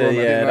 It's a time to grow, man.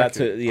 I didn't like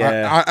it.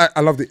 yeah. I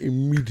loved it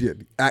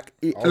immediately. I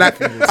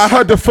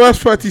heard the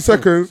first 30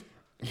 seconds.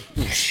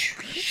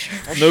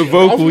 No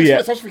vocal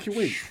yet. I was thinking,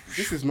 wait,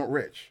 this is not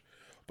Rich.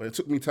 But it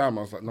took me time.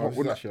 I was like, no, this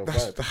is actually a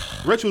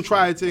vibe. Wretch will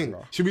try a thing.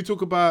 Should we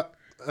talk about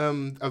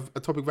a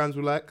topic Vans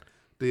will like?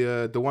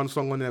 The one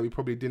song on there that we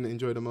probably didn't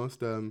enjoy the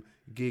most,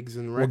 Gigs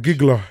and Wretch. What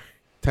giggler?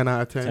 10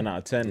 out of 10. 10 out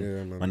of 10.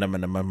 Yeah, man.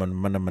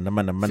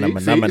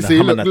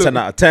 10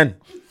 out of 10.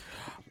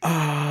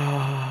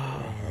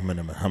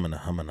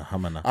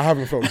 I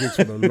haven't felt gigs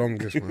for the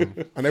longest,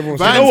 man. And everyone's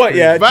Vans, know what,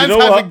 yeah? Do you Vans know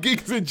has what? a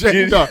Gigs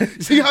agenda.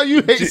 See how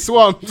you hate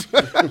Swamps.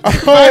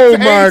 oh my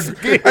god!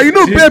 And you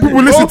know, bare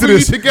people listen to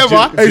this. Together.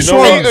 Hey, you know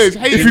Swans, what? Haters,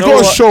 if you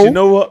got a show, Do you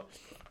know what?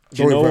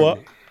 Do you Don't know invite what?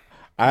 me.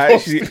 I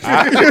actually,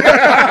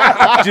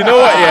 do you know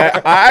what?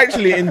 Yeah, I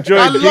actually enjoyed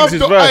I love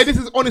Giggs' the. verse. Hey, this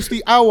is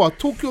honestly our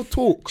talk your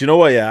talk. Do you know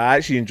what? Yeah, I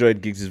actually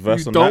enjoyed Giggs'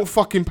 verse You on don't that.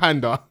 fucking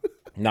pander.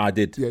 No, I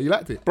did. Yeah, you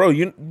liked it. Bro,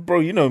 you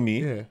know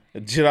me. Yeah.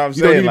 Do you know what I'm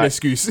You don't saying? need an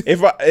excuse.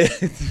 If I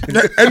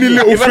any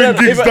little if I thing don't-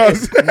 Gigs if I-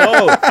 does.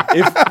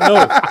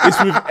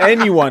 it's with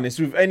anyone. It's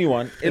with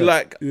anyone. It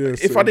like Yeah,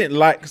 if so- I didn't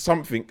like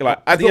something, like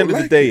at the don't end of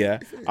the like day, yeah,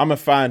 I'm a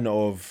fan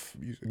of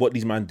what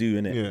these men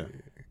do, innit? Yeah.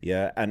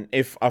 Yeah, and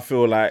if I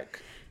feel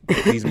like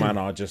these men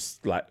are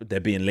just like they're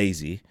being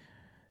lazy,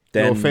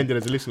 You're then offended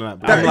as a listener.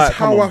 Like, That I'm is like,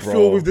 how come I on, bro.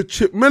 feel with the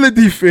Chip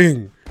Melody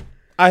thing.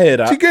 I hear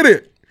Do you that. get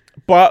it?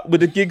 But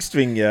with the Giggs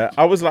thing, yeah,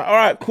 I was like, all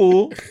right,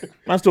 cool.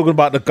 Man's talking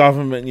about the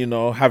government, you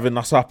know, having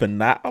us up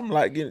and that. I'm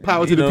like,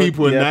 Power to the know,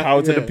 people and yeah, that,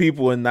 power to the yeah.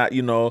 people and that,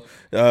 you know,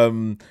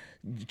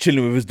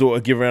 chilling with his daughter,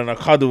 giving her a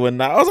cuddle and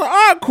that. I was like, all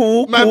right,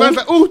 cool. man, cool. man's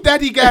like, oh,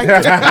 daddy gang.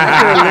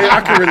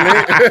 I can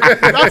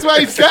relate. That's why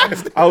he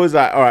said. I was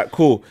like, all right,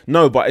 cool.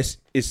 No, but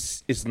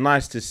it's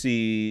nice to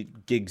see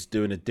Giggs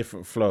doing a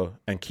different flow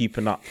and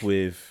keeping up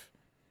with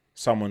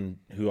someone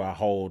who I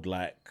hold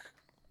like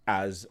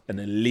as an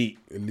elite.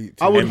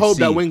 I would hope MC.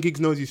 that when Giggs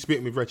knows he's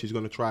spitting with Wretch, he's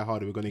going to try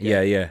harder. We're going to get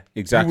Yeah, You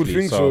exactly. would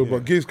think so,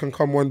 but Gigs can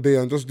come one day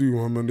and just do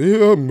one man.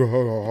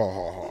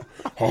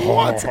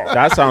 What?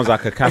 That sounds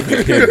like a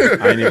Catholic kid.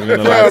 I ain't even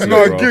gonna lie to you,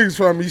 No, bro. Gigs,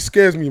 fam. He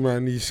scares me,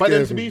 man. He But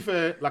then scares to be me.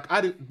 fair, like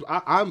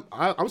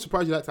I'm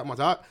surprised you liked that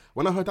much.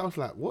 When I heard that, I was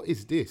like, what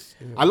is this?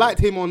 I liked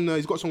him on.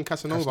 He's got some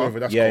Casanova. Casanova,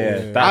 that's Yeah,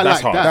 cold. yeah. I That's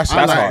like hard. that. That's I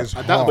hard. like It's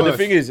that hard. But the verse.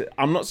 thing is,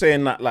 I'm not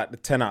saying that like the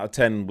 10 out of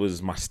 10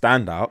 was my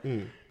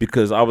standout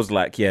because I was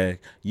like, yeah,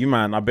 you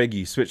man, I beg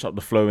you, switch up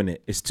the flow in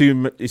it. It's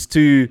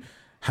too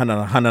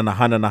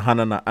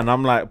hanana, and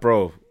I'm like,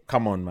 bro,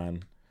 come on,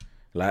 man.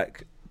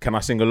 Like, can I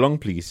sing along,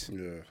 please?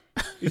 Yeah.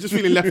 He's just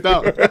feeling left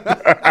out.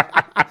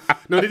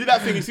 No, they did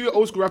that thing. You see what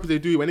old school rappers they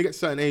do when they get to a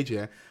certain age,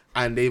 yeah,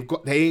 and they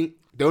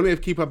only have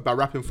to keep up by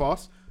rapping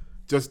fast,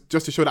 just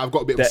to show that I've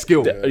got a bit of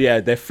skill.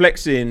 They're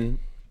flexing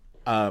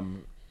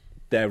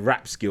their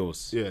rap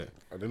skills. Yeah.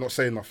 They're not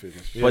saying nothing.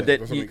 But It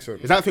doesn't make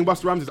sense. Is that the thing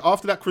Busta Rhymes did?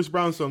 After that Chris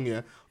Brown song,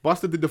 yeah,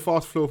 Busta did the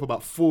fast flow for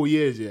about 4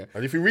 years, yeah.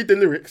 And if you read the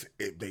lyrics,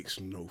 it makes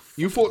no.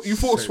 You thought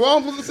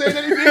Swamp wasn't saying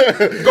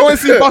anything? Go and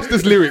see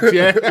Busta's lyrics,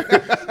 yeah.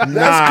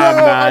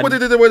 Man.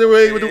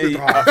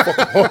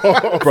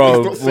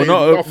 Bro,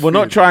 we're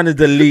not trying to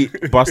delete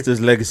Busta's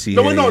legacy.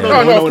 No, here, no,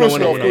 yeah. no, of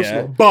course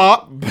not.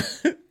 But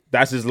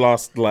That's his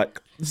last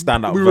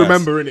standout. we verse.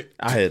 remember, innit?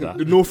 I hear that.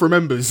 The North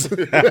remembers.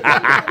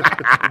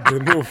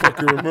 The no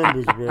fucking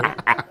remembers, bro.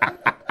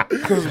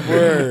 Because,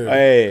 bro.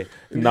 Hey,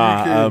 UK,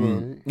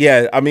 man.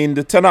 yeah. I mean,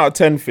 the 10 out of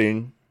 10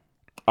 thing,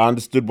 I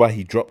understood why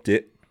he dropped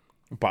it,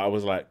 but I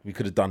was like, we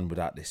could have done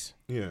without this.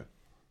 Yeah.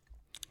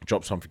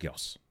 Drop something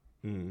else.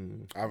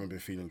 I haven't been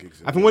feeling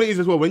gigs. I think what it is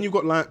as well, when you've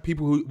got like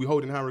people who we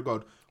hold in high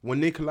regard, when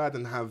they collide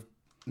and have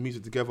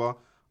music together,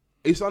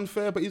 it's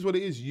unfair, but it's what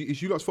it is.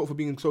 It's you lot's fault for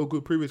being so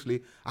good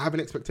previously. I have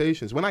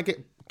expectations. When I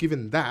get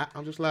given that,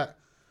 I'm just like,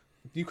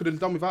 you could have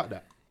done without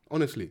that,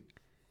 honestly.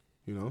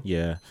 You know?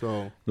 Yeah.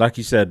 So, Like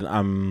you said,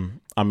 I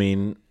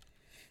mean,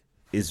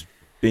 it's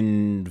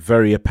been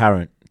very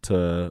apparent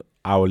to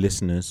our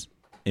listeners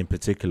in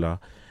particular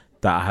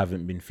that I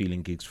haven't been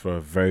feeling gigs for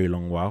a very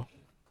long while.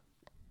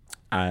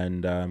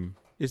 And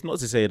it's not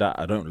to say that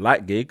I don't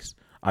like gigs.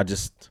 I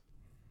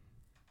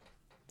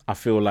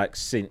feel like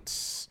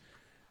since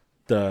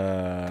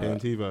the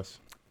KMT verse.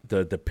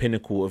 the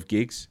pinnacle of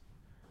gigs,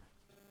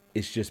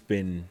 it's just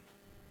been,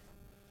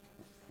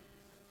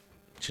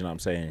 do you know what I'm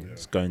saying? Yeah.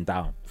 It's going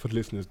down. For the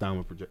listeners,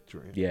 downward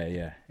trajectory.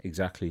 Yeah,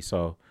 exactly.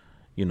 So,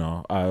 you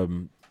know,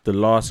 the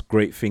last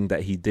great thing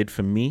that he did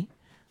for me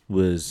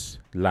was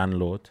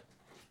Landlord.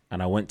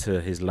 And I went to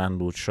his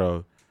Landlord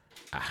show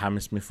at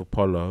Hammersmith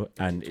Apollo,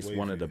 and it's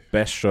one of the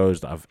best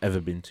shows that I've ever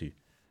been to.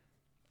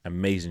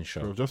 Amazing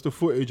show. Bro, just the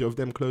footage of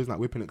them closing that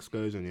Whipping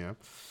Excursion, yeah.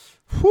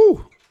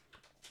 Whew.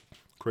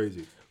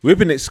 Crazy.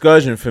 Whipping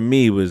Excursion for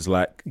me was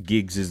like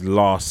Giggs'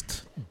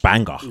 last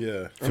banger.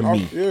 Yeah. For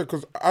me.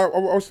 Because I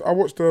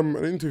watched an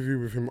interview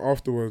with him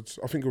afterwards.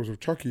 I think it was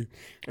with Chucky,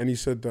 and he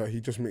said that he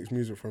just makes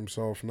music for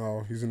himself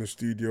now. He's in the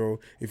studio.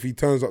 If he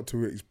turns up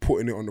to it, he's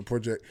putting it on the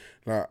project.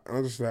 Like, and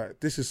I'm just like,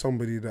 this is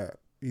somebody that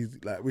he's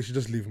like, we should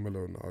just leave him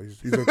alone now.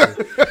 He's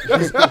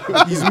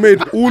okay. he's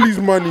made all his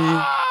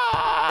money.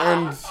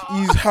 And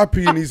he's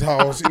happy in his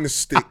house in the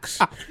sticks.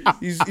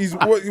 He's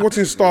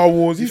watching Star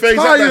Wars. He's at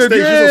tired. that stage,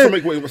 Yeah. he's also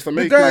make what he wants to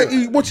make. The guy, yeah.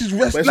 he watches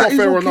wrestling. But it's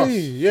not fair on us.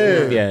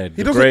 Yeah, He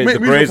the doesn't make the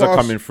music grades for are us.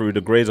 coming through.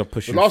 The grades are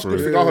pushing The last through.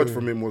 good thing I heard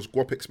from him was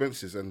Guap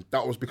Expenses, and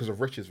that was because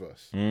of Rich's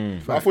verse.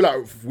 I feel like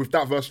with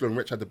that verse alone,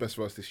 Rich had the best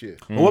verse this year.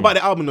 And what about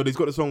the album though? He's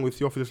got the song with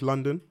Theophilus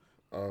London.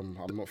 I'm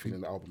not feeling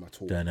the album at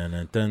all. Dun, dun,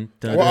 dun, dun,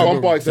 dun, What dun,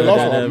 album? By the dun, last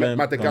dun, one, dun,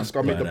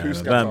 Madagascar, made the dun, poo dun,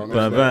 scatter.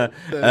 dun,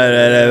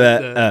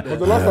 dun,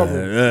 The last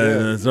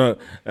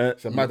album.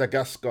 So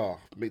Madagascar,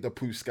 make the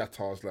poo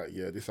scatter. I was like,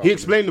 yeah, this album. He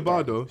explained the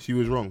bar though. She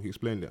was wrong. He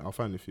explained it. I'll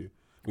find it for you.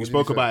 We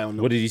spoke about it on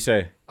the. What did you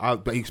say?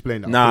 But he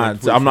explained it. Nah,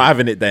 I'm not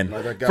having it then.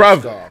 Madagascar.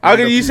 Bruv, how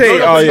can you say,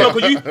 No, oh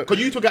yeah. Because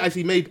you took it as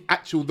he made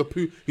actual the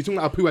poo. He's talking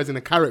about a poo as in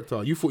a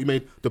character. You thought he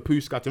made the poo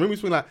scatter. Remember,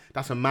 he was like,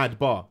 that's a mad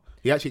bar.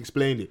 He actually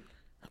explained it.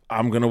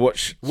 I'm going to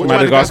watch What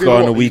Madagascar Madagascar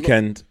on the what?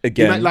 weekend He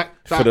again meant, like,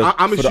 so for the,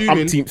 I'm for the assuming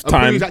umpteenth a poo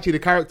time. is actually the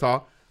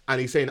character, and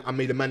he's saying I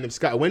made a man named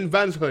Scatter. When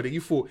Vans heard it, you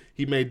thought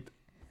he made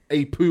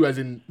a poo as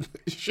in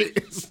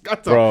shit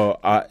scatter. Bro,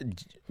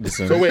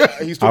 listen. So wait,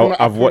 he's talking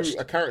I've about watched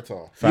a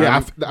character.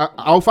 Yeah,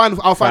 I'll find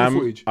the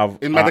footage.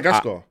 In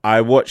Madagascar?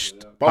 I've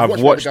watched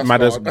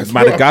Madagascar.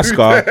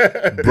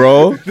 Madagascar,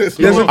 bro.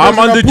 no- I'm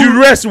under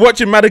duress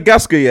watching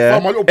Madagascar, yeah.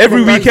 Fam, my little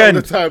Every brother lands weekend.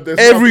 all the time. There's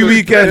Every nothing-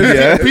 weekend,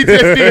 yeah.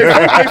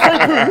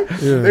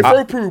 They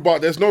throw poo,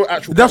 but there's no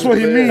actual. That's what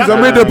he there. means. I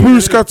made the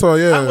poo scatter,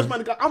 yeah.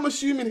 I'm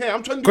assuming here.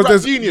 I'm trying to be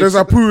Because genius. there's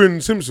a poo in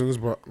Simpsons,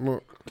 but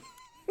not.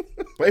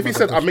 But if he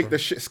said I make the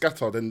shit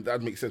scatter, then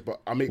that makes sense. But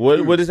I make.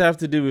 What poo. does that have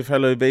to do with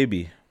Hello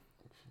Baby?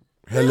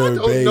 Hello,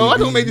 baby. No, I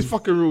don't make these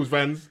fucking rules,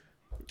 Vans.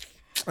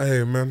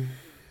 Hey, man.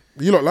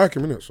 You lot like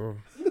him, innit? So.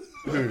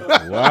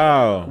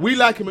 Wow. We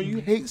like him and you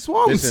hate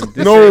swans. Listen,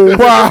 No,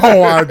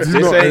 wow, I do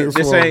not hate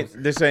swans.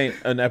 this ain't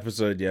an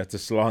episode, yeah, to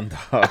slander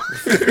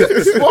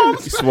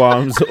Swans.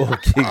 Swams or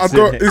Gigs. I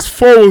don't. innit? It's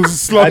false At the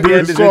slandering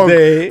end of the swans.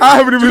 day, I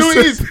haven't even You know what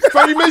it said. is?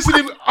 Fam, you mentioned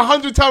him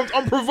 100 times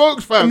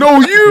unprovoked, fam. No,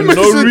 you For no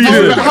mentioned reason.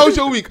 it. Like, how's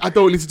your week? I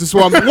don't listen to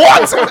swans.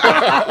 What?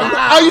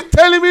 Are you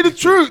telling me the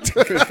truth?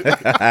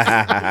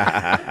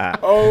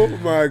 Oh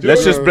my god.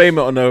 let's just blame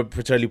it on the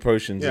Pacelli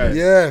potions. Yeah.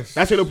 Yes.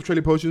 That's why no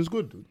Petrelli potion is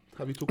good.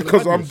 Have you talking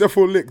Because about I'm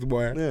defo licked,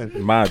 boy. Yeah.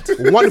 Mad.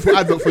 Wonderful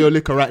advert for your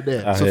liquor right there.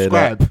 I hear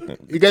Subscribe.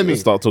 You get me?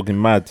 Start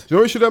talking mad. Do you know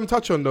what we should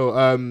touch on though?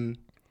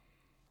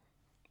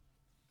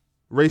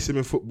 Racism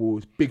in football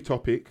is a big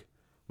topic.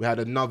 We had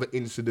another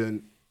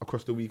incident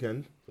across the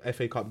weekend.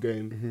 FA Cup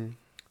game.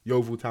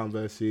 Yeovil Town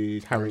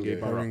versus Haringey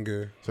Borough.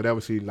 Haringey. So they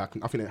obviously I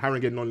think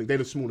Haringey non-league. They're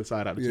the smaller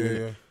side out of the two.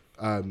 Yeah.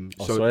 innit?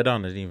 Oh, So swear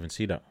down, I didn't even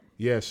see that.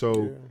 Yeah,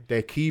 so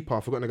their keeper,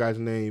 I've forgotten the guy's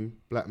name,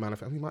 black man. I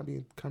think he might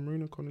be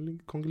Cameroon or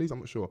Congolese. I'm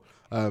not sure.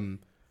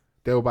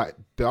 The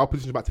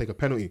opposition's about to take a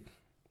penalty.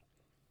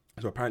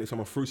 So apparently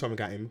someone threw something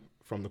at him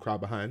from the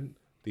crowd behind,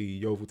 the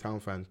Yeovil Town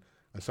fans,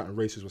 and something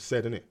racist was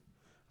said, innit?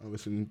 And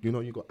listen, you know,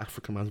 you got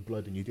African man's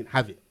blood and you didn't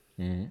have it.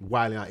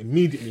 Wilding out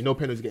immediately, no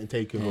penalties getting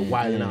taken, but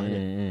wilding out,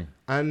 innit?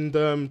 And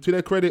to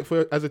their credit,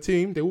 as a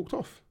team, they walked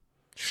off.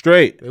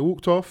 Straight. They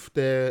walked off.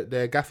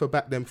 Their gaffer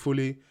backed them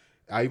fully.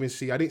 I didn't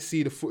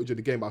see the footage of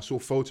the game, but I saw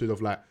photos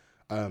of like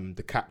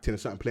the captain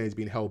and certain players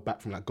being held back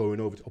from like going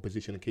over to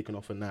opposition and kicking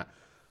off and that.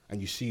 And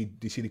you see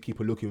the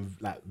keeper looking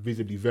like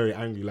visibly very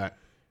angry. Like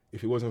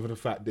if it wasn't for the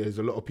fact there's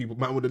a lot of people,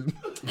 man would have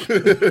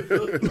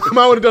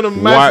done a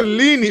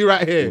Mazzolini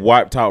right here.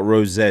 Wiped out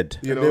Rosette.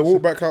 You know, they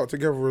walk back out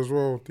together as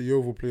well. The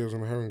Yeovil players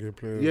and the Haringey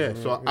players. Yeah.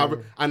 So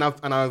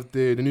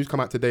the news come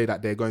out today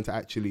that they're going to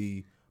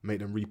actually make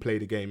them replay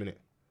the game, innit?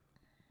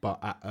 But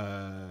at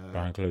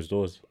behind closed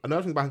doors.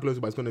 Another thing behind closed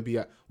doors, but it's going to be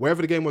at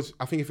wherever the game was.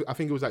 I think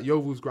it was at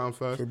Yeovil's ground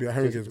first. It'll be at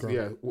Haringey's ground.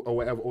 Yeah, or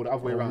whatever, or the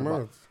other way around.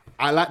 But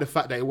I like the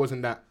fact that it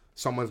wasn't that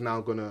someone's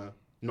now gonna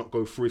not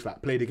go through. It's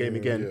like play the game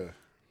again. Yeah.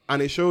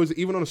 And it shows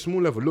even on a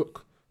small level.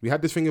 Look, we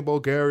had this thing in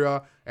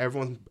Bulgaria.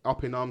 Everyone's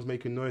up in arms,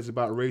 making noise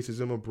about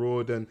racism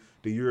abroad, and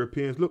the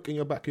Europeans. Look in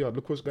your backyard.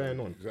 Look what's going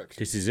on. Exactly.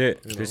 This is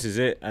it. This is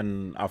it.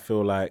 And I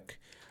feel like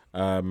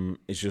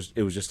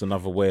it was just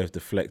another way of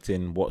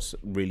deflecting what's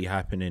really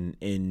happening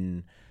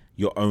in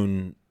your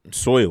own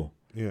soil.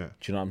 Yeah.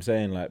 Do you know what I'm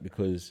saying? Like,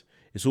 because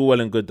it's all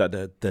well and good that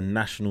the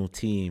national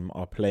team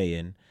are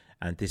playing,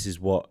 and this is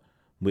what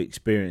we're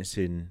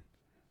experiencing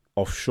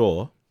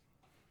offshore,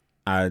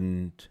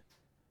 and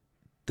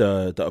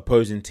the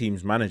opposing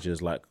team's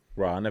managers like,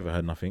 right, I never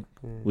heard nothing.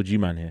 Would you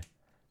man here?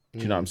 Do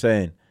you know what I'm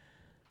saying?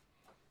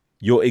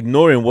 You're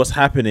ignoring what's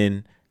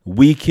happening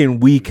week in,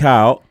 week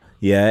out,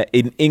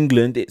 in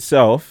England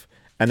itself,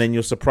 and then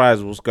you're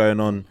surprised what's going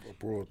on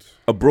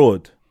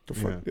abroad. The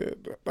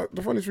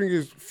funny thing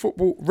is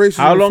football racism.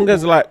 How long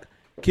has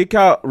kick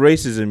out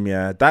racism?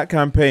 Yeah, that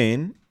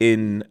campaign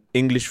in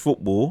English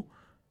football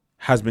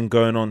has been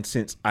going on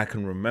since I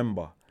can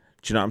remember.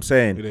 Do you know what I'm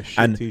saying?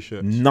 And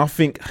t-shirts.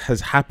 Nothing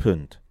has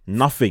happened.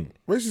 Nothing.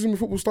 Racism in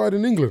football started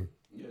in England.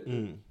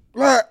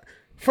 Like,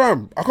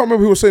 fam, I can't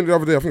remember who was saying the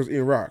other day. I think it was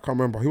Ian Wright. I can't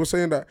remember. He was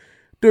saying that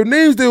the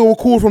names they were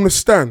called from the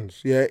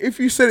stands, if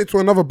you said it to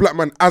another black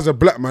man as a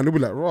black man, they'll be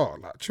like, raw,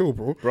 like, chill,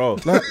 bro.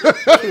 Like,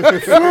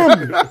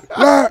 fam, like,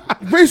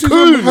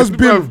 racism has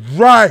been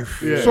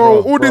rife. Yeah,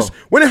 so this,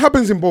 when it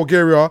happens in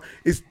Bulgaria,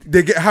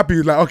 they get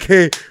happy, like,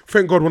 okay,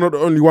 thank God we're not the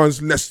only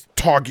ones, let's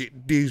target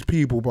these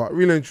people. But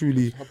really and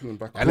truly,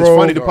 and it's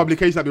funny, the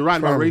publications that be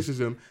writing about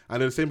racism,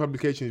 and they're the same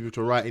publications which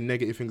are writing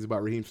negative things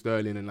about Raheem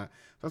Sterling, and like,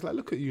 I was like,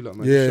 look at you, lot,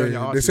 man.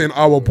 Yeah, they're saying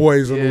our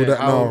boys and all that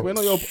now. We're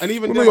not your, and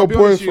even then, I'll be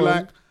honest with you,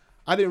 like,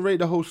 I didn't rate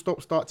the whole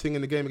stop-start thing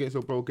in the game against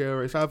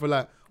Bulgaria. It's either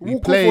like we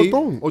play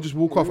or just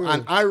walk off.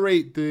 And I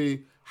rate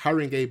the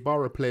Haringey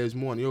Borough players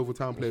more and the Yeovil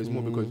Town players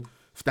more, because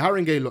for the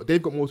Haringey lot,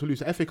 they've got more to lose.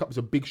 The FA Cup is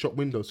a big shop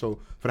window. So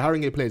for the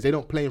Haringey players, they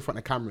don't play in front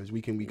of cameras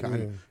week in, week out.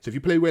 So if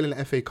you play well in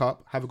the FA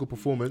Cup, have a good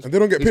performance, and they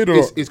don't get paid a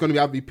lot, it's going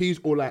to be IVPs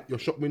or like your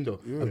shop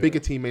window. A bigger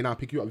team may now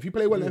pick you up. If you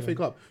play well in the FA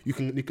Cup, you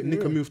can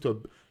nick a move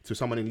to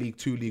someone in League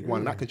 2, League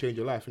 1. That can change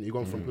your life. And you're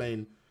going from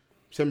playing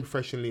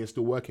semi-professionally and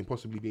still working,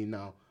 possibly being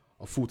now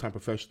a full-time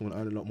professional and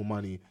earn a lot more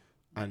money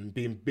and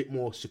being a bit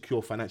more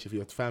secure financially for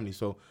your family.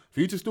 So for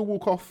you to still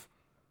walk off,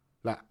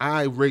 like,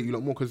 I rate you a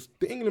lot more, because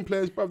the England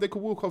players, bro, they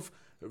could walk off.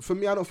 For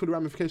me, I don't feel the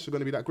ramifications are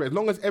going to be that great. As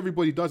long as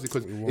everybody does it,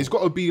 because it's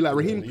got to be like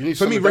Raheem.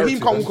 For me, Raheem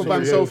can't walk off by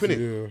himself,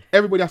 innit? Yeah.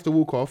 Everybody has to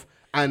walk off,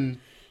 and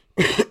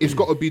it's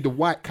got to be the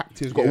white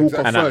captain's got to walk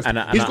off first.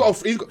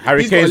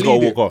 Harry Kane's got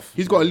to walk off.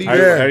 He's got to lead.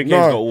 Harry Kane's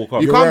got to walk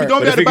off. You can't.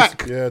 Don't be at the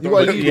back. You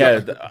got to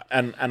lead.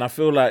 And I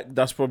feel like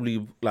that's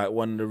probably like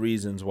one of the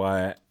reasons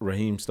why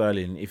Raheem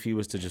Sterling, if he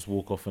was to just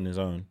walk off on his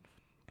own,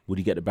 would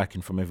he get the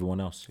backing from everyone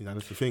else? Yeah,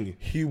 that's the thing.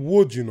 He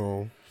would,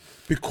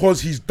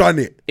 because he's done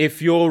it.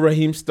 If you're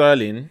Raheem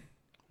Sterling,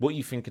 what are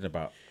you thinking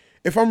about?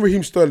 If I'm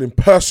Raheem Sterling,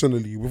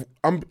 personally,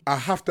 I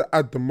have to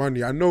add the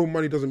money. I know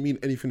money doesn't mean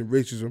anything in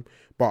racism,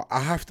 but I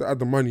have to add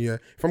the money,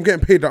 If I'm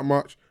getting paid that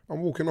much,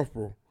 I'm walking off,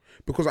 bro.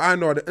 Because I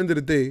know at the end of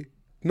the day,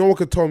 no one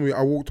could tell me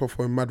I walked off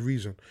for a mad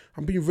reason.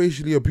 I'm being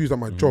racially abused at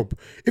my job.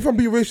 If I'm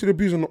being racially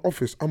abused in the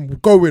office, I'm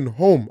going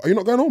home. Are you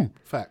not going home?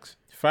 Facts.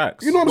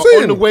 You know what I'm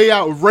saying? On the way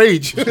out of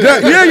rage.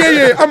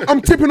 Yeah. I'm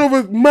tipping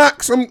over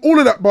Max. I'm all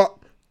of that, but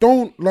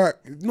don't you're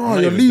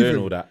leaving. Doing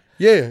all that.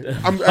 Yeah,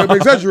 I'm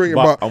exaggerating,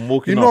 but I'm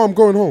walking off. I'm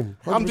going home.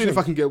 100%. I'm doing it if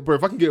I can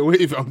get away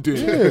with it, I'm doing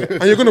it.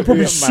 And you're going to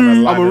probably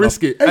sue. I'm going to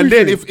risk it. Everything.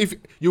 And then if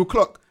you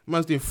clock,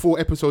 man's doing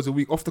 4 episodes a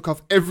week off the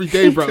cuff every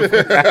day, bro. Like,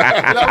 bro,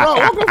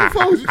 I'll go for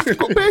phones. You've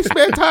got bare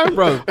spare time,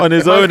 bro. On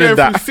his own and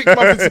that. 6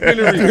 months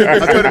disciplinary.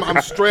 I told him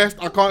I'm stressed,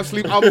 I can't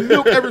sleep. I'll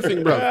milk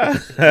everything, bro. Nah,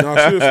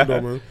 seriously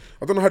though, man.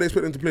 I don't know how they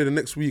expect them to play the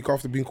next week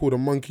after being called a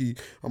monkey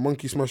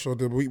smasher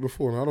the week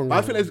before. I don't know.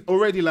 I think there's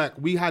already like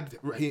we had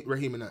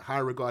Raheem in a high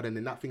regard, and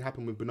then that thing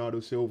happened with Bernardo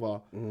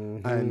Silva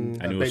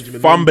and he was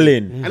Benjamin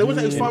fumbling. Mendy. And it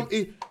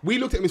wasn't we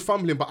looked at him as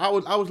fumbling, but I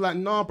was like,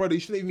 nah, brother, you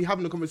shouldn't even be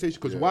having a conversation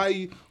because why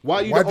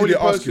are you the only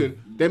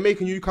person? They're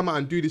making you come out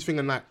and do this thing,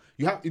 and like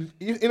you have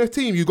in a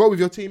team, you go with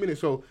your team in it.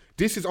 So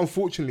this is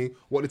unfortunately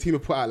what the team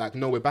have put out. Like,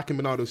 no, we're backing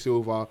Bernardo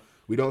Silva.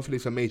 We don't feel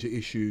it's a major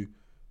issue.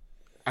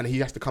 And he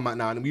has to come out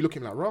now, and we look at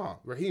him like, rah,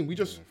 Raheem, we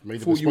just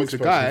thought you was the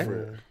guy,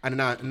 and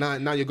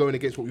now you're going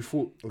against what we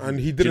thought. And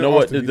he didn't. Do you know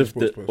what?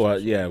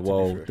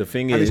 The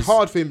thing is, it's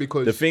hard for him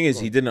because the thing is,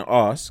 he didn't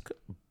ask.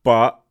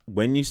 But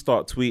when you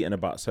start tweeting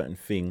about certain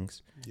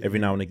things every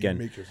now and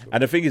again,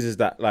 and the thing is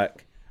that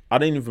like I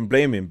don't even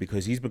blame him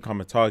because he's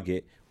become a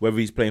target, whether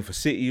he's playing for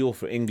City or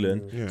for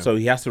England. So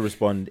he has to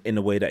respond in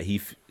a way that he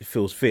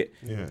feels fit,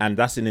 and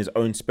that's in his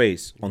own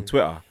space on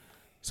Twitter.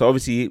 So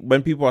obviously,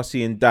 when people are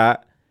seeing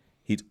that,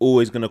 he's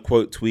always going to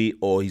quote tweet,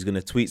 or he's going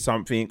to tweet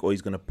something, or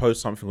he's going to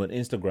post something on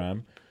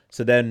Instagram.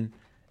 So then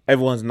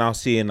everyone's now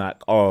seeing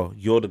like, oh,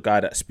 you're the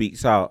guy that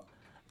speaks out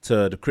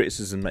to the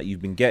criticism that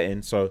you've been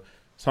getting. So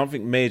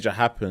something major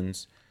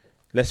happens.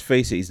 Let's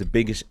face it, he's the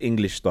biggest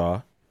English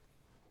star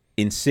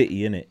in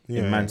City, innit?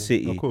 In Man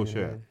City. Of course,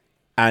 yeah.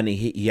 And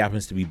he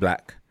happens to be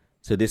black.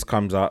 So this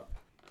comes up.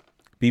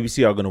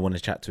 BBC are going to want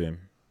to chat to him.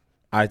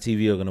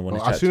 ITV are going to want to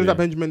chat to him. As soon as that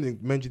Benjamin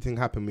Mendy thing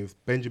happened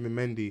with Benjamin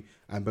Mendy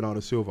and Bernardo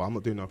Silva, I'm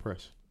not doing no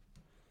press.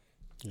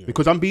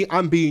 Because I'm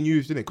being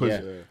used,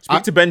 innit?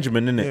 Speak to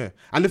Benjamin, innit? Yeah.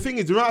 And the thing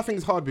is, I think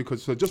it's hard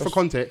because, so just for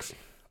context,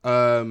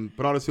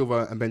 Bernardo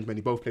Silva and Benjamin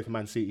Mendy both play for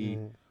Man City.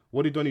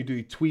 What did Donny do?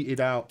 He tweeted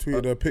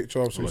a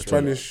picture of some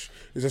Spanish.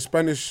 It's a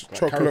Spanish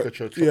chocolate.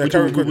 Caricature.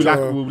 We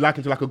like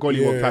into like a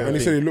gollywog type. And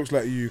he said he looks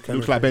like you.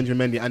 Looks like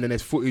Benjamin Mendy. And then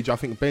there's footage. I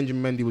think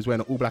Benjamin Mendy was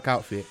wearing an all black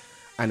outfit,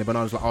 and then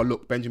Bernardo's like, "Oh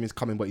look, Benjamin's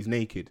coming, but he's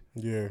naked."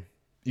 Yeah.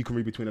 You can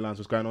read between the lines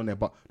what's going on there.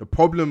 But the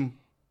problem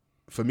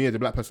for me as a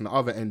black person at the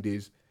other end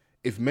is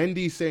if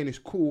Mendy's saying it's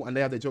cool and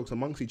they have their jokes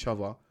amongst each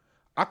other,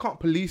 I can't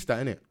police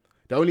that, innit?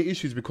 The only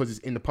issue is because it's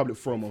in the public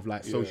forum of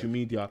like social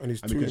media and we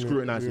can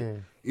scrutinise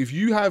it. If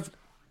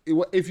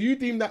you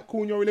deem that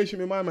cool in your relationship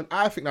with my man,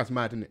 I think that's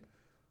mad, innit?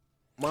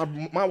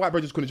 My white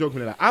brothers couldn't joke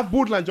with me like that. I have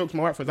borderline jokes with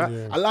my white friends.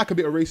 I like a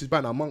bit of racist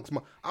banter amongst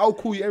I'll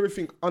call you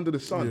everything under the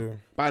sun,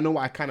 but I know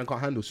what I can and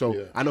can't handle.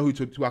 So I know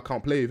who I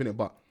can't play with, innit?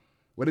 But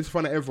when it's in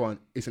front of everyone,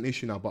 it's an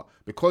issue now. But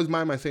because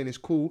my man's saying it's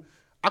cool,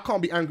 I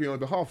can't be angry on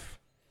behalf.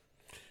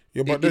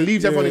 Yeah, but it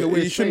leaves everyone in a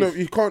weird space.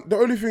 You can't. The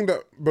only thing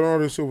that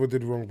Bernardo Silva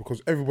did wrong,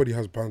 because everybody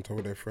has banter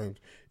with their friends,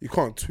 you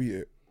can't tweet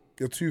it.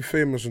 You're too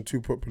famous and too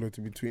popular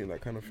to be tweeting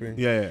that kind of thing.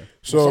 Yeah.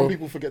 So some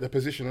people forget their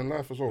position in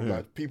life as well. Yeah.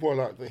 Like people are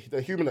like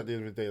they're human at the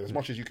end of the day. As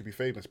much as you could be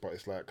famous, but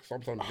it's like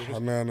sometimes you're just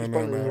no.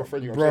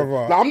 Brother.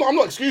 Like, I'm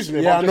not excusing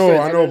it. Yeah, I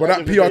know, but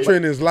that PR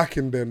training is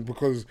lacking then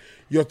because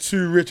you're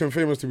too rich and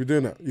famous to be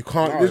doing that. You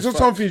can't. There's just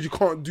some things you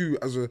can't do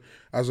as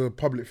a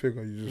public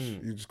figure.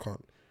 You just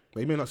can't.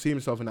 But he may not see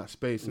himself in that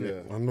space. Yeah,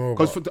 I know.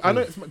 Because I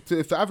know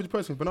if the average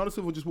person, Bernardo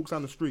Silva just walks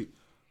down the street,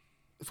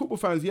 football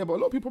fans, but a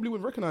lot of people probably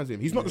wouldn't recognise him.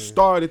 He's not the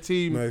star of the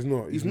team. No, he's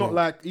not. He's not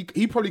like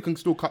he probably can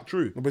still cut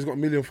through. No, but he's got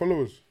 1 million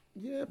followers.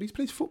 Yeah, but he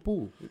plays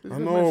football. I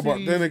know,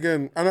 but then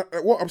again, and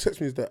what upsets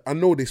me is that I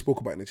know they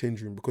spoke about it in the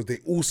change room because they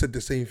all said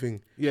the same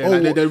thing. Yeah,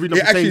 like they're reading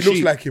it actually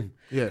looks like him.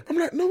 Yeah, I'm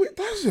like, no, it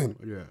doesn't.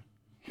 Yeah.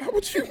 Like,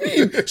 what do you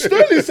mean?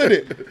 Sterling said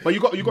it. But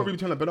you got to really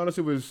tell him Bernardo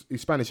Silva is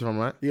Spanish, if I'm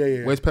right.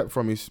 Yeah. Where's Pep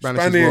from? He's Spanish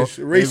as well.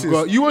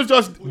 Racist. You was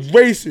just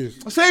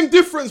racist. Same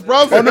difference,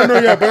 bro. Oh no,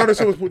 yeah. Bernardo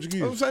Silva's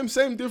Portuguese.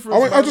 Same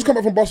difference. I just come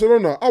back from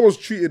Barcelona. I was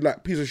treated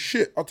like piece of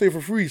shit. I'll tell you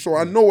for free, so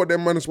I know what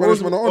them man and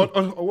Spanish men are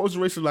on. What was the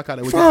racism like out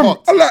there? Was it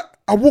hot?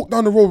 I walked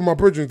down the road with my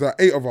brethren. Like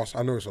 8 of us.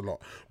 I know it's a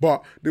lot,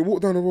 but they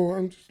walked down the road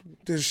and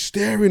they're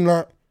staring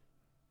like.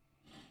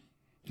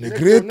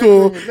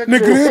 Negreto.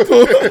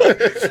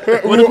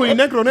 What do you call you,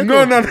 negro?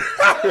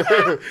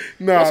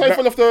 No. That's how you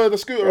fell off the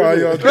scooter.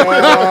 Negro.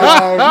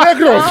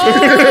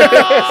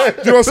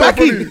 Do you know what's so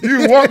funny?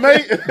 You what,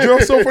 mate? Do you know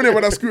what's so funny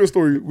about that scooter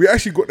story? We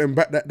actually got them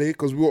back that day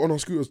because we were on our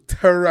scooters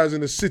terrorizing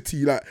the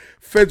city. Like,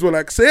 feds were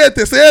like,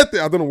 "Sayete."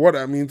 I don't know what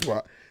that means,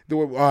 but they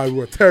were, we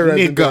were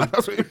terrorizing them.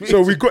 That's what it means.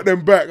 So we got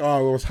them back.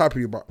 I was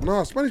happy, but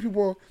Spanish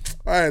people.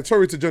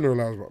 Sorry to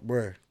generalize, but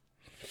boy.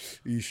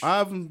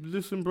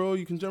 Listen, bro,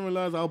 you can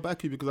generalise. I'll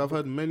back you because I've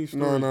heard many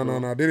stories.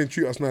 No. They didn't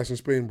treat us nice in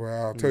Spain, boy.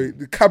 I'll tell you,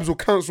 the cabs will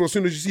cancel as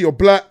soon as you see you're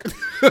black.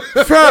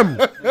 Fam!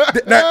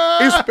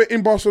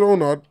 In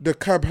Barcelona, the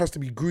cab has to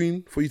be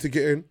green for you to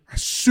get in.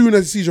 As soon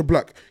as it sees you're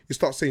black, it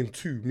starts saying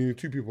 2, meaning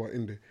 2 people are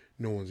in there.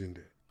 No one's in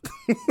there.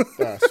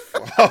 That's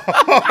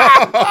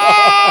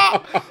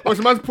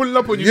so man's pulling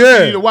up on you,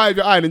 you the white of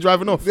your eye and then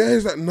driving off. Yeah,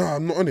 he's like, nah,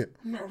 I'm not on it.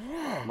 I'm like,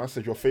 rah. Man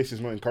said your face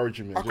is not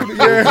encouraging me. Your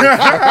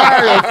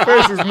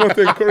face is not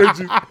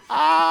encouraging.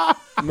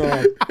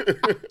 No,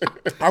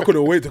 I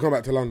couldn't wait to come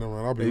back to London,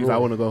 man. I'll be I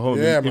want to go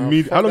home. Yeah,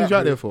 man. How long was you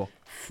out there for?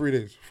 3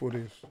 days, 4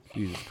 days.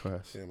 Jesus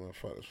Christ. Yeah, man.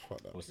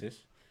 Fuck that. What's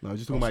this? No, I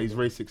was just talking about his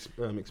race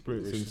experience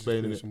in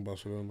Spain. In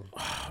Barcelona.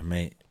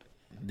 Mate,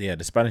 yeah,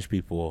 the Spanish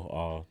people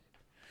are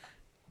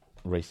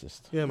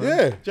racist. Yeah, man.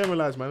 Yeah.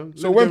 Generalize, man.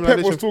 So when Pep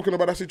was talking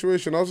about that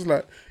situation, I was just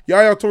like,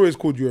 Yaya Torres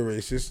called you a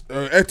racist.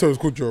 Eto's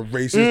called you a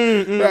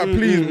racist.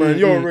 Please, man,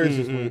 you're a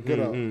racist, man. Get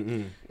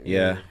out.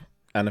 Yeah.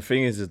 And the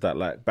thing is that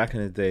like back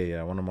in the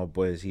day, one of my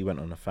boys, he went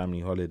on a family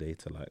holiday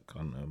to like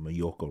on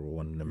Mallorca or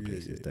one of them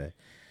places there.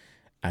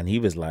 And he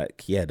was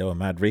like, yeah, they were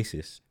mad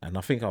racist. And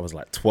I think I was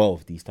like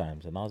 12 these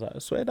times. And I was like,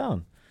 swear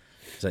down.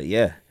 He's like,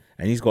 yeah.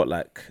 And he's got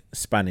like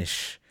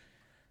Spanish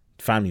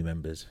family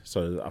members.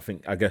 So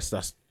I guess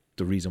that's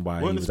the reason why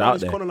he was out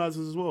there.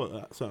 Colonizers as well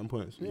at certain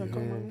points. Yeah,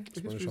 come on.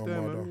 The history's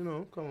there, man. You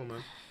know, come on,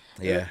 man.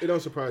 Yeah. It don't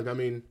surprise me. I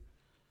mean,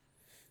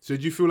 so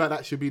do you feel like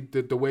that should be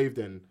the wave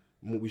then?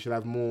 We should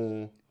have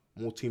more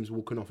teams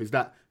walking off. Is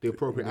that the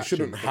appropriate They action?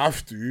 shouldn't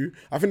have to.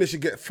 I think they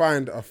should get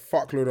fined a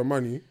fuckload of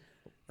money.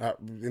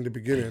 In the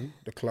beginning,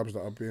 the clubs that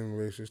are being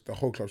racist, the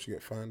whole club should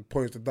get fined.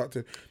 Points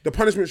deducted. The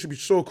punishment should be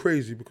so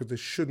crazy because they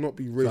should not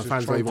be racist.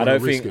 fans don't even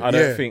I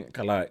don't think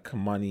like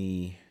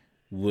money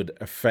would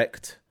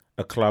affect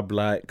a club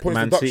like Points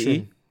Man deduction.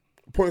 City.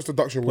 Points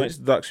deduction. Points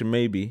deduction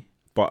maybe,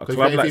 but a If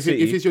club like if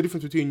City. it's your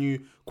difference between you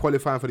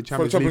qualifying for the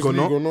For the Champions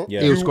League or not, Yeah.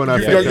 it's gonna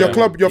affect your them.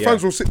 club, your Yeah.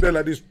 fans will sit there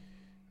like this.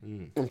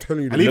 I'm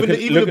telling you. And even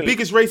Look the at-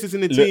 biggest racists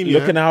in the team,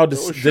 Looking how the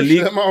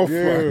league,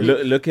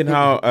 Yeah. looking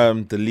how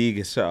the league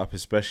is set up,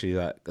 especially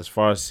like as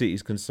far as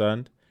City's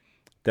concerned,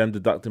 them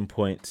deducting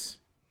points,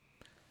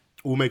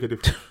 will make a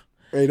difference.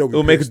 Hey, they'll be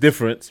it'll make a pissed.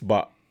 difference,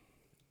 but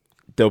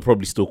they'll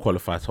probably still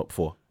qualify top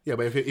 4. Yeah,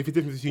 but if it's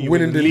difference between you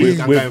Winning winning the the league league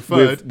and going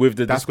third, with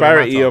the that's gonna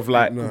disparity matter. of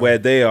like No. where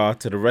they are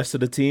to the rest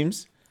of the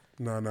teams,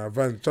 No,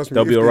 Van, trust me.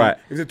 They'll if be they- alright.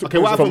 if they took Okay,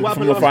 what points happened? from What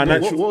happened a last week?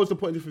 financial- What was the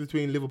point difference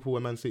between Liverpool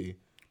and Man City?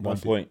 1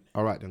 point.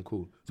 All right, then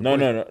cool. So No.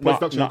 Points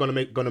deduction is gonna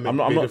make.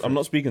 I'm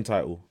not speaking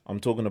title. I'm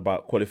talking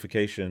about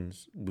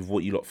qualifications with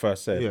what you lot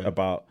first said Yeah.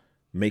 about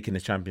making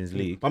the Champions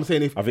League. I'm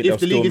saying if I think they'll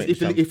the still league make is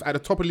the if at the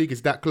top of the league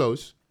is that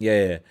close,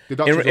 Yeah.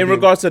 Deductions will In be-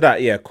 regards to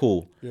that, yeah,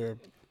 cool. Yeah,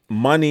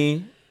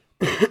 Money,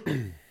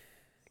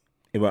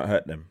 it won't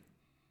hurt them.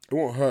 it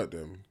won't hurt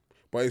them,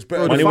 but it's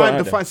better. the Money than- won't fine, hurt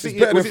the them. fine City,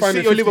 better was than it City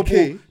or finding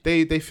 50K.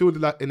 Liverpool? They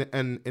fielded like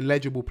an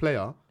illegible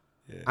player,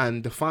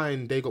 and the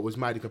fine they got was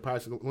mad in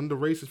comparison. When the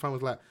racist fan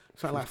was like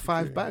something like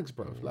 5 bags,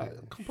 bro. Like,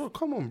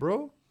 come on,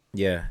 bro.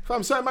 Yeah.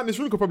 Fam, certain man in this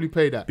room could probably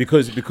pay that.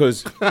 Because Sway,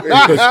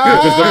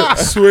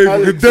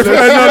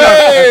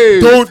 definitely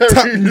don't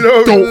tap me,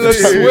 don't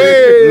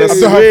Sway. I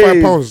don't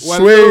have £5.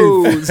 Sway,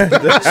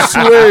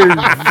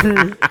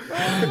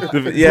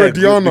 yeah,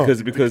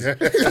 Bradiana. because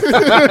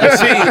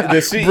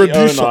the City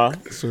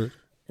owner,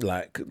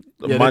 like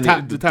Yeah, money,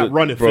 the tap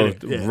runneth, bro,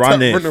 innit? Yeah.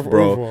 runneth, Tap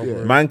bro. runneth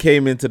over, Man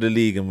came into the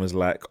league and was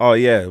like, oh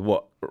yeah,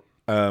 what?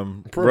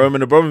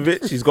 Roman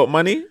Abramovich, he's got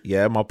money.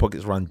 Yeah, my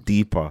pockets run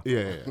deeper.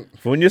 Yeah.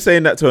 But when you're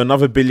saying that to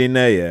another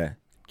billionaire, yeah,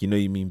 you know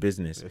you mean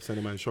business. Send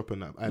a man shopping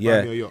that.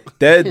 Yeah, Buy me a yacht.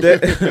 they're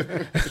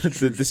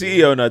the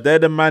City owner. They're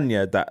the man,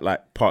 yeah, that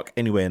like park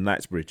anywhere in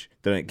Knightsbridge.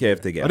 They don't care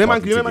if they get. But a them man,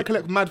 parking you know, man ticket.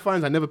 collect mad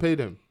fines. I never pay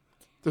them.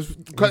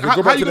 Just, They how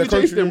go back you to gonna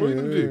their chase them? country,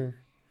 What are you gonna yeah. do?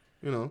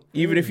 You know.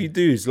 Even if you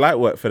do, it's light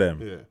work for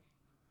them. Yeah.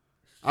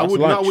 I That's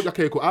would. lunch.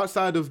 Okay, cool.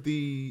 Outside of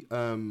the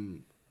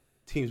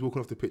teams walking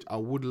off the pitch, I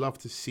would love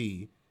to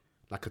see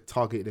like a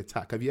targeted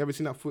attack. Have you ever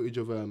seen that footage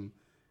of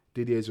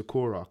Didier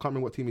Zakora? I can't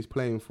remember what team he's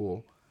playing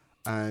for,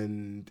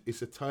 and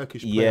it's a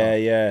Turkish player.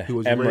 Yeah. Who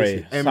was Emre,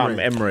 racist. Sam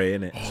Emre,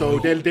 innit? So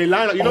they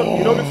line up. You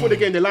know before the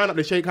game they line up.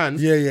 They shake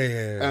hands.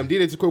 Yeah.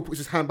 Didier Zakora puts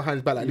his hand behind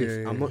his back like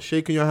this. Yeah. I'm not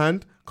shaking your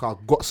hand because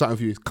I've got something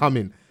for you. It's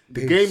coming.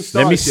 The game starts.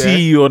 Let me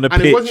see you on the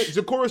and pitch. it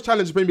wasn't Zakora's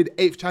challenge. Was maybe the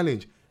 8th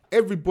challenge.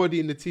 Everybody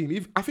in the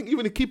team, I think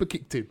even the keeper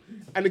kicked him,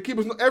 and the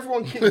keeper's not.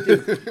 Everyone kicked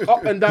him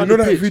up and down. You know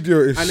the that pitch. video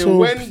is and then so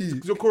when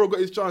peak. Zakora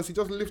got his chance, he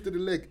just lifted the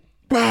leg.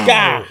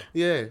 Gah!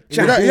 Yeah, He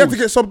had to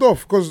get subbed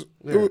off because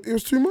it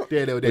was too much.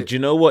 Yeah, they were there. But do you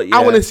know what? Yeah, I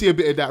want to see a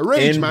bit of that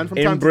rage, man, from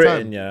in time Britain,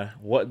 to time. yeah,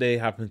 what they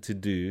happen to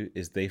do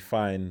is they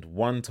find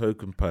one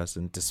token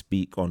person to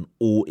speak on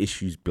all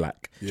issues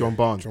black. John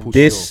Barnes.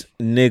 This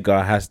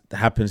nigga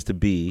happens to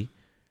be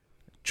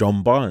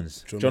John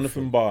Barnes,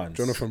 Jonathan Barnes.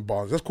 Jonathan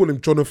Barnes. Let's call him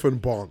Jonathan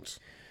Barnes.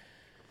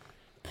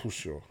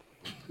 Pusher.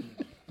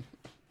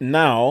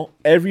 Now,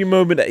 every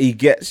moment that he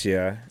gets,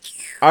 yeah,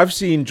 I've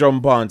seen John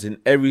Barnes in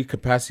every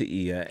capacity,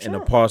 yeah, in the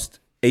past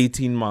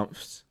 18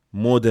 months,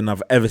 more than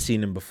I've ever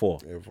seen him before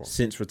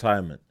since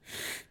retirement.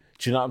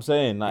 Do you know what I'm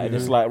saying? Like,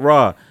 it's like,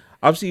 rah,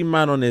 I've seen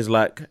man on his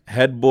like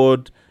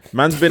headboard.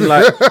 Man's been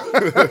like,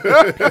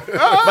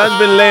 man's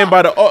been laying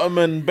by the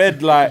Ottoman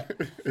bed, like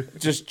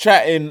just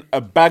chatting a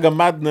bag of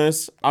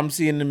madness. I'm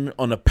seeing him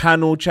on a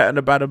panel chatting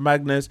about a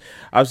madness.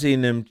 I've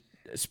seen him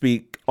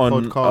speak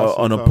on Podcast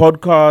on a and stuff.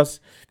 podcast.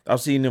 I've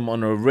seen him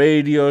on a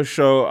radio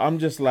show. I'm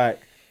just like,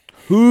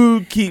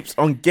 who keeps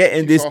on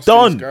getting this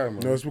done?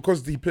 No, it's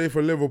because he played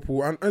for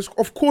Liverpool, and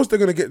of course they're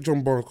gonna get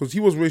John Barnes because he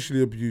was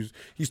racially abused.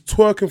 He's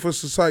twerking for a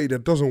society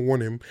that doesn't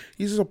want him.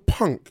 He's just a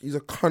punk. He's a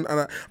cunt, and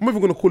I'm not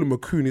even gonna call him a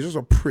coon. He's just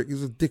a prick.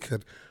 He's a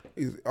dickhead.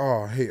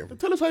 I hate him.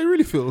 Tell us how you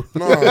really feel.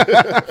 Nah,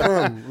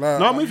 fam, like,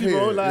 No, I'm with I you, bro.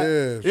 hate it. Like, yeah,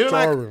 it's you know,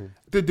 like jarring.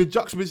 the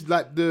juxtaposition,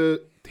 like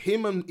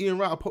him and Ian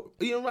Wright.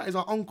 Ian Wright is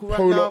our uncle right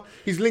Hold now. up.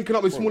 He's linking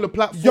up with smaller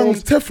platforms.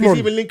 Young's Teflon. He's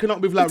even linking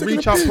up with like He's taking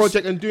Reach a Out piss.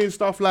 Project and doing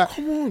stuff like.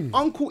 Come on.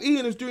 Uncle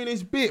Ian is doing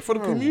his bit for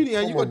the community,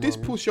 and you got this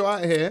pusher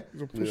out here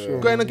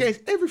going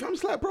against everything. I'm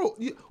just like, bro,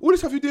 all the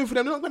stuff you're doing for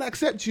them, they're not gonna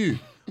accept you.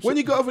 When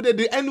you go over there,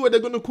 the N word they're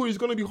gonna call you is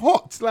gonna be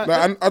hot. Like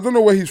I don't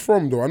know where he's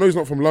from though. I know he's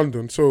not from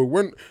London. So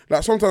when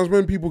sometimes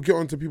when people get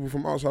onto people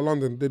from outside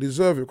London, they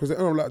deserve it because they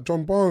end up like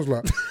John Barnes,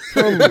 like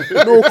fam,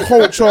 no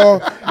culture,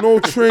 no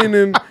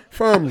training,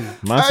 fam.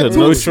 Man said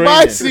no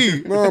training.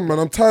 spicy. No man,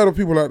 I'm tired of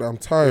people like that. I'm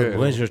tired.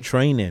 Where's your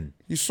training?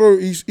 He's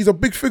a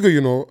big figure,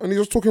 you know, and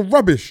he's just talking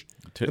rubbish.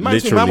 The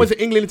man was at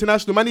England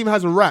international. Man even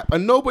has a rap,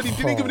 and nobody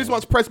didn't give it this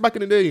much press back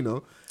in the day. You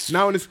know,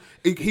 now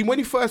when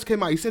he first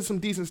came out, he said some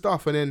decent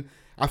stuff, and then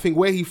I think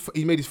where he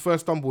made his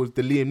first stumble was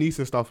the Liam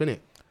Neeson stuff, innit?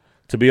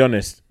 To be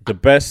honest, the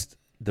best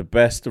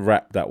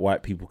rap that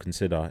white people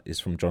consider is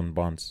from John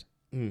Barnes.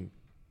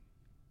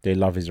 They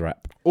love his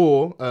rap.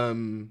 Or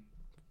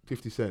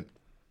 50 Cent.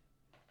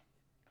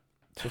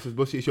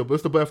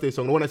 What's the birthday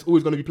song? The one that's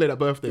always going to be played at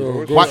birthdays.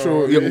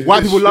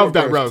 White people love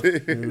that, bro.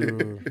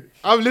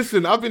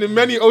 I've been in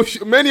many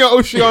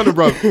Oceana,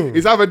 bro.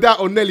 It's either that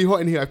or Nelly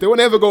Hot in here. If they want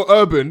to ever go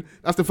urban,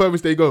 that's the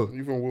furthest they go.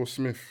 Even Will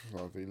Smith.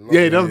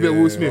 They love a bit of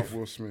Will Smith.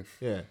 Will Smith.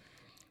 Yeah.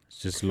 It's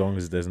just as long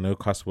as there's no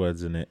cuss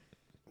words in it,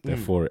 they're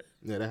for it.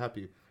 Yeah, they're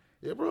happy.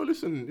 Yeah, bro.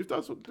 Listen, if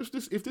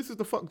this is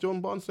the fuck John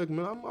Barnes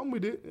segment, I'm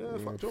with it. Yeah,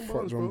 fuck John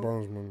Barnes, bro.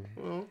 Barnes, man.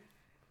 Well,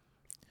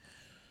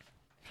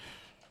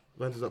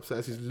 Vance is upset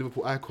as his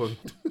Liverpool icon.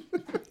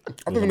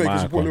 I don't know if you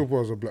support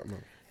Liverpool as a black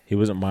man. He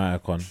wasn't my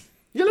icon.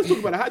 Yeah, let's talk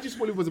about it. How do you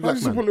support Liverpool as a black How do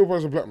you support man? Liverpool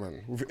as a black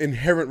man with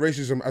inherent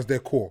racism as their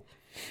core?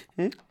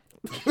 No,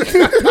 It's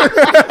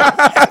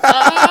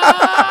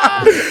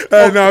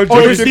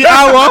the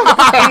hour.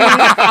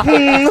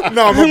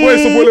 No, my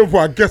boys support Liverpool.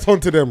 I get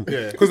onto them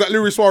because that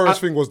Luis Suarez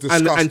thing was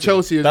disgusting. And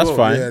Chelsea as That's well.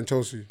 fine. Yeah, and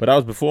Chelsea. But that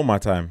was before my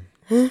time.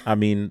 I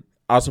mean,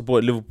 I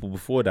supported Liverpool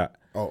before that.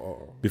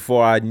 Oh.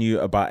 Before I knew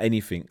about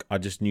anything, I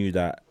just knew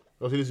that.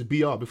 Oh, so this is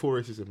BR before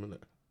racism, isn't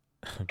it?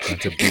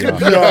 That's a BR.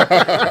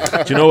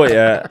 Do you know what?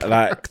 Yeah,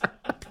 like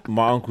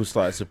my uncle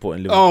started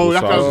supporting Liverpool. Oh,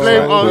 that can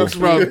blame Unks,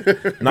 bro.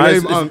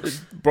 Nice, Blame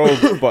Unks. bro.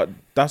 But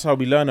that's how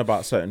we learn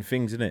about certain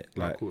things, innit?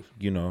 Like, course.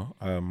 you know,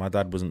 my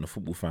dad wasn't a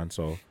football fan,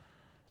 so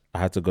I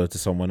had to go to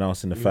someone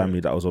else in the family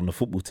that was on the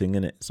football thing,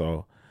 innit?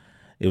 So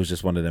it was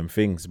just one of them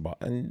things. But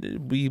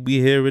and we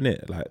hear in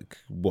it, like,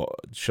 what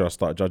should I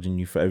start judging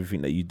you for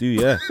everything that you do?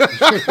 Yeah.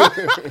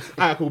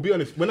 Alright, cool. Be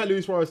honest. When that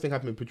Luis Suarez thing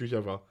happened with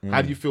Patricia Evra,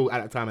 how do you feel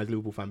at that time as a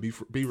Liverpool fan? Be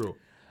real.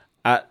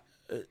 At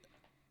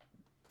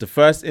the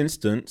first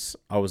instance,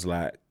 I was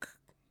like,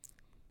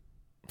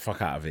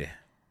 fuck out of here.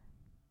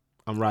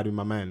 I'm riding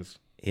my mans.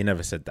 He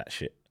never said that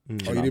shit. Oh,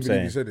 you didn't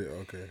believe he said it?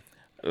 Okay.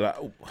 Like,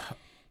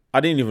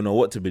 I didn't even know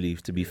what to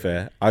believe, to be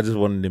fair. I just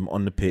wanted him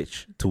on the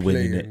pitch to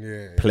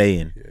win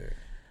playing. Yeah.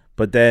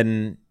 But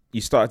then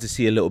you started to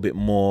see a little bit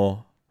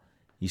more.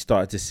 You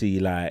started to see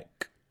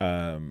like,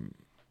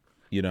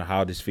 you know,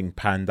 how this thing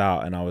panned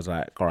out. And I was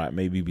like, all right,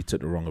 maybe we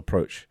took the wrong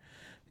approach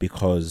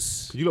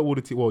because... You lot wore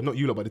the well, not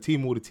you lot, but the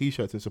team wore the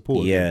t-shirts and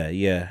support.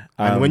 Yeah.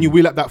 And when you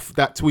wheel up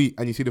that tweet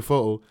and you see the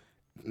photo,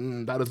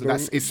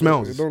 it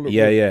smells.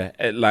 Yeah.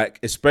 Like,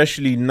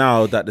 especially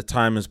now that the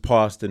time has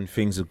passed and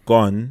things have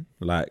gone,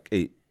 like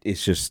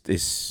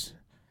it's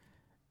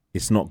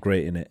not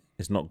great, innit?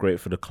 It's not great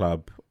for the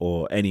club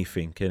or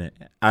anything, innit?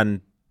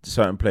 And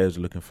certain players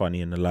were looking funny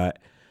in the light.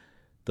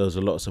 There was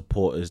a lot of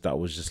supporters that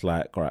was just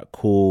like, all right,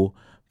 cool.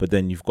 But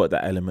then you've got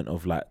that element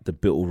of like the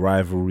bitter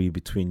rivalry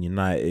between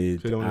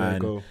United.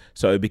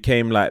 So it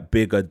became like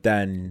bigger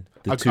than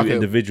the two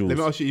individuals. Let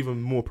me ask you even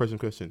more pressing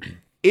question.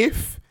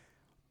 If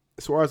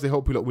Suarez, they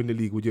help you lot win the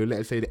league, would you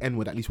let us say the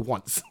N-word at least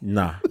once?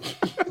 Nah.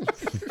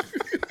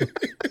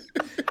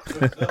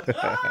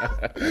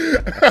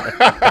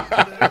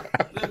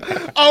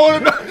 I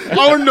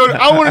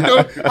want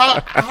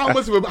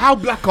to know how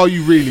black are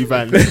you really,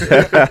 Van?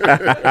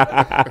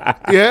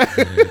 Yeah.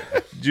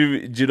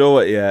 Do you know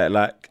what? Yeah,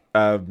 like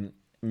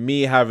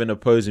me having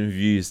opposing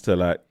views to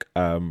like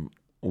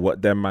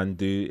what them man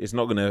do, it's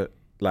not gonna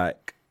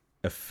like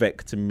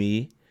affect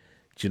me.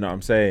 Do you know what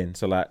I'm saying?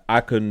 So like I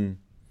can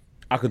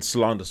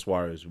slander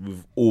Suarez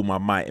with all my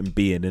might and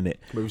being in it.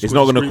 It's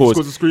not going to cause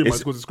a screamer.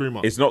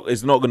 It's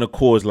not going to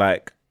cause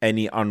like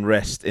any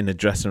unrest in the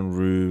dressing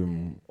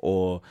room,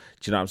 or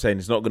do you know what I'm saying?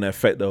 It's not going to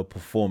affect the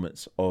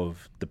performance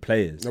of the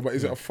players. No, but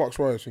is it a fuck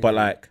Suarez thing? But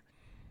like,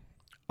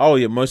 oh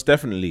yeah, most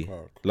definitely. Oh,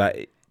 cool.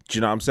 Like, do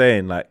you know what I'm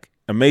saying? Like,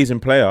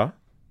 amazing player.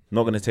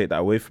 Not going to take that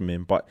away from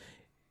him, but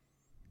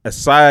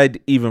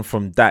aside even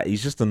from that,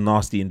 he's just a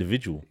nasty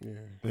individual.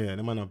 Yeah,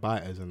 the man are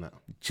biters and that.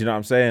 Do you know what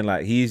I'm saying?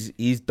 Like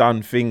he's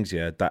done things,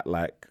 that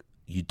like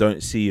you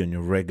don't see on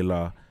your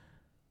regular.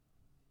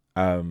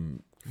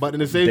 But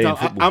in the same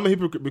time, I'm a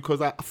hypocrite because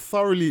I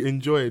thoroughly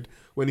enjoyed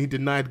when he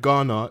denied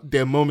Ghana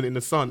their moment in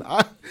the sun.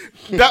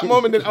 That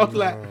moment, then I was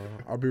like,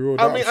 I'll be real.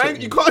 I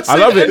mean, you can't say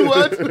the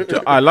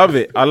N-word. I love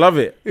it.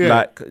 Yeah.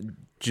 Like, do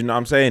you know what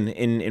I'm saying?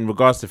 In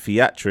regards to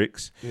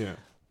theatrics, yeah.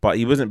 But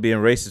he wasn't being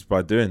racist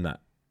by doing that.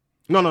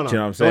 No. Do you know what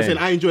I'm I was saying? saying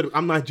I enjoyed it.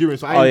 I'm Nigerian,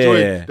 so I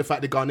enjoyed the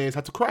fact the Ghanaians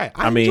had to cry.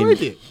 I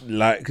enjoyed it.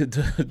 Like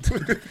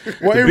the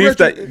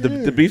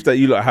beef that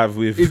you lot have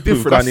with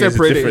different. Ghanaians is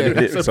different.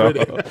 Yeah,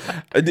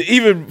 innit? So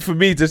even for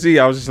me to see,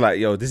 I was just like,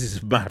 yo, this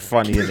is mad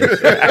funny,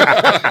 innit?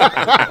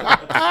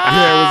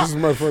 Yeah, this is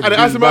my friend. And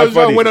It's Asamoah mad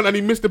funny. went on and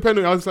he missed the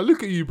penalty. I was like,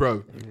 look at you,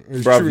 bro.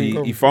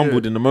 Bruv, he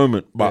fumbled in the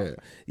moment. But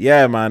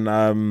yeah,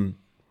 man,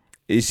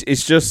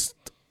 it's just,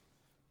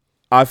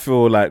 I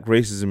feel like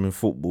racism in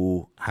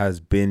football has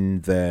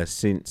been there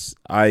since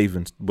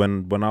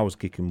when I was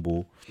kicking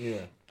ball.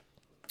 Yeah.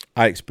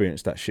 I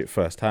experienced that shit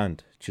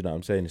firsthand. Do you know what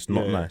I'm saying? It's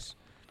not nice.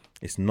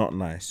 It's not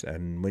nice.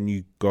 And when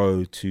you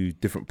go to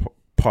different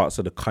parts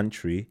of the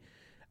country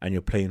and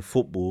you're playing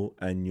football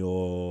and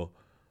you're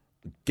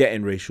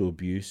getting racial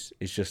abuse,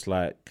 it's just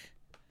like,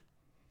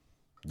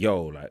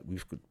 yo, like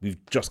we've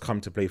just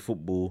come to play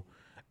football.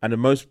 And the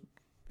most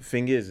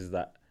thing is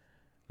that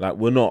like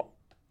we're not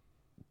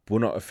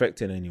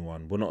affecting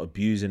anyone. We're not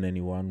abusing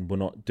anyone. We're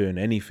not doing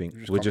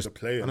anything. We're just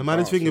playing. And the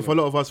maddest thing for a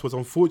lot of us was,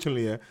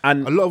 unfortunately,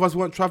 and a lot of us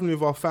weren't traveling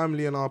with our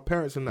family and our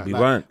parents and that. We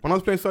like, weren't. When I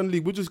was playing Sunday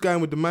League, we're just going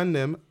with the man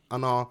them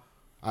and our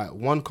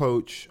one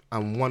coach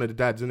and one of the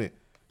dads, innit?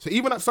 So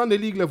even at Sunday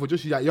League level,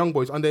 just like young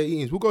boys, under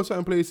 18s, we'll go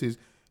certain places.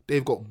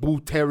 They've got bull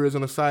terriers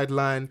on the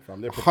sideline,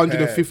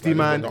 150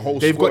 man.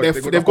 They've got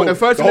their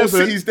first 11,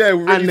 city's there,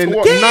 and then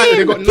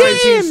they've got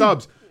 19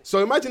 subs.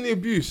 So imagine the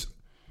abuse,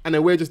 and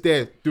then we're just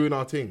there doing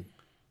our thing.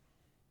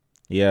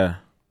 Yeah.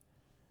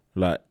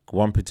 Like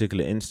one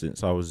particular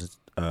instance, I was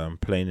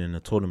playing in a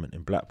tournament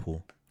in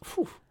Blackpool.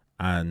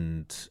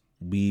 And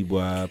we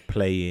were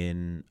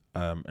playing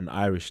an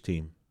Irish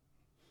team.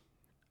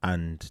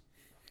 And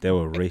they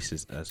were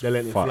racist as They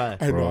let it fuck, fly.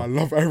 I know, bro. I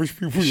love Irish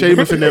people.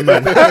 Shameless in them,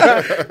 man.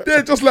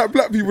 They're just like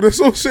black people. They're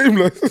so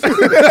shameless.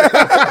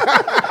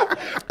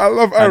 I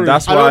love Irish. And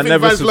that's I why I, don't think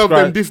never fans love them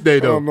subscribe. this day,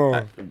 though. Oh,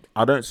 no.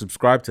 I don't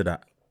subscribe to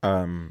that.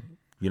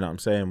 You know what I'm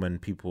saying? When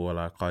people are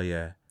like, oh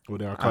yeah, Well,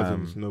 they are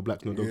cousins. No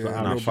blacks, no dogs. yeah, like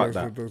nah, Irish. fuck blacks,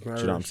 that. no dogs, Do no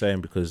you know what I'm Irish. saying?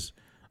 Because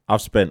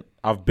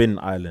I've been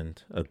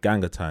Ireland a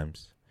gang of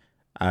times,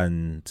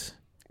 and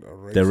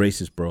they're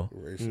racist, bro.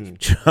 Racist.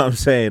 Do you know what I'm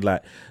saying?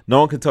 Like,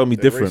 no one can tell me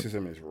different.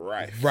 Racism is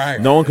rife. Right.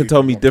 No one can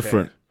tell me People don't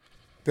different.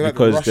 They're like the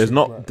Because Russians,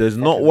 like, there's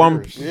not fucking one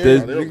Irish. Yeah,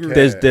 there's they don't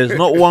there's care. there's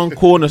not one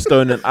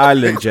cornerstone in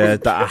Ireland, yeah,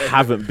 that I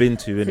haven't been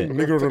to, innit?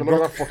 nigger on the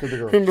Look at dock. that fucking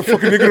nigger. The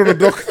fucking nigger on the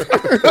dock.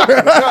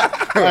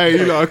 Hey,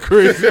 you lot are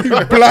crazy.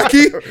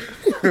 Blackie.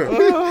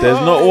 There's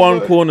not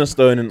one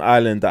cornerstone in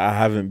Ireland that I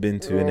haven't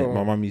been to, innit?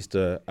 My mum used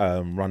to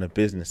run a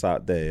business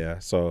out there, yeah.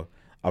 So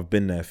I've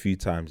been there a few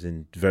times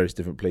in various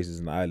different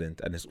places in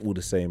Ireland, and it's all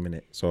the same,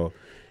 innit? So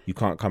you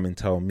can't come and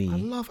tell I me.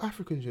 love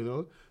Africans, you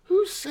know.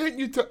 Who sent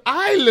you to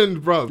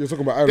Ireland, bro? You're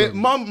talking about Ireland.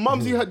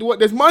 Mumsy had what?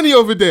 There's money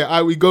over there.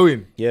 Are we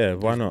going? Yeah,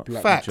 why not? Do you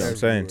know Facts. what I'm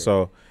saying?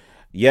 So,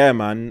 yeah,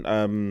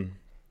 man.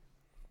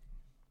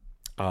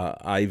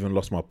 I even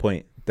lost my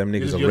point. Them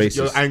niggas are racist.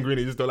 You're angry and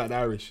you just don't like the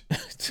Irish.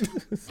 So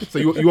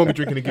you won't be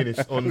drinking a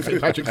Guinness on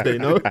St. Patrick's Day,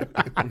 no?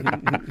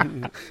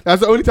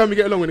 That's the only time we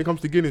get along when it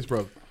comes to Guinness,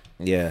 bro.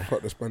 Yeah.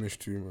 Fuck the Spanish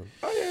too, man.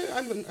 Oh yeah,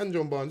 and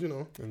John Barnes, you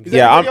know. Is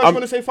Yeah, there anybody else I'm- you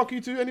want to say fuck you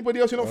to? Anybody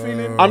else you're not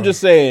feeling? I'm just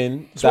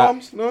saying that.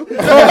 Swams, no?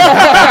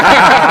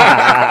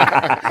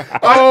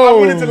 I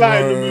wanted to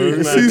lighten the mood,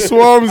 man. See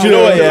swarms, You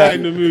know what? Yeah. Yeah.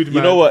 Lighten the mood, man.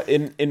 You know what?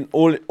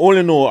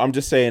 In all, I'm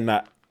just saying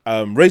that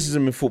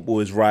racism in football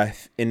is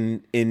rife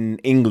in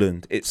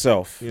England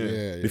itself.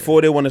 Yeah.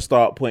 Before they want to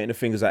start pointing the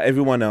fingers at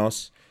everyone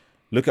else,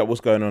 look at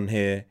what's going on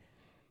here.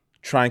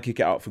 Try and kick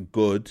it out for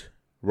good,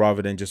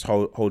 rather than just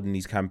holding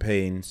these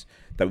campaigns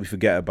that we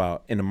forget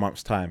about in a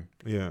month's time.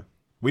 Yeah.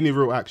 We need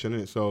real action,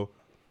 innit? So,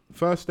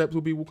 first steps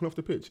will be walking off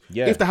the pitch.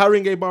 Yeah. If the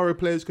Haringey Borough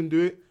players can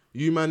do it,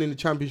 you man in the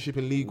Championship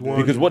in League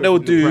One. Because what they'll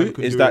in the Prem do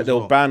can is it that as they'll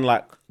well. ban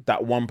like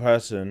that one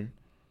person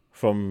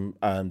from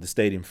the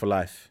stadium for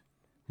life.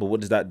 But what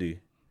does that do?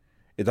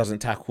 It doesn't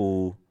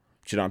tackle.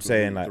 Do you know what I'm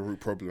saying? Like, the root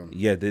problem.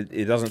 yeah,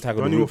 it doesn't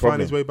tackle Donny the will root find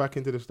problem. his way back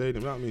into the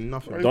stadium. That mean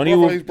nothing. His Donny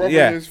brother, will- his brother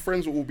yeah. and his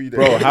friends will all be there.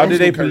 Bro, how did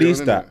they Still carry police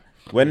on, that?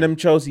 innit? When them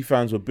Chelsea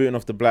fans were booting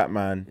off the black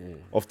man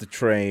off the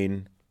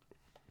train,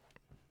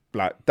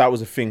 like that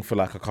was a thing for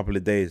like a couple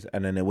of days,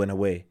 and then it went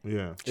away. Yeah. Do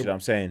you know what I'm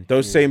saying?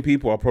 Those same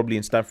people are probably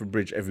in Stamford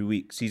Bridge every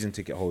week, season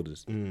ticket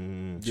holders. Do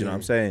you know what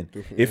I'm saying?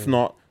 If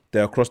not,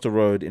 they're across the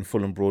road in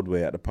Fulham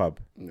Broadway at the pub.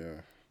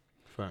 Yeah.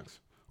 Facts.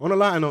 On a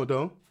lighter note,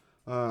 though,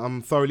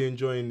 I'm thoroughly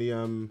enjoying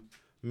the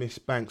Miss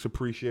Banks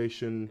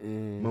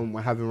appreciation moment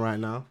we're having right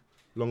now.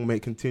 Long may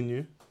it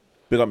continue.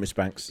 Big up, Miss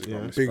Banks. Yeah.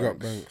 Miss Big up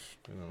Banks. Banks.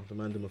 You know, the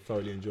man them are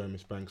thoroughly enjoying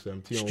Miss Banks.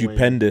 Tion Wayne.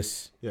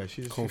 Stupendous. Yeah,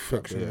 she's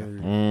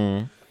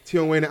Confectionery.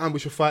 Tion Wayne and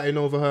Ambush are fighting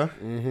over her.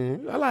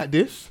 I like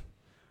this.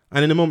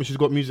 And in the moment, she's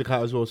got music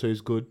out as well, so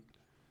it's good.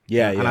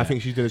 Yeah, And yeah. I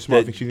think she's doing a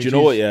smart thing. Do you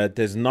know what? Yeah,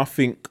 there's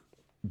nothing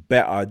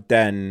better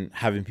than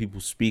having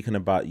people speaking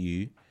about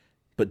you,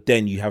 but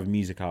then you have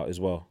music out as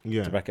well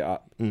Yeah. to back it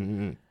up.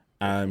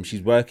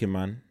 She's working,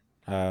 man.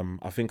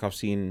 I think I've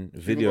seen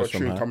Even got videos a from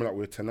tune her. coming up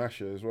with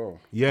Tanasha as well.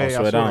 Yeah, Oh, I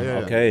swear saw down. that,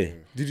 yeah. Okay.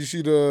 Did you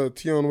see the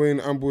Tion Wayne,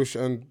 Ambush,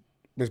 and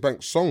Miss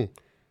Banks song?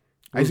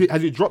 Has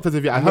it dropped as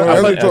of yet? I No, heard, it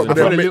hasn't I heard dropped, but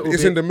a little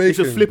it's bit. in the It's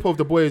a making. flip of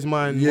the boy's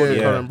mind. Yeah, more than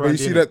yeah. Karen But you Brand,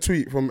 see innit? that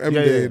tweet from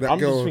MJ, yeah. that I'm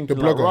girl, just thinking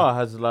the like, blogger. Ra,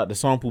 has like the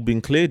sample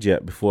been cleared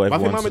yet before I think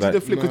everyone's man did like,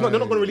 the flip because they're not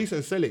going to Nah. release it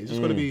and sell it. It's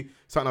just going to be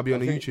something that'll be on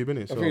the YouTube,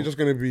 innit? I So think it's just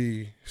gonna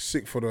be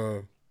sick for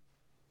the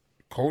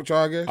culture,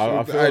 I guess. I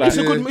Or feel the like-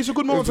 idea. it's a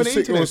good moment It for was the sick, it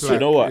internet. was so you like-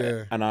 know what?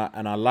 Yeah.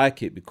 And I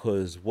like it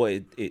because what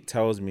it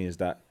tells me is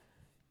that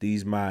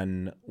these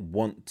man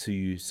want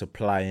to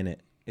supply in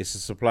it. It's a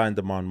supply and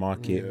demand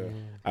market.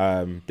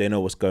 They know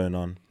what's going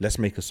on. Let's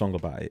make a song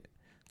about it.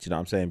 Do you know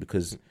what I'm saying?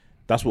 Because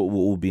that's what we're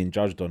all being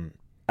judged on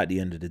at the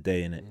end of the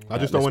day, innit? I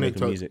just don't want it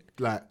to music.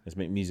 like Let's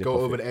make music. go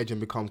off over it. the edge and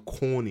become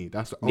corny.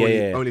 That's the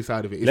Yeah. only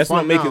side of it. It's Let's not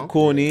fun make now. it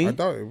corny. I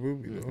doubt it will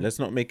be though. Let's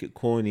not make it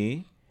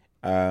corny.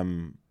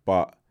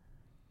 But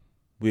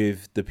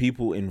with the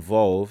people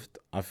involved,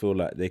 I feel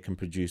like they can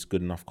produce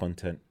good enough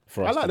content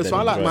for I us. like to this then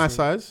one. I like enjoy. My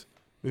Size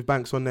with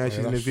Banks on there. She's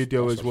in the that's-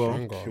 video that's as a well.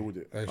 banger. Killed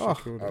it. Actually Oh,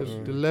 killed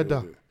the it.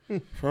 leather.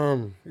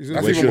 Fam, That's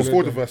way even she was-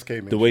 before the verse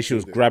came in. The way she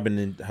was grabbing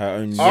in her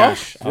own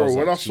yash. I Bro, was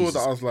when like, I saw that,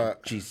 I was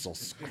like,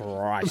 Jesus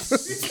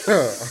Christ.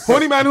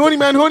 Horny man.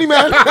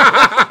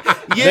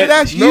 Yeah,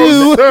 that's no,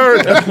 you.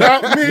 sir, that's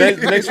not me.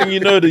 next thing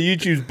you know, the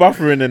YouTube's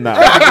buffering and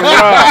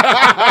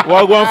that.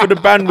 Why go on for the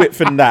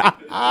bandwidth and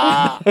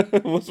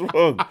that? What's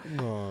wrong?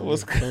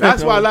 What's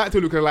That's why I like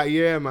to look at like,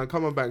 yeah, man,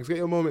 come on, Banks, get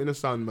your moment in the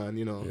sun, man.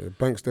 You know, Yeah,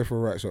 Banks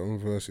definitely writes her own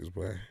verses,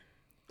 boy.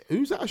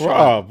 who's that? A shot?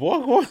 Rob,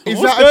 what, Is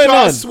what's that a going shot?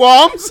 on? At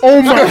Swarms?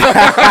 Oh my!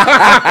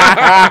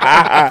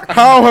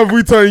 How have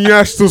we turned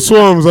Yash to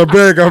Swarms? I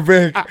beg. I'm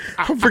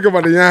thinking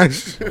about the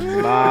Yash.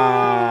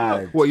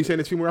 Nah. What you saying?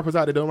 There's female rappers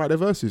out there don't write their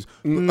verses.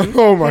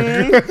 Oh my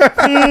god!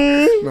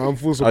 No, I'm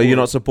full support. Are you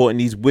not supporting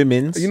these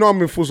women's? You know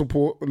I'm in full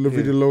support. La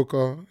Vida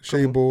Loca,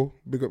 Shaybo,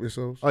 big up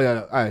yourselves. Oh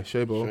yeah, aye,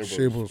 Shaybo.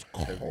 Shaybo's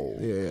cold.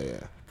 Yeah.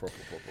 Proper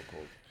cold.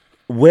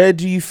 Where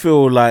do you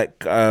feel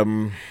like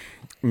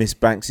Miss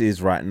Banks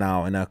is right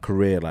now in her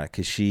career? Like,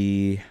 is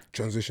she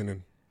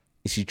Transitioning.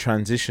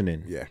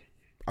 transitioning? Yeah,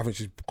 I think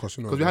she's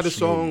crossing over. Because we had a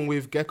slowly. song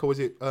with Gecko, was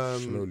it?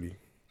 Slowly.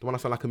 The one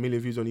that's had like 1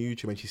 million views on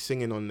YouTube, and she's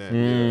singing on there.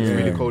 Mm. It's Yeah.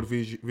 really cold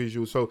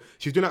visual. So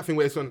she's doing that thing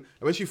where it's on.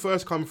 When she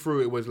first come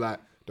through, it was like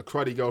the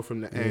cruddy girl from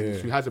the end.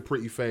 Yeah. She has a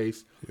pretty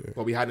face,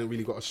 but we hadn't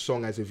really got a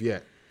song as of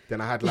yet. Then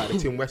I had like the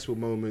Tim Westwood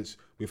moments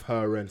with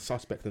her and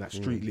Suspect in that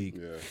Street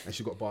League, and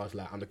she got bars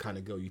like, "I'm the kind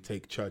of girl you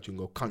take church and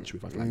go country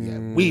with." I was like, "Yeah,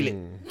 wheel it,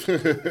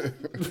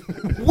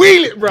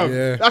 wheel it, bro."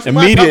 Yeah. That's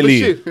my type of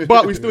Immediately. shit.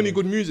 But we still need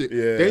good music.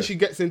 Yeah. Then she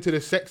gets into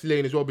the sex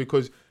lane as well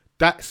because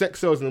that sex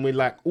sells, and we're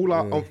like, all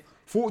our.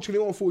 Fortunately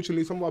or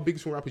unfortunately, some of our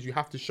biggest rappers, you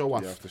have to show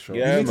us. You have to show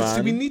Yeah, we, need to man.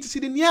 see, we need to see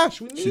the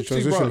nyash. We need She's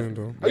to, bro. transitioning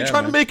though. Are you Yeah,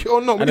 trying man. to make it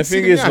or not? We And need the to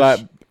see thing is,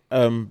 nyash.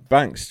 like,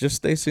 Banks, just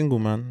stay single,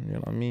 man. You know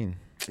what I mean?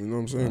 You know what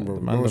I'm saying, bro?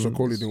 the man Lawrence them-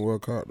 Okoli didn't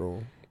work out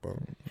though. But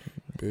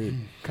big.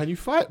 Can you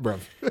fight,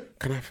 bruv?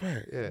 Can I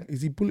fight? Yeah.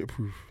 Is he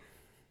bulletproof?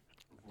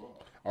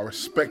 I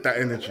respect that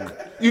energy.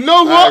 You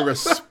know I what?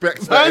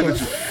 respect that Man,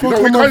 energy. No,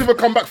 we can't even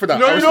come back for that.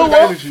 No, I you know respect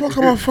that what? energy. Fuck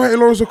am I fighting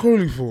Lawrence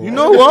Okoli for? You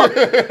know what?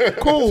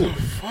 Cool.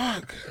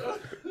 Fuck.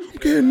 I'm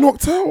getting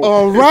knocked out.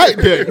 All right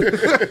then.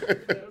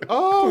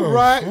 All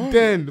right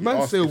then. The man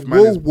Ask said, if man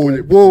whoa,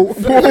 is whoa,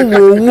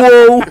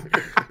 Whoa.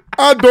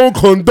 I don't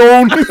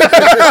condone all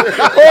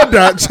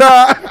that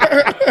chat.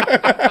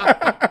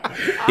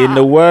 In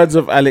the words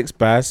of Alex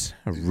Bass,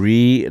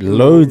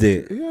 reload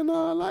it. Yeah,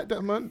 no, I like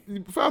that, man.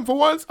 Fam, for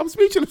once, I'm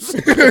speechless.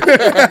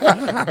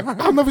 I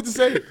have nothing to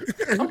say.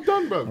 I'm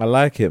done, bro. I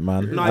like it,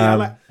 man. No, yeah, I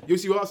like. You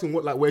see, you're asking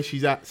where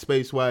she's at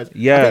space wise.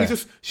 Yeah. I think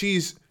it's just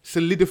she's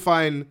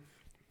solidifying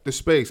the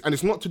space, and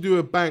it's not to do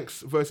with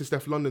Banks versus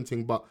Steph London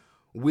thing, but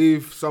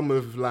with some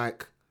of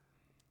like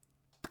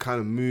the kind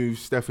of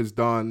moves Steph has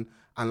done,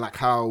 and like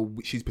how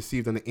she's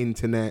perceived on the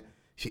internet.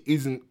 She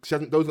doesn't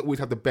always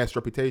have the best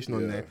reputation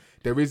on there.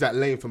 There is that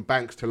lane from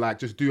Banks to like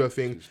just do her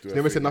thing. do She's her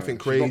never thing, said nothing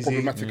yeah. She's not crazy.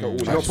 problematic at all.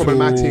 She's At not all,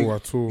 problematic.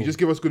 at all. You just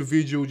give us good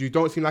visuals. You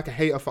don't seem like a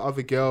hater for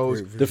other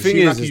girls. The You thing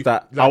seem is, like you-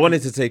 that I like-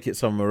 wanted to take it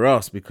somewhere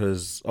else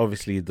because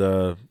obviously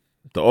the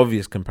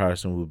obvious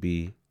comparison would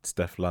be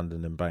Steph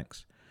London and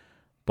Banks,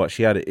 but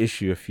she had an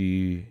issue a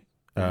few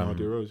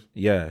Nadia Rose.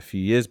 a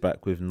few years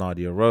back with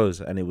Nadia Rose,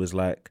 and it was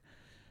like,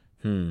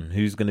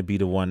 who's gonna be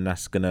the one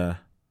that's gonna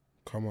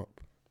Come up.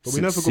 But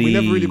we never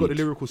really got the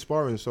lyrical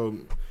sparring, so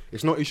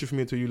it's not issue for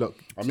me until you look.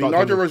 I mean,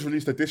 Nadia Rose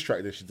released a diss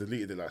track there. She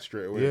deleted it like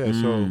straight away. Yeah,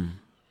 so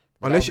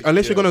unless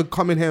you're gonna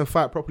come in here and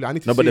fight properly, I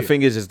need to. No, see but the it.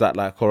 thing is that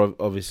like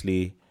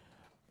obviously,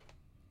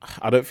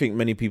 I don't think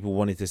many people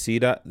wanted to see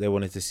that. They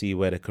wanted to see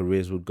where their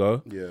careers would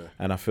go. Yeah.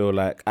 And I feel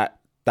like at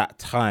that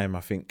time,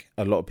 I think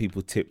a lot of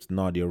people tipped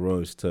Nadia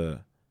Rose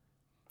to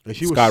And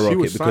she was skyrocket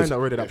because signed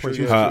already at that point.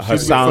 She was- her she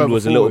was sound further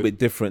was a little forward. bit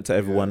different to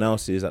everyone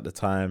else's at the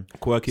time.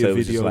 Quirky So it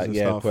was just videos like, and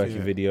yeah, stuff, quirky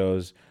yeah.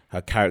 videos.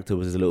 Her character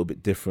was a little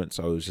bit different,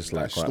 so it was just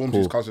Like like, right, Stormzy's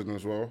cool. cousin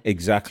as well.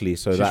 Exactly.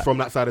 So She's that from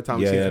that side of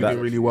town. Yeah, Seems to yeah, be that-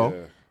 doing really well. Yeah.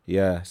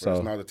 yeah. Whereas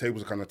So now the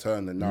tables are kind of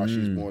turned, and now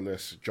she's more or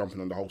less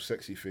jumping on the whole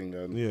sexy thing,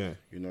 and Yeah.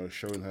 you know,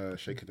 showing her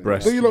shaking the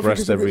Breast. Don't you lot think breast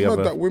it's a bit every mad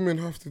other- that women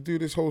have to do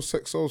this whole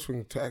sex souls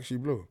thing to actually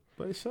blow?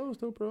 But it shows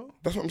though, bro.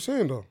 That's what I'm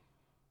saying though.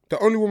 The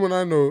only woman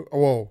I know,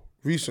 well,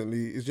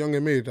 recently is Young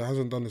M.A that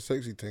hasn't done the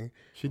sexy thing.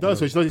 She does,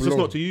 so it's just Blow.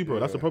 not to you, bro.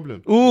 That's the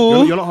problem.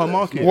 Ooh. You're not her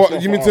market.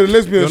 What you mean to the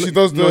lesbian? She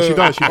does the. No, she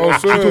does. She Oh,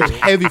 sorry. talks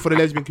heavy for the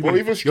lesbian Or community.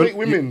 even straight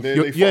women, they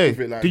fuck with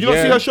it. Like, Did you not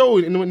see her show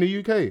in the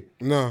UK?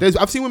 No.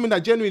 I've seen women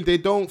that genuinely they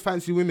don't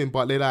fancy women,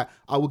 but they're like,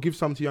 I will give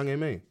some to Young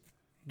M.A.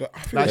 I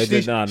think Like They she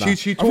did- nah. she I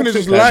think talks it's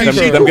just to- lying.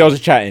 Them girls are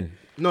chatting.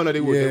 No,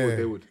 they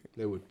would.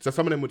 They would. So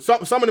some of them would.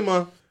 Some of them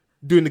are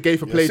doing the gay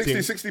for play thing.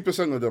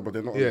 60% of them, but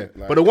they're not on Yeah, it.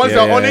 Like, but the ones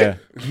that are on Yeah,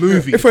 it,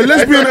 movie. If a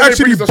lesbian If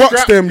actually brings the bucks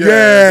strap, them, yeah, yeah.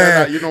 they're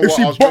like, you know If what,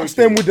 she I was bucks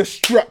joking. them with the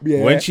strap,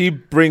 yeah. When she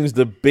brings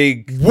the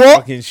big What?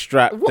 fucking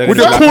strap, they're With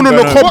gonna the be corn on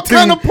the I'm cob What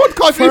kind of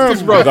podcast is this,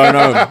 I'm bro? going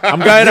home. I'm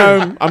going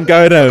home. I'm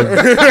going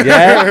home.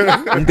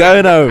 Yeah, I'm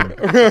going home.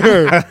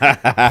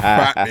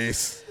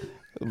 fatness.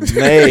 It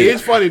Mate.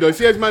 is funny though.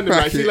 See, as man,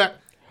 like, see, like,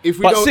 if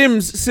we But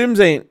don't. Sims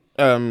ain't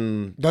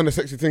Done the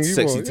sexy thing, either.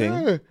 Sexy thing.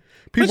 Yeah.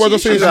 People are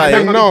just saying she's she's like-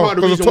 hang That might be now part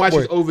of the because of reason why Top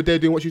she's Boy. over there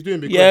doing what she's doing.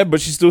 Because yeah, but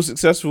she's still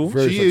successful.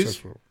 Very she is,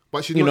 successful.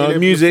 but she's You not know, in the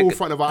music,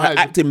 forefront of our her eyes.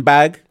 acting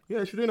bag.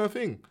 Yeah, she's doing her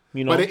thing.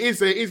 You know. But there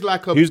is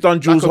like a Who's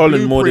done Jules like a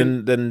Holland more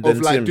blueprint than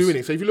of like Sims? doing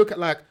it. So if you look at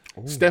like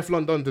Steph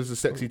London does the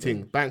sexy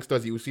thing, Banks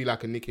does it. You will see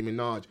like a Nicki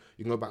Minaj.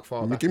 You can go back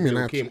far. Nicki back to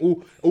Lil' Minaj.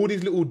 Kim. All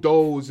these little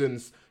dolls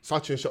and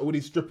such and such. All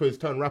these strippers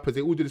turn rappers.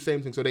 They all do the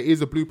same thing. So there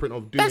is a blueprint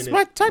of doing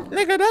it. type,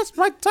 nigga. That's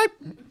my type.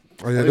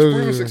 Oh, yeah, And it's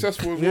proven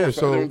successful as well. Yeah,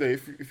 So, so- at the end of the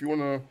day, if you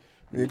want to...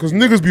 because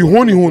niggas be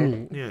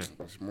horny. Yeah.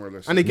 That's more or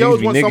less... And the girls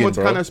be want nigging, someone to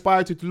bro. kind of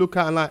aspire to look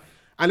at and like.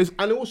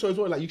 And also as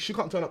well, like she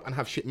can't turn up and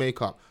have shit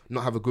makeup,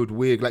 not have a good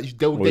wig. Like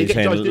Or they you get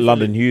saying judged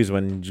London differently. Hughes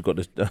when you got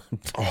this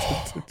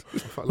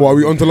What are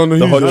we on to London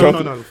the Hughes? hot now?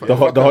 chocolate, no,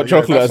 fuck the hot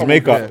chocolate as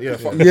makeup. Yeah,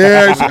 fuck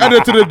Yeah, she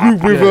added to the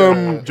group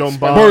with John Boris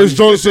Barnes.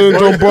 Johnson,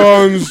 John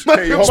Barnes,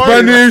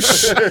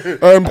 Spanish,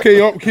 Kay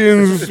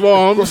Hopkins.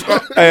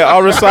 Hey,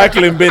 our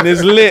recycling bin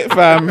is lit,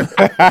 fam.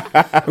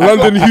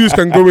 London Hughes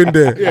can go in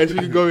there. Yeah, she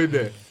can go in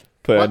there.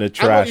 Put it But in the I know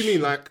trash. what you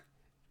mean. Like,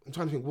 I'm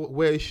trying to think,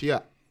 where is she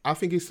at? I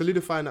think it's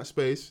solidifying that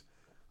space.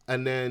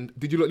 And then,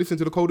 did you listen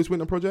to the Coldest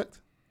Winter project?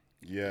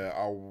 Yeah,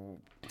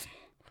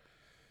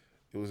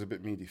 it was a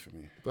bit meaty for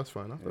me. That's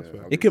fine. That's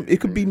fair. It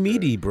could be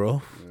meaty,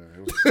 bro.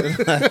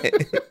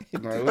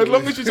 As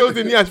long as she shows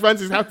the Niash,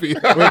 Vance is happy.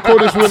 Wait,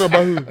 Coldest Winter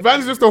by who?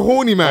 Vance is just a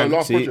horny man.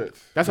 Last See, project.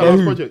 That's her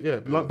last project, yeah,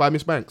 by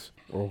Miss Banks.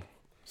 Oh.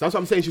 So that's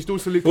what I'm saying. She's still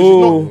solid.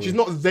 Oh. She's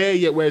not there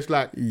yet. Where it's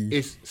like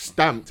it's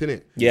stamped,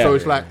 innit? Yeah. So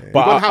it's like But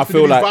you don't I have to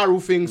feel do these like-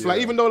 viral things.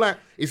 Like even though like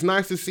it's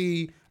nice to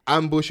see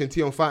Ambush and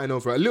Tion fighting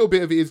over it, a little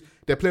bit of it is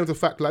they're playing with the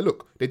fact like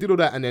look, they did all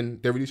that and then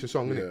they released a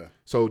song, innit? Yeah.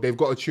 So they've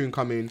got a tune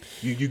coming.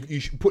 You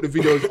should put the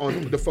videos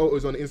on the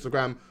photos on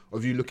Instagram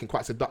of you looking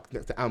quite seductive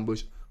next to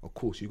Ambush. Of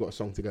course, you got a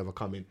song together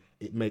coming.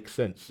 It makes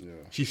sense. Yeah.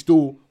 She's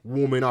still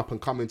warming up and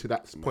coming to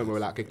that point where we're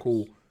like, okay,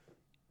 cool.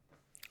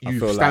 I You've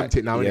feel stamped like-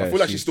 it now. yeah, innit? I feel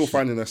like she's still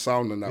finding her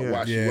sound and that. Yeah.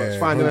 What she Yeah. works.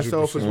 Finding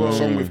herself as well.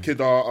 Song with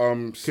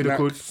Kidda, Kidda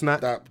Kud,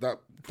 Snack. That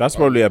That's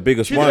probably her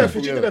biggest She did, one. her,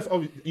 she did her,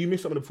 oh, you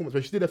missed some of the performance,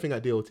 but she did her thing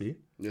at DLT.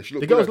 yeah, she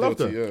looked The good girls at loved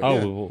DLT, her. yeah. Oh,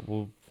 Yeah.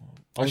 well,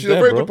 I And was she's a there,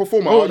 very bro. good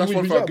performer. Oh, That's you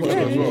one was thing I at- give her yeah,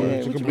 as well. yeah,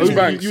 Miss yeah. You-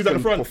 Banks you was at the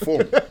can front.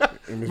 perform.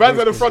 Van's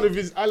at the front of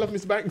his I love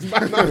Mr. Banks.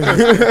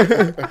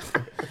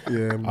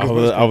 Yeah,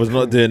 I was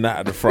not doing that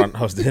at the front.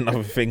 I was doing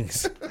other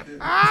things.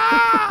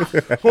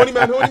 Horny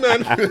man.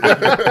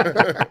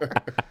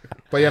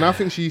 But yeah, and I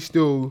think she's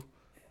still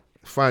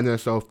finding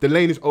herself. The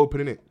lane is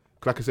open, innit?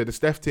 Like I said, the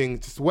Steph thing,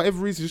 just whatever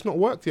reason, just not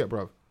worked yet,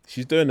 bro.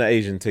 She's doing the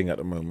Asian thing at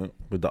the moment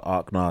with the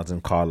Arknards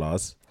and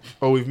Carlas.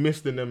 Oh, we've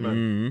missed in them,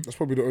 man. that's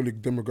probably the only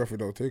demographic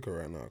that'll take her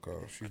right now. Cause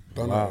she's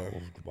done Wow,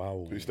 it.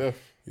 wow. Who's Steph?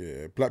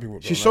 Yeah, black people.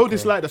 She don't showed like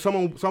this her. like that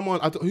someone,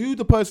 who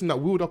the person that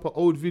wheeled up an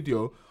old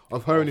video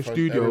of her in the from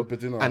studio Erin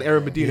Bedina. and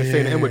Erin Bedina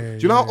saying the N-word.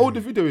 Do you know how old the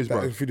video is,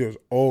 bro? That video is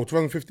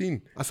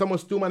 2015. And someone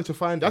still managed to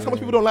find. That's how much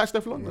people don't like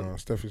Steph London. Nah,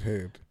 Steph is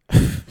hated.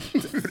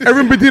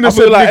 Erin Bedina I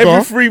said feel like nigga,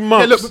 every 3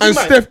 months. look, but and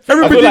man, Steph.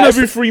 Erin I feel like Bedina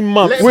every said, 3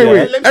 months. Wait, yeah.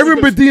 wait. Let me Erin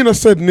because- Bedina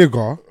said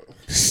nigga.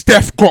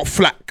 Steph got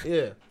flack.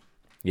 Yeah.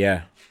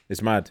 Yeah,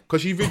 it's mad.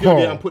 Because she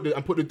videoed it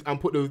and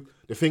put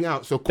the thing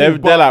out. So cool. They're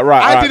but like,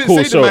 right, I all right, didn't cool.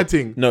 say So, the mad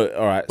thing. no,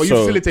 all right. But you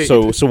so,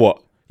 facilitated. so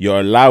what? You're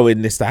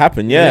allowing this to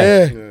happen?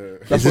 Yeah.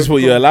 Is this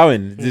what you're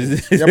allowing?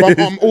 Yeah, but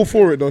I'm all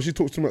for it though. She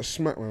talks too much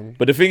smack, man.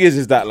 But the thing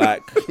is that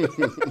like,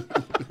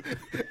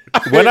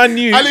 when I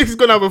knew, Alex is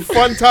gonna have a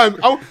fun time.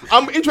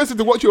 I'm interested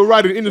to watch your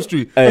ride in the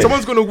industry. Hey.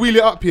 Someone's gonna wheel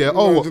it up here.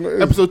 Oh, do you know what it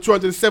is? episode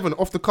 207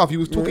 off the cuff. He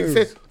was talking.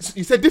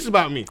 He said this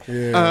about me.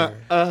 Yeah.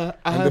 I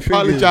And the thing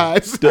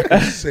apologize. I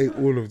say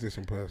all of this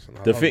in person.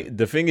 I love it.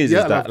 the thing is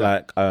Yeah, I that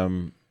love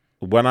like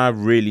when I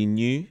really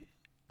knew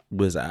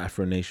was at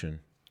Afro Nation.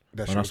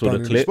 That When shit I was saw the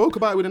done in- clip, Spoke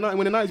about it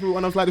when the nights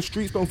when I was like, the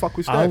streets don't fuck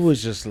with Steph. I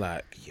was just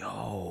like,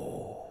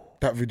 yo,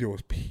 That video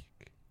was peak.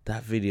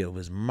 that video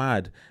was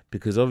mad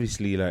because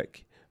obviously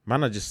like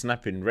man are just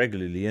snapping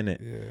regularly in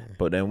it. Yeah.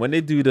 But then when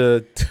they do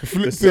the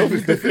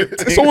selfie, the flip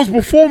thing, Someone's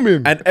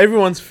performing. and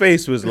everyone's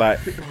face was like,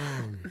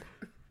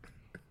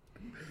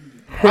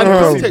 And the I've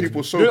context, seen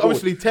people so you know, bored.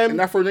 obviously Tem. In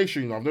Afro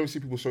Nation, I've never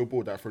seen people so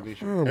bored at Afro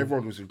Nation.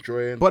 Everyone was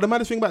enjoying. But the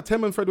maddest thing about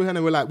Tem and Fred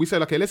Henry, we're like, we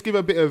said, okay, let's be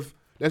a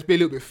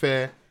little bit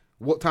fair.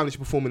 What time did she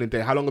perform in the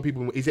day? How long are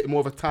people? Is it more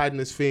of a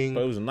tiredness thing?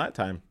 but it was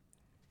nighttime.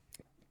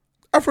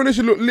 Afro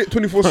Nation look lit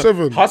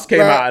 24/7. Huss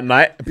came out at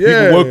night. People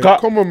Yeah, woke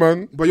up. come on,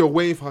 man. But you're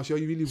waiting for Hush. You're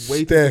really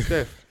waiting Steph. for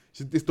Steph.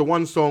 It's the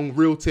one song,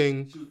 Real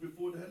Thing.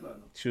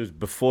 She was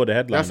before the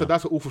headline.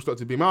 That's an awful start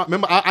to be.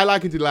 Remember, I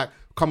like it to like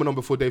coming on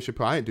before Dave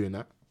Chappelle. I ain't doing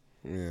that.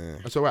 Yeah.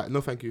 That's all right.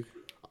 No, thank you.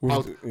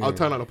 I'll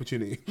turn on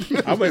opportunity.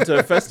 I went to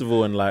a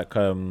festival and like,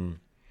 do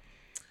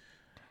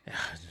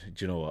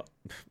you know what?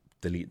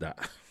 Delete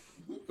that.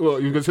 Well,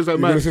 you gonna say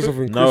something, You're gonna man? say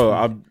something? No, Christmas?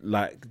 I'm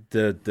like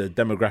the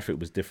demographic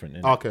was different.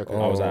 innit? Okay.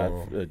 I was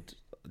Oh. at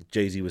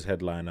Jay-Z was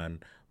headline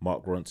and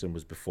Mark Ronson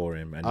was before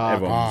him, and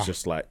everyone was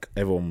just like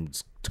everyone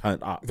was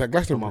turned up. Is that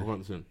Mark Glastonbury?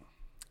 Ronson.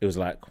 It was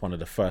like one of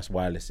the first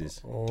wirelesses.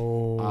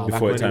 Oh.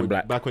 Before it when turned was-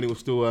 black. Back when it was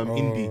still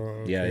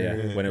indie.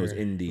 Yeah, when it was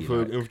indie. Before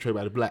like, infiltrated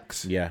by the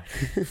blacks. yeah,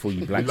 before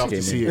you We blacks love came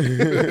to see in.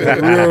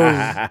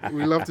 it.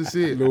 We love to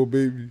see it. Little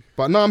baby.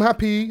 But no, I'm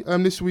happy.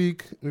 This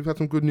week we've had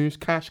some good news.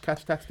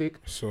 Cash-tastic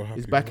So happy.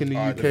 is back in the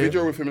UK. The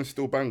video with him and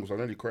Still Bangles, I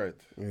nearly cried.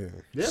 Yeah.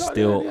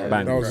 Still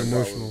bang. That was That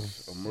emotional.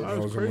 That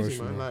was crazy,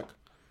 emotional. man. Like,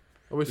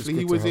 obviously It's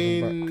he good was to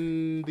have him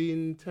in The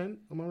Intent.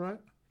 Am I right?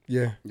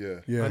 Yeah. Yeah.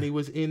 Yeah. And he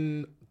was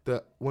in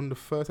one of the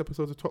first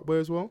episodes of Top Boy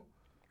as well.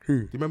 Who?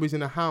 Do you remember he's in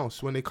the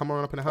house when they come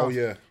around up in the house? Oh,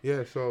 yeah.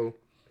 Yeah, so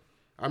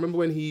I remember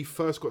when he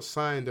first got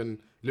signed and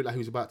looked like he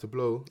was about to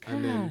blow,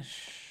 and then man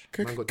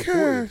got deported.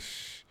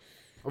 Cash.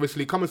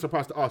 Obviously, come as a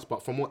surprise to us,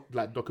 but from what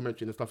like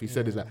documentary and stuff he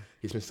said is that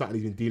it's been something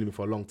he's been dealing with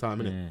for a long time,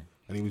 innit?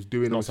 And he was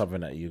doing Not obviously-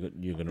 something that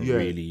you're gonna Yeah.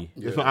 really.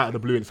 It's not out of the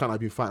blue. It's something I've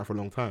been fighting for a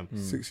long time.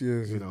 6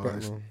 years. You is know, back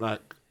it's now.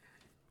 like,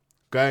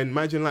 guy,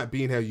 imagine like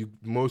being here.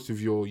 Most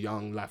of your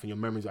young life and your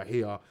memories are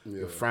here.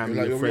 Your family,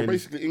 You're, your you're friends.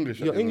 basically English.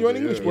 at You're, the end you're of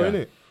an the English day, boy, yeah.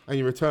 innit? And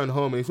you return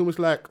home, and it's almost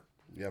like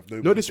You have no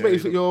nobody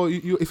disrespect.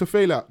 there. It's a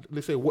failure.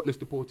 Let's say what let's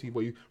deportee,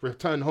 but you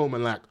return home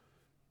and like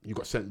you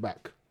got sent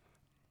back,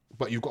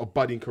 but you've got a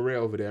budding career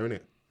over there,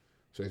 innit?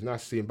 So it's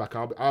nice to see him back.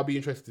 I'll be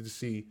interested to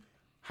see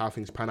how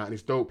things pan out. And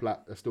it's dope, like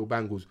Still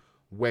Bangles,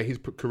 where his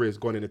career's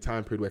gone in a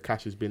time period where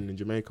Cash has been in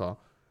Jamaica.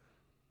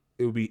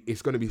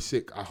 It's gonna be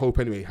sick. I hope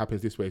anyway it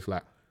happens this way. It's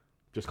like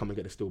just come and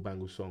get the Still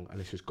Bangles song and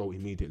let's just go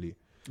immediately.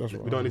 That's We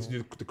what don't need to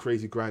do the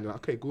crazy grind. Like,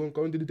 okay, go and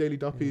do the daily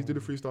duppies, do the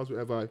freestyles,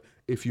 whatever.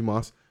 If you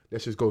must,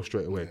 let's just go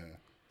straight away.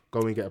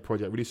 Go and get a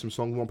project, release some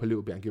songs, warm up a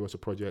little bit, and give us a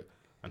project,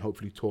 and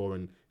hopefully tour.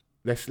 And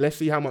let's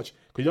see how much.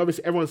 Because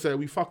obviously everyone said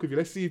we fuck with you.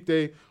 Let's see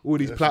if all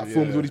these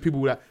platforms, all these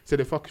people that say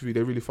they fuck with you,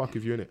 they really fuck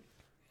with you, innit?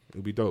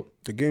 It'll be dope.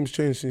 The game's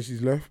changed since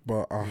he's left,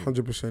 but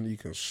 100% he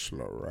can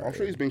slow right. I'm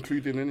sure he's been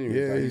clued in anyway.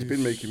 Yeah, Like, he's been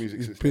he's- making music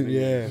he's since been- then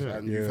anyways. yeah,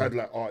 And yeah. you've had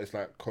like artists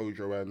like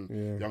Kojo and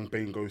Yeah. Young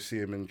Bane go see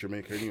him in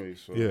Jamaica anyway.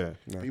 So Yeah.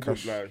 Nah, people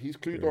Cash- like he's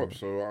clued up.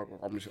 So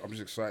I'm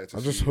just excited to I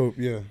see just hope,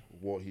 yeah.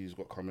 what he's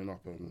got coming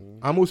up. And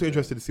I'm also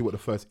interested to see what the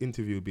first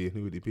interview would be and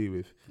who would it be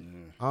with.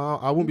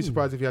 I wouldn't be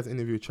surprised if he has an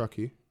interview with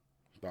Chucky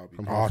that'll be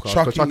from Ah, Half Cast,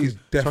 'cause Chucky is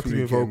Chucky's definitely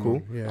been vocal.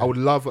 getting on, yeah. I would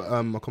love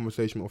a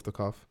conversation off the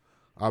cuff.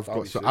 I've That'd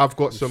got be sick. I've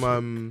got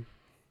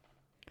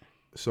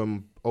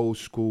some old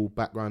school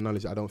background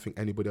knowledge that I don't think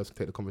anybody else can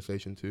take the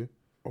conversation to.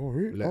 Oh,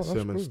 really? Let Oh, that's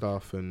them and cool.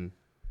 stuff and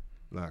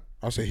like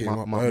I'll say hit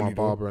him my up early, though.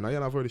 barber and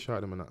I've already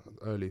shouted him and that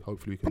early.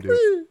 Hopefully we can do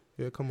it.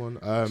 Yeah, come on.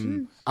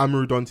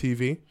 Amarud on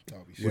TV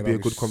that'll be would sick. be a that'd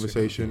be good sick.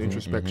 conversation,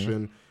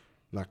 introspection.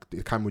 Like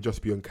the camera would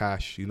just be on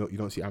Cash. You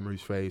don't see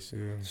Amarud's face.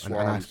 And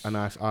a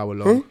nice hour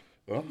long.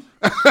 Huh?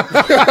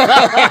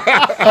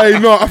 Hey,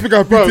 no, I think I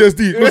have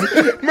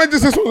PTSD. Man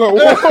just said something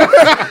like,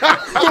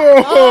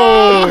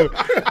 whoa.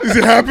 Is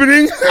it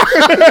happening?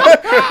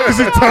 Is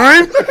it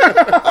time?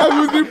 I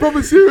was being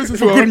proper serious as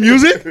For well. good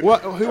music?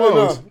 What? Who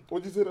else?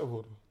 What did you say that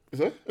for? Is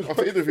that?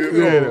 After interview,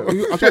 Yeah,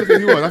 I'm trying to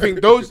think who else. I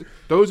think those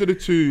are the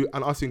two,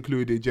 and us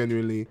included,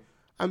 genuinely.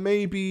 And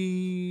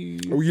maybe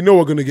Oh, you know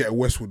we're gonna get a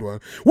Westwood one.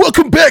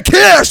 Welcome back,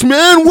 Cash,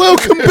 man.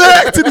 Welcome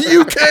back to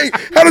the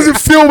UK. How does it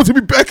feel to be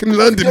back in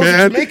London,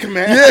 man? Jamaica,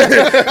 man.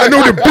 Yeah, I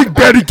know the big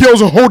baddie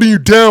girls are holding you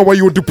down while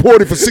you were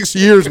deported for 6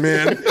 years,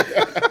 man.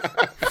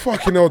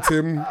 Fucking hell,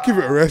 Tim. Give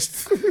it a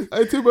rest.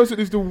 Tim Wilson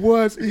is the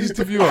worst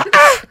interviewer.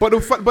 But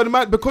the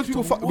man, because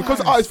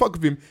artists fuck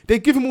with him, they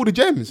give him all the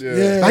gems.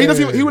 Yeah.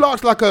 Like, he will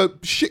ask like a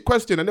shit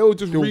question, and they will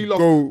just They'll reel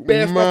go off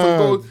bare stuff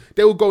and mad.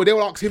 They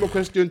will ask him a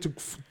question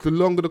to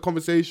longer the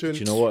conversation. Do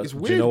you know what? It's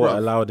weird, Do you know what bruv.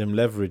 allowed him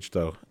leverage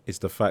though? It's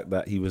the fact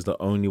that he was the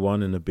only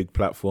one in a big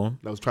platform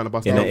That was trying to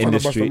bust in out. the trying to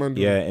bust industry. a man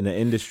down. Yeah, in the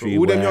industry.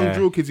 All them where- young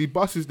drill kids, he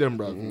busts them,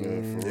 bro.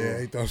 Yeah,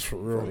 he does for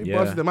real. He Yeah.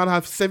 busts them. Man,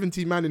 have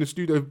 70 man in the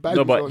studio with bags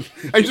No, but- on,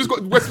 and you just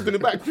got Westwood in the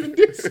back doing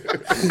this.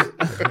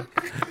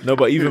 No,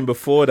 but even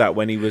before that,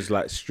 when he was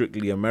like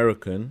strictly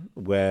American,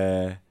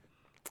 where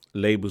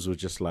labels were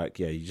just like,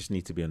 yeah, you just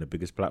need to be on the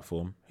biggest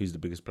platform. Who's the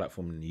biggest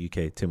platform in the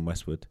UK? Tim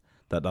Westwood.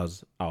 That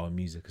does our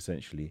music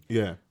essentially.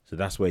 Yeah. So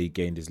that's where he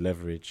gained his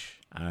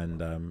leverage,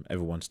 and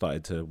everyone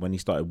started to, when he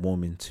started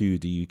warming to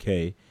the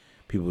UK,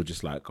 people were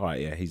just like, all right,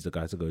 yeah, he's the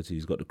guy to go to.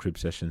 He's got the crib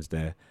sessions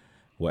there,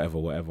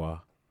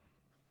 whatever.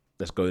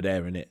 Let's go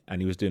there, innit? And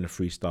he was doing the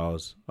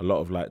freestyles. A lot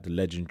of like the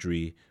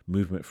legendary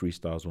movement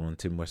freestyles were on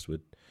Tim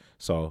Westwood.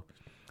 So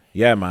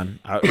Yeah, man.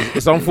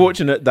 It's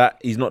unfortunate that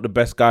he's not the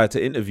best guy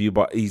to interview,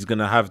 but he's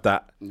gonna have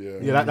that.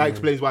 Yeah, that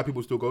explains why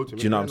people still go to him.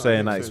 Do you know what I'm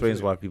saying? That makes explains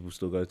sense, why people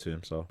still go to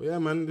him. So But yeah,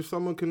 man, if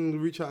someone can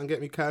reach out and get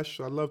me cash,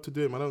 I'd love to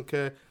do it. I don't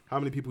care how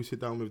many people sit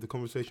down with. The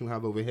conversation we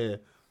have over here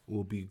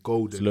will be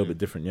golden. it's a little bit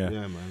different, yeah.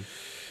 Yeah, man.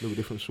 A little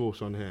different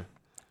sauce on here.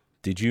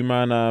 Did you,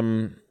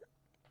 man,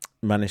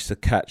 manage to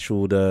catch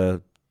all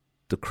the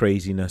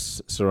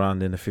craziness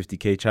surrounding the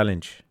 50k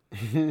challenge?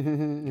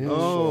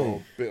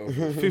 Oh, Bit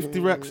of 50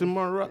 racks in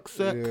my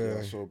rucksack. Yeah,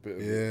 I saw a bit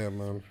of yeah,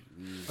 man.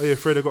 Oh yeah,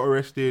 Fredo got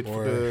arrested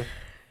for Boy.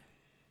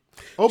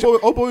 the.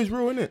 Obo is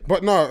real, innit?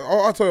 But no,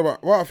 I'll tell you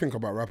about what I think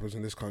about rappers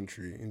in this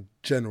country in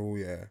general.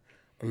 Yeah,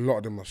 a lot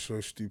of them are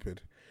so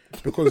stupid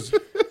because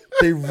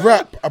they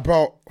rap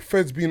about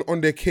feds being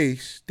on their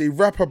case. They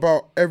rap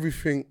about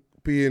everything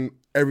being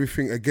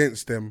everything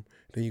against them.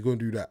 Then you go and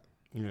do that.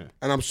 Yeah.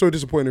 And I'm so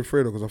disappointed in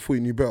Fredo because I thought he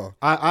knew better.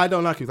 I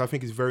don't like it. I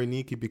think it's very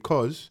sneaky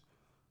because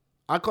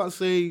I can't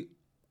say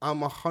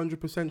I'm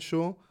 100%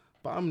 sure,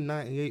 but I'm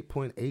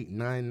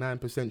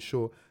 98.899%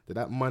 sure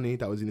that money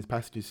that was in his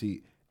passenger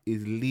seat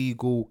is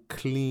legal,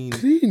 clean.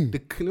 Clean.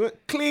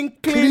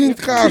 Clean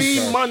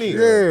cash. money.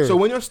 Yeah. So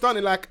when you're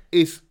starting like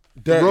it's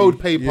Dirty. road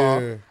paper,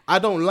 Yeah. I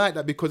don't like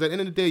that because at the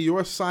end of the day, you're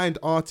a signed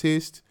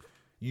artist.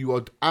 You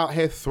are out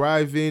here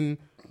thriving,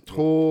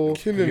 tour,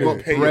 Killing you it.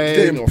 got Pay your bread,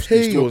 getting off these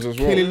paid. stores as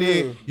well. killing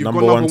it. You've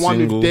Number got one number one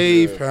single. with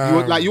Dave.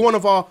 Yeah. You're one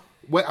of our,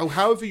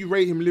 however you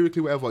rate him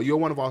lyrically, whatever. You're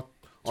one of our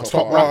top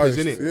Top rappers,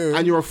 artists, innit? yeah.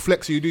 And you're a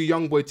flexer. You do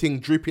young boy thing,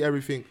 drippy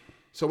everything.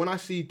 So when I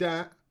see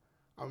that,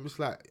 I'm just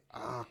like,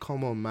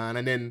 come on, man.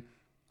 And then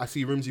I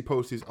see Rimsey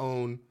post his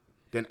own,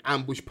 then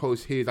Ambush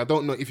post his. I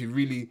don't know if he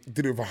really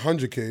Did it with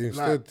 100k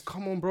instead. like.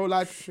 Come on, bro.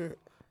 Like,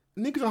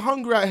 niggas are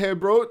hungry out here,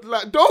 bro.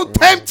 Like, don't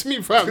tempt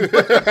me, fam.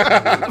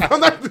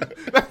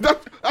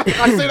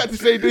 I say that to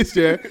say this,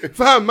 yeah.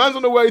 Fam, man's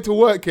on the way to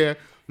work here,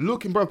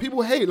 looking, bro.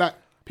 People hate, like,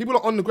 people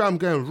are on the ground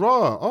going,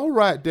 raw. All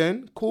right,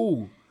 then,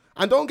 cool.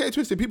 And don't get it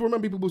twisted. People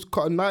remember people was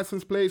cutting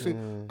license plates.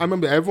 And I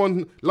remember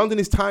everyone, London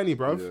is tiny,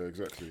 bro. Yeah,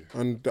 exactly.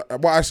 And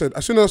what I said,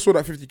 as soon as I saw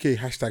that 50k,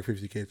 hashtag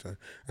 50k time,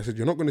 I said,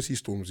 you're not going to see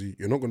Stormzy,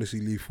 you're not going to see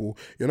Lethal,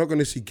 you're not going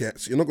to see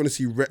Gets, you're not going to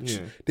see Wretch. Yeah.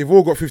 They've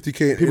all got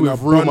 50k People in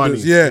with real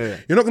abundance. money. Yeah. Yeah.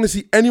 You're not going to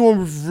see anyone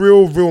with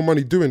real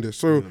money doing this.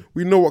 So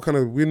we know what kind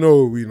of, we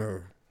know what's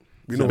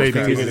baby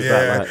going thing, on. innit?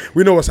 Yeah, Like-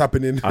 we know what's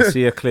happening. I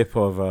see a clip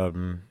of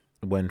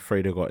when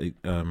Fredo got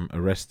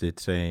arrested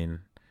saying,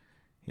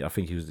 I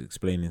think he was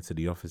explaining to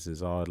the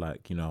officers, I'm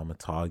a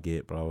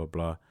target, blah, blah,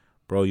 blah.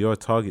 Bro, you're a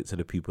target to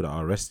the people that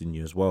are arresting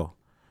you as well.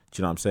 Do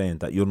you know what I'm saying?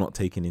 That you're not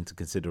taking into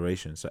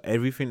consideration. So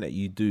everything that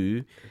you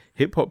do,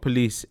 hip hop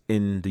police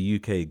in the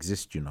UK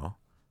exist, you know.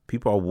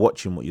 People are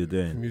watching what you're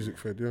doing. Music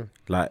fed, yeah.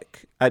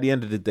 Like, at the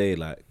end of the day,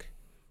 like,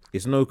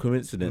 it's no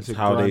coincidence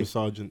how Grime they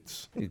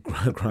sergeants.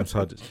 Grime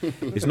sergeants.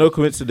 It's no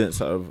coincidence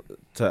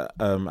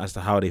as to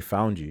how they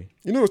found you,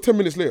 You know, it was 10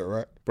 minutes later,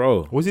 right?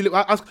 bro. Was he?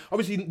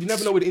 Obviously, you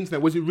never know with the internet.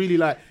 Was it really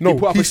like No, he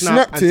put up he a snap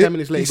snapped and it. 10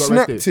 minutes later He he got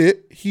snapped arrested?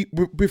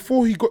 it.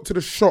 Before he got to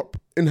the shop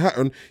in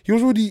Hatton, he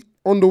was already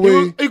on the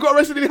way. He got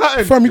arrested in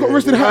Hatton. Fam, he got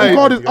arrested in Hatton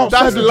Gardens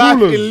outside That's the life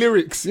jewelers. in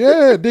lyrics.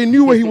 Yeah, they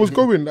knew where he was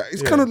going. Like,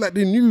 it's kind of like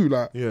they knew.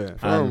 Like, Yeah.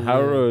 And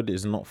Harrow Road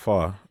is not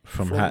far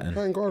from Hatton.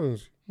 Hatton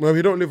Gardens. Well,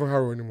 he don't live on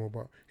Harrow anymore,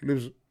 but he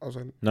lives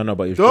outside. No,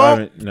 but he was Don't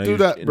driving. No, do he was-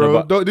 that, no,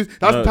 bro. but- That's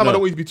the time I no.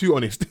 don't want you to be too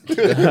honest.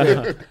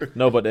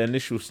 No, but the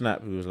initial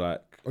snap, he was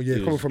like, Oh, yeah, he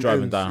coming was from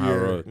driving ends, down yeah.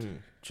 Harrow Road. Do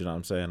you know what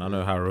I'm saying? I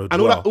know Harrow Road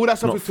And well. all that It's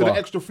stuff not is to the far.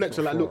 extra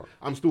flexor. Like, look,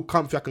 I'm still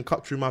comfy. I can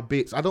cut through my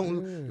bits. I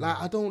don't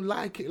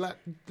like it. Like,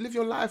 live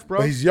your life, bro.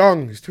 But he's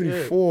young. He's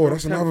 24. Yeah.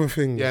 That's another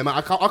thing. Yeah, man.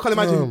 I can't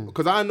imagine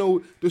because I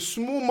know the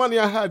small money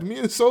I had. Me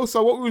and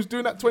Sosa, what we was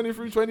doing at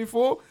 23,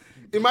 24.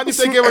 Imagine if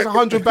they gave us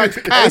 100 bags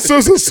cash. So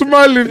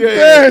smiling.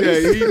 Yeah,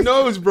 he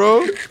knows,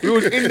 bro. We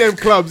was in them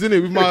clubs,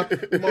 innit,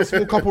 with my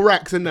small couple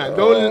racks and that.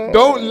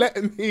 Don't let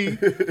me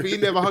be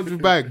in there with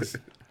 100 bags.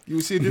 You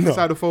will see a different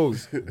side of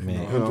foes. You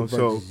know,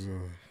 so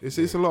it's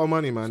a lot of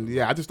money, man.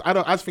 Yeah, I just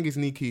think it's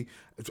sneaky,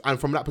 and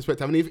from that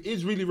perspective, I mean, if it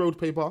is really road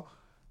paper,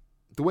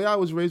 the way I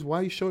was raised, why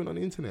are you showing it on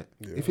the internet?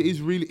 Yeah. If it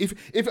is really, if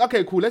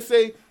okay, cool. Let's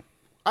say,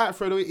 alright,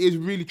 Fredo, it is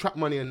really trap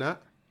money and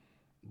that.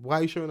 Why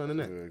are you showing it on the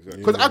net?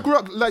 Because I grew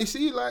up like you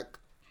see, like.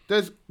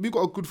 We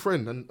got a good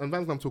friend, and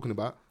Van's what I'm talking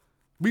about.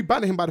 We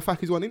banned him by the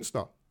fact he's on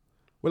Insta.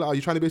 We're like, are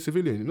you trying to be a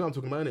civilian? You know what I'm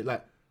talking about, innit?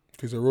 Like,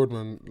 He's a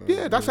roadman. Like,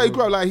 yeah, that's how he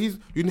grew up. Like, he's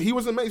not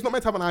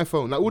meant to have an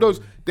iPhone. Like, all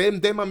those, them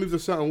man moves a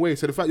certain way.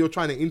 So the fact you're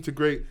trying to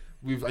integrate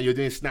with, and you're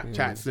doing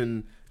Snapchats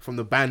and from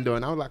the bando,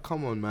 and I was like,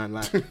 come on, man.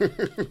 Like,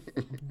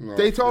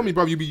 they told me,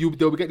 bro,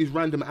 they'll get these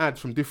random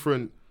ads from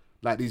different,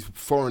 like these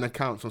foreign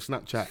accounts on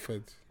Snapchat.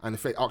 Feds. And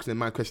if they ask them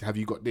my question, have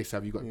you got this?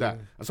 Have you got that?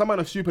 And some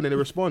man are stupid and they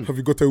respond. Have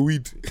you got a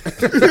weed?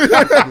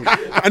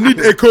 I need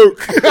a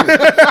coke.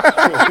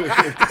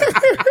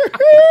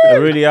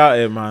 They're really out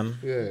here, man.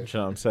 Yeah. Do you know what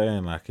I'm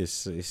saying? Like,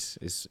 it's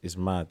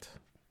mad.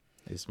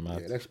 It's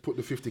mad. Yeah, let's put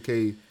the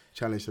 50k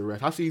challenge to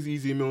rest. I see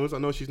Easy Mills. I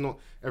know she's not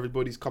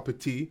everybody's cup of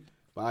tea,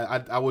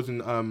 but I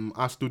wasn't.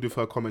 I stood with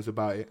her comments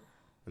about it.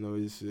 You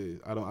know,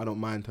 I don't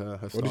mind her.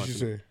 What did she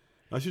say?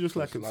 I should just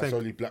like It's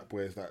only black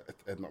boys that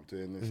end up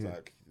doing this.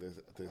 Like,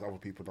 there's other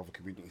people in other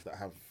communities that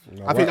have.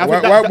 I think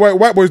that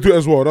white boys do it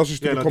as well. That's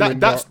just the comment.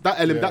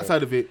 that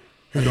side of it.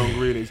 I don't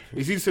agree. It's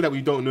easy to say that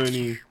we don't know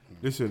any.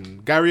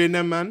 Listen, Gary and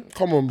them, man.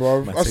 Come on,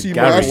 bro. I see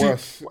Gary.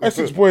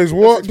 Essex boys.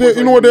 What?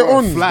 You know what they're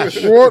on?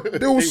 Flash. What?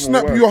 They'll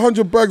snap you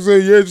 100 bags a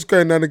year just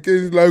going down the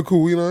kids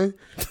local, you know?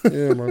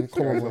 Yeah, man.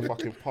 Come on, man.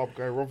 Fucking pub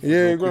going Romford.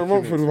 Yeah, going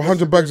Romford with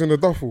 100 bags in the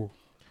duffel.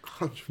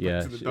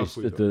 Yeah,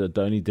 the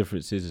only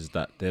difference is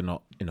that they're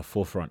not in the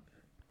forefront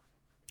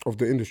of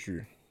the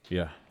industry.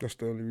 Yeah, that's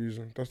the only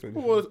reason. That's the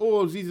only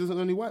or Zizi isn't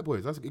only white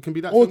boys. It can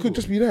be that. Or it could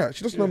just be that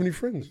she doesn't have any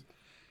friends.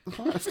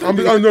 I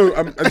know.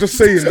 I'm just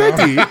saying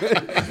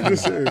that.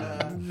 Just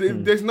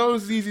saying. There's no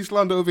Zizi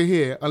slander over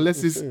here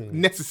unless it's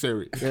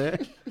necessary. Yeah.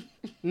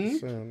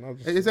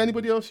 Is there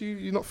anybody else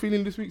you're not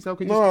feeling this week? So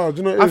do you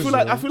know? I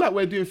feel like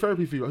we're doing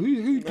therapy for you.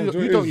 Who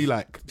don't you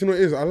like? Do you know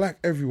what it is? I like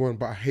everyone,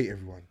 but I hate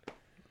everyone.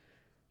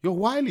 You're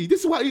Wiley.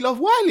 This is why you love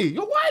Wiley.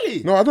 You're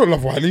Wiley. No, I don't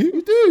love Wiley.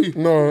 You do.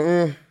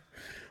 No,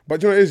 but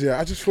do you know what it is? Yeah,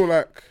 I just feel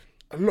like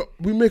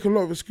we make a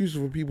lot of excuses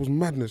for people's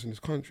madness in this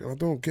country. I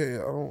don't get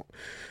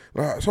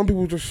it. Some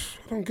people I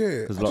don't get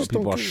it. Because a lot of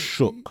people are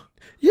shook.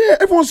 Yeah,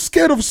 everyone's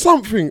scared of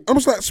something. I'm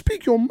just like,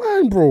 speak your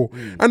mind, bro.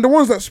 And the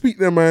ones that speak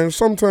their mind,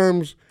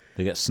 sometimes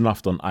they get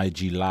snuffed on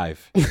IG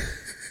Live.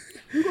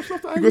 You got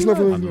snuffed on IG Live?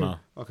 I don't know.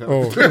 Okay.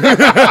 Oh.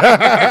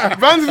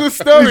 Van's in a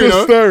story, He's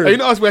a story. And you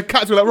know us, we're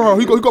cats, we're like, bro,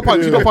 who got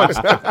punched? Who got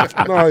punched?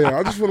 No, yeah,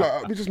 I just feel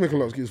like we just make a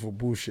lot of excuses for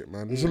bullshit,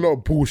 man. There's a lot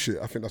of bullshit.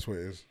 I think that's what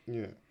it is.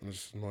 Yeah. And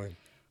it's annoying.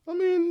 I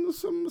mean,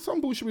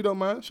 some bullshit we don't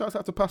mind. Shouts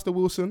out to Pastor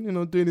Wilson,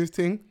 doing his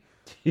thing.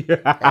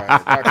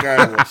 That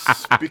guy was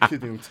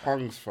speaking in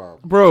tongues, fam.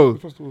 Bro,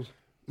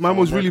 man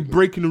was really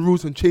breaking the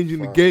rules and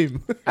changing the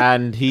game.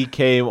 And he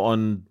came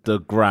on the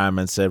gram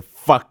and said,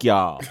 "Fuck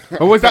y'all."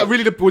 Oh, was that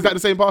the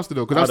same pastor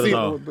though? Because I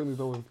don't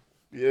know.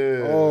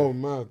 Yeah. Oh,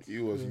 man. He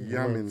was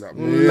yamming that.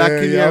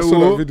 Yeah, I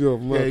saw that video.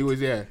 Man. Yeah, he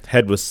was. Yeah.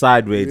 Head was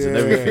sideways and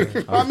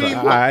everything. I mean,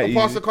 a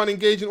pastor can't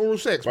engage in oral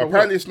sex. But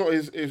apparently, it's not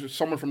it's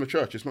someone from the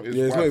church. It's not his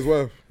wife. It's not his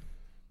wife.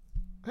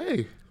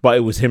 Hey. But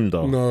it was him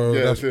though. No,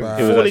 Yeah, that's it was bad.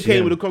 Before they actually came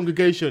him. with the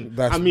congregation.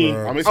 That's I mean,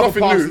 bad. it's other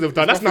nothing pastors new. have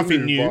done. That's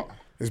nothing new. but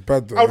It's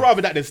bad though. I'd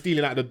rather that than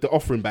stealing out the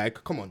offering bag.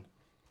 Come on.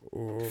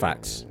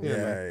 Facts.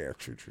 Yeah,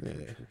 true.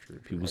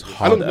 He was I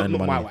hard don't earned not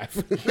my money. wife.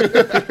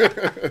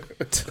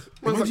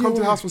 Man's like, come to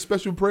the house for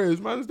special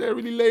prayers. Man's there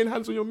really laying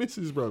hands on your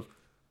missus, bro.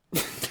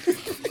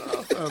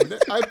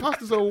 I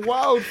pastors are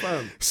wild,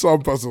 fam.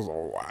 Some pastors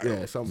are wild.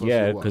 Yeah, some pastors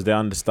Yeah, are because wild. they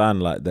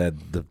understand like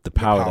the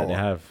power that they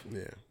have.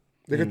 Yeah.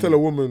 They can tell a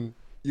woman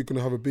you're going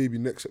to have a baby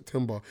next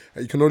September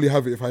and you can only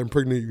have it if I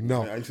impregnate you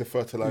now. I need to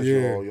fertilize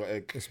Yeah. your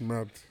egg. It's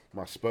mad.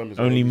 My sperm is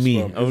Only holy me.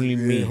 sperm. Only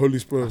me. Holy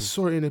sperm. I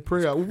saw it in a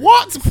prayer.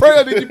 What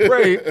prayer did you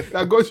pray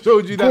that God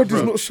showed you that, God bro?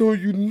 does not show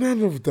you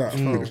none of that,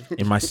 bro.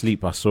 In my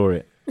sleep, I saw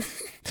it.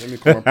 Let me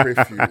come and pray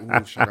for you. Ooh,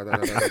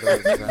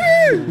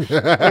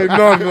 Hey,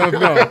 no.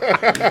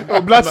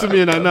 Oh,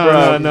 blasphemy and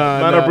no.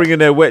 Man are bringing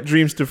their wet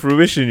dreams to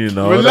fruition, you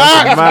know.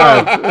 Relax,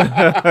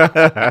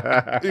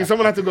 That's mad.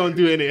 Someone had to go and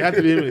do it, innit? It had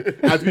to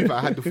be him.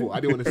 I had the thought. I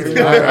didn't want to say it.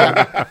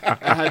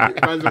 I had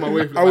it. Man's on my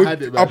way. I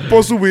had it, man.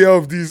 Apostle, we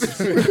have these.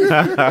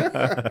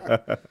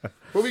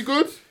 But we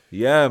good?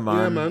 Yeah, man.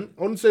 Yeah, man.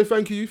 I want to say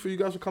thank you for you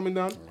guys for coming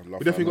down. We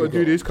definitely got to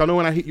do this. Because I know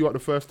when I hit you up the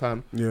first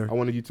time, Yeah. I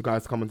wanted you two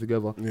guys to come in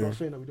together. Yeah. I'm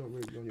saying that we don't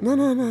really.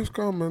 No, it's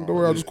calm, man. Don't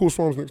worry, I'll just call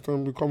Swans next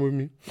time to come with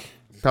me.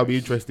 That'll be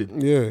interesting.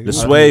 Yeah. The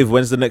Swave,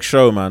 when's the next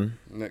show, man?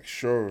 Next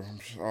show.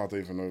 I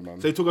don't even know,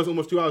 man. So it took us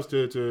almost 2 hours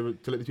to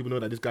let the people know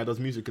that this guy does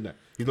music and that.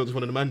 He's not just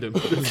one of the man them. Do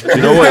you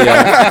know what,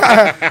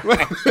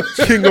 yeah?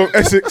 King of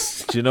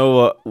Essex. Do you know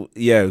what?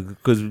 Yeah,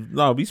 because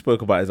we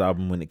spoke about his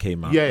album when it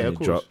came out. Yeah, when of it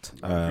course. dropped.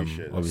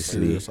 appreciate that.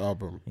 Obviously, Serious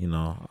album.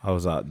 I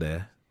was out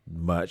there,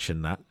 merch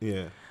and that.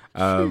 Yeah.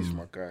 Jeez,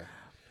 my guy.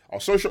 I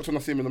was so shocked when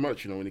I see him in the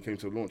merch, when he came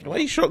to the launch. Why are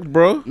you shocked,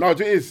 bro? No,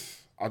 it is.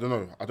 I don't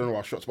know why I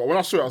was shocked. But when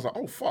I saw it, I was like,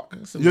 oh, fuck.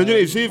 You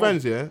see,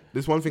 Vans, yeah?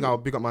 This one thing I'll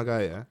big up my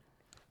guy, yeah?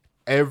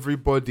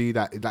 Everybody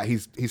that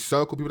his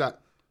circle, people that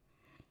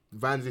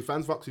Vans, if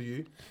fans fucks with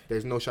you,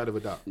 there's no shadow of a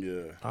doubt.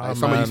 Yeah. Like,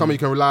 someone you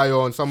can rely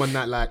on, someone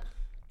that like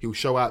he'll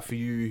show out for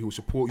you, he'll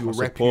support you, he'll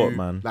rep support, you.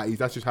 man. Like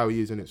that's just how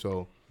he is, innit?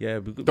 So Yeah,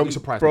 don't be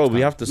surprised bro. next We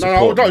time. have to No,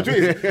 support. no, man. it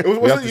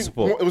We have to was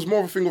support. it was more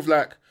of a thing of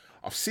like,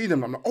 I've seen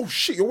them. I'm like, oh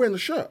shit, you're wearing the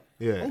shirt.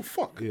 Yeah. Oh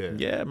fuck. Yeah.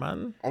 Yeah,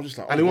 man. I was just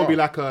like, And oh, it won't wow.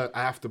 be like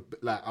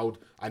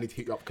I need to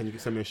hit you up. Can you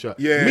send me a shirt?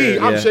 Yeah. Me,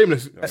 I'm Yeah.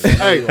 shameless.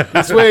 Hey,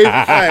 this way,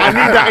 I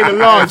need that in a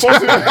large.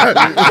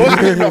 I was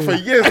thinking that for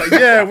years. Like,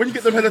 yeah, when you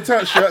get them head of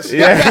touch shirts.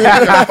 There's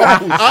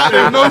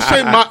no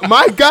shame.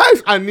 My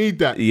guys, I need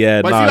that.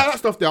 Yeah, but nah. see that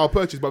stuff there, I'll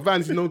purchase. But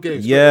Vans, no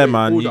games. Yeah, Straight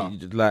away, man.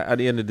 order. Like at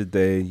the end of the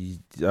day, you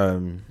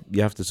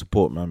have to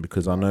support, man,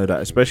 because I know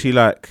that, especially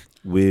like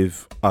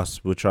with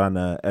us, we're trying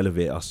to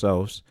elevate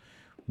ourselves.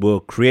 We're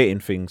creating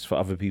things for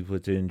other people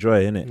to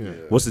enjoy, innit? Yeah.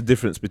 What's the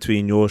difference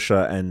between your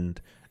shirt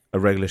and a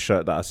regular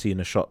shirt that I see in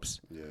the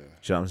shops? Yeah. Do you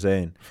know what I'm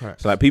saying?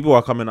 Facts. So like people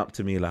are coming up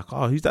to me like,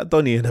 oh, who's that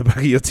Donny in the back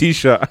of your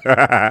t-shirt?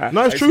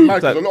 No, it's It's true.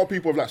 mad 'cause a lot of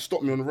people have like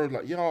stopped me on the road,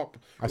 like, yeah,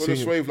 I've you're the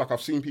seen Swave. Like,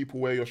 I've seen people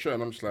wear your shirt,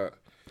 and I'm just like,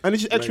 And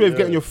it's just extra way of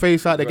getting your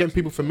face out there, getting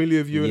people familiar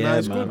with you, and Yeah,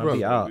 that's man, good, bro. I'll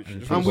be out.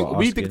 And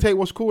we dictate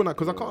what's cool and that,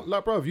 because I can't,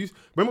 like, bro, remember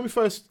when we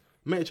first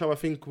met each other, I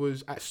think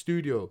was at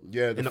studio.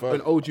 Yeah, in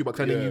OG, but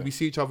then we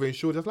see each other in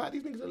shows. I was like,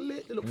 these niggas are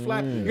lit, they look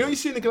fly. Mm. You know, you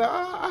see a nigga like,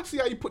 I see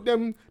how you put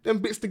them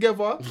bits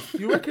together.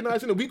 You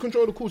recognise, we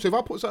control the cool. So if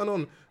I put something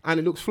on and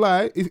it looks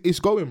fly, it's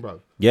going,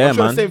 bro. Yeah, I'm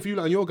sure man. the same for you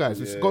like, and your guys.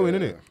 It's going,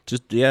 innit?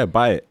 Just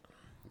buy it.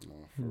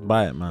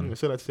 Buy it, man. I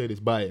said I'd say this,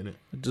 buy it,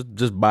 innit?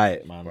 Just buy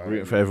it, man.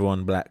 Rooting for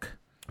everyone black.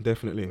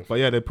 Definitely. But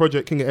yeah, the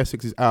project King of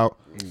Essex is out.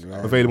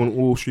 Available on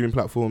all streaming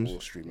platforms.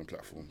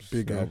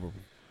 Big album.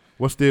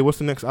 What's the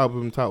next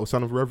album title?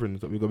 Son of Reverend.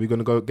 That we're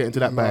gonna go get into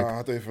that bag.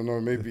 I don't even know.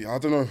 Maybe I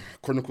don't know.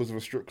 Chronicles of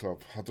a Strip Club.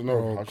 I don't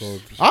know.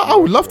 I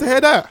would love to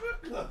hear that.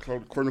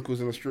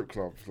 Chronicles in a strip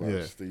club. Like Yeah.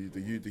 just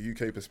the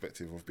UK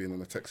perspective of being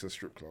in a Texas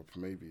strip club.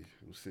 Maybe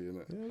we'll see in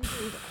it.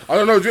 I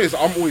don't know.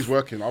 I'm always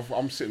working.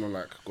 I'm sitting on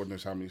like God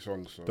knows how many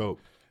songs. So, Dope.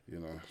 You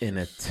know, In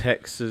a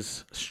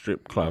Texas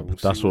strip club. we'll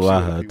That's see- what we'll I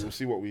see heard. We'll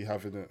see what we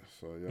have in it.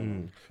 So yeah,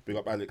 big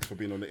up Alex for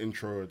being on the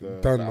intro of the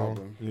Done now.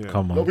 album. Yeah.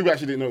 Come A lot of on. people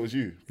actually didn't know it was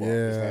you. But Yeah,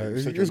 you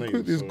it's said your name,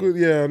 good. It's so- good.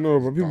 Yeah, I know,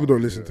 but people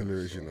don't listen to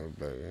lyrics, you know.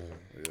 But,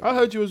 I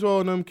heard you as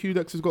well on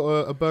Q-Dex has got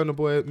a Burna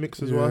Boy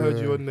mix as well. I heard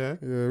you on there.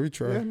 yeah, we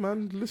try. Yeah,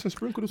 man. Listen,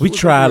 sprinkle the We sauce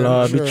try, everywhere,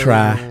 Lord. man. We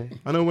try.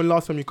 I know when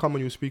last time you come and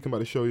you were speaking about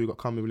the show, you got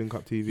coming with Link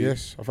Up TV.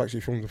 Yes, I've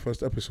actually filmed the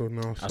first episode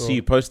now. I so- see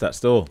you post that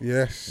still.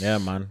 Yes. Yeah,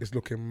 man. It's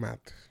looking mad.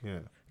 Yeah.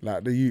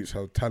 Like the youths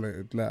are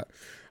talented. Like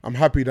I'm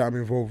happy that I'm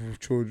involved with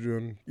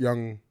children,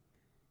 the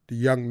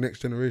young next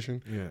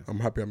generation. Yeah. I'm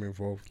happy I'm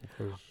involved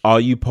because Are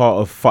you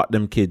part of Fuck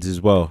Them Kids as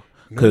well?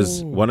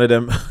 Because No. one of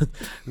them,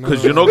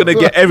 because you're not gonna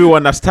get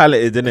everyone that's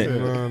talented, innit?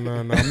 no,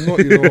 I'm not.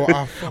 You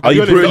know, Are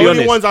you The brutally only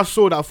honest? ones I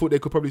saw that I thought they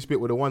could probably spit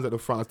were the ones at the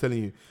front. I was telling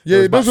you.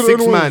 Yeah, There was those about are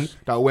the 6 only man ones.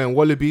 that were wearing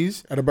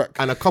wallabies at the back.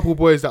 and a couple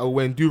boys that were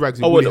wearing do-rags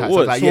with Oh, woolly what, hats. I was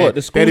what, like, so yeah, what,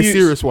 the they're the school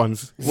serious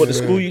ones. What, the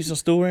school youths are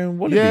still wearing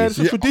wallabies? Yeah, it's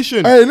a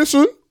tradition. Hey,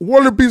 listen,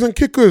 wallabies and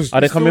kickers.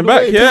 Are they Still coming the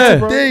back? way, Yeah.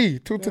 bro.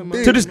 Till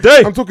today. To this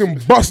day. I'm talking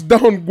bust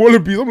down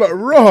wallabies. I'm like,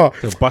 rah.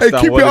 To bust Hey,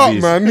 down keep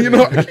wallabies. it up, man. You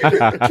know,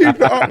 keep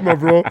it up, my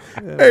bro.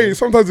 Hey,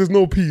 sometimes there's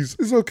no peas.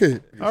 It's okay.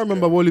 I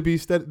remember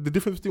Wallabies. The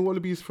difference between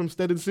Wallabies from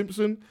Stead and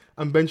Simpson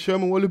and Ben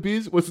Sherman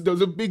Wallabies was there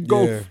was a big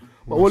gulf. Yeah,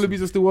 But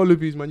Wallabies are still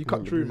Wallabies, man. You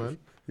cut through, man.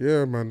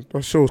 Yeah, man.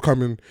 That show's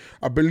coming.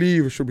 I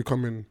believe it should be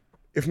coming,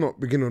 if not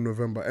beginning of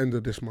November, end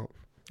of this month.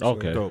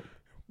 Okay. Dope.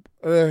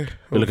 Be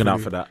looking out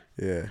hopefully. for that.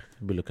 Yeah.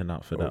 Be looking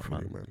out for that,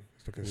 Hopefully, man.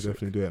 It's looking We'll sick.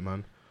 definitely do it,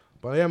 man.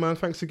 But yeah, man.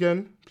 Thanks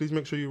again. Please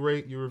make sure you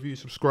rate, you review,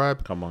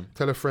 subscribe. Come on.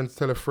 Tell a friend,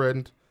 tell a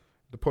friend.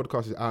 The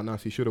podcast is out now,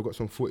 so you should have got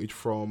some footage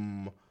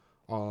from.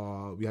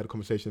 We had a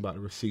conversation about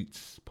the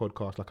Receipts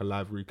podcast, like a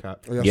live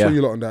recap. Oh, yeah, I Yeah. saw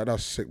you lot on that.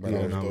 That's sick, man. Yeah,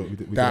 that was, no, dope. we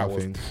did That our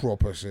was thing.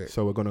 proper sick.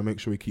 So we're gonna make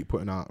sure we keep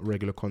putting out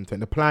regular content.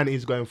 The plan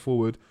is going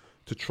forward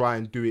to try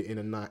and do it in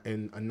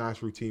a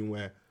nice routine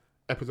where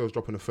episodes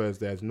drop on a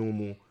Thursday as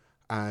normal,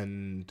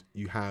 and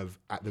you have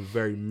at the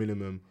very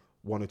minimum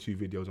 1 or 2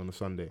 videos on a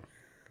Sunday.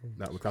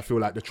 I feel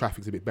like the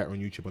traffic's a bit better on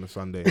YouTube on a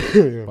Sunday,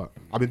 but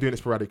I've been doing it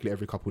sporadically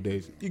every couple of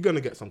days. You're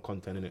gonna get some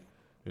content in it.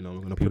 You know,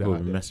 we're gonna put it People out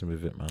are there. messing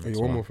with it, man. Hey, That's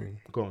one why. more thing.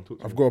 Go on, talk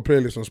to I've me. got a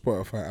playlist on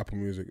Spotify, Apple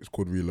Music. It's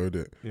called Reload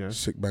It. Yeah.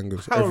 Sick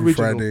bangers How every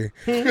original. Friday.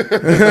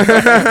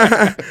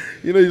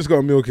 You know, you just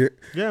gotta milk it.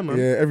 Yeah, man.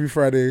 Yeah, every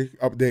Friday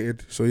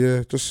updated. So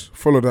yeah, just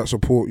follow that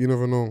support. You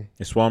never know.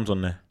 It's Swarms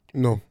on there.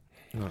 No.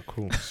 Nah,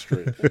 cool.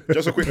 Straight.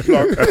 Just a quick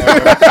plug.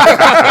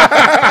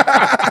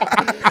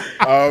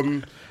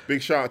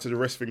 Big shout out to the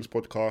Wrestling's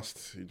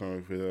podcast. You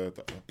know, the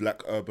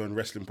Black Urban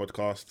Wrestling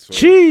podcast. So,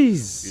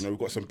 Jeez. you know, we've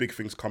got some big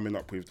things coming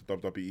up with the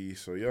WWE.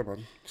 So yeah, man.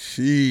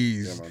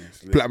 Jeez. Yeah, man.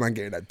 It's lit. Black man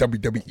getting that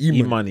WWE E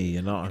money. money,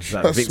 you know. It's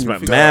like Trust Vince me.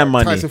 McMahon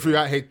money. Tyson Fury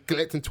out here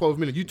collecting 12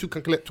 million. You two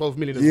can collect 12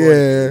 million as Yeah.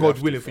 well. God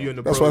willing for you and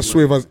the That's bros, why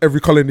man. Swerve has every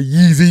color in the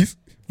Yeezys.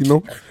 You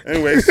know.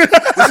 Anyways, this is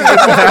that's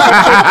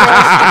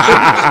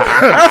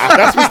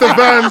Mr.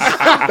 Vans.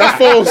 That's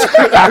false.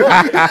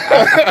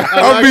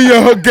 I'll be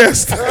your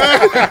guest,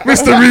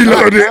 Mr.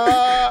 Reload It,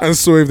 and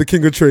Swerve, the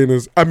king of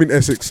trainers. I'm in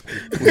Essex.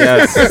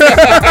 Yes.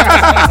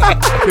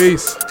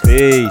 Peace.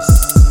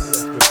 Peace.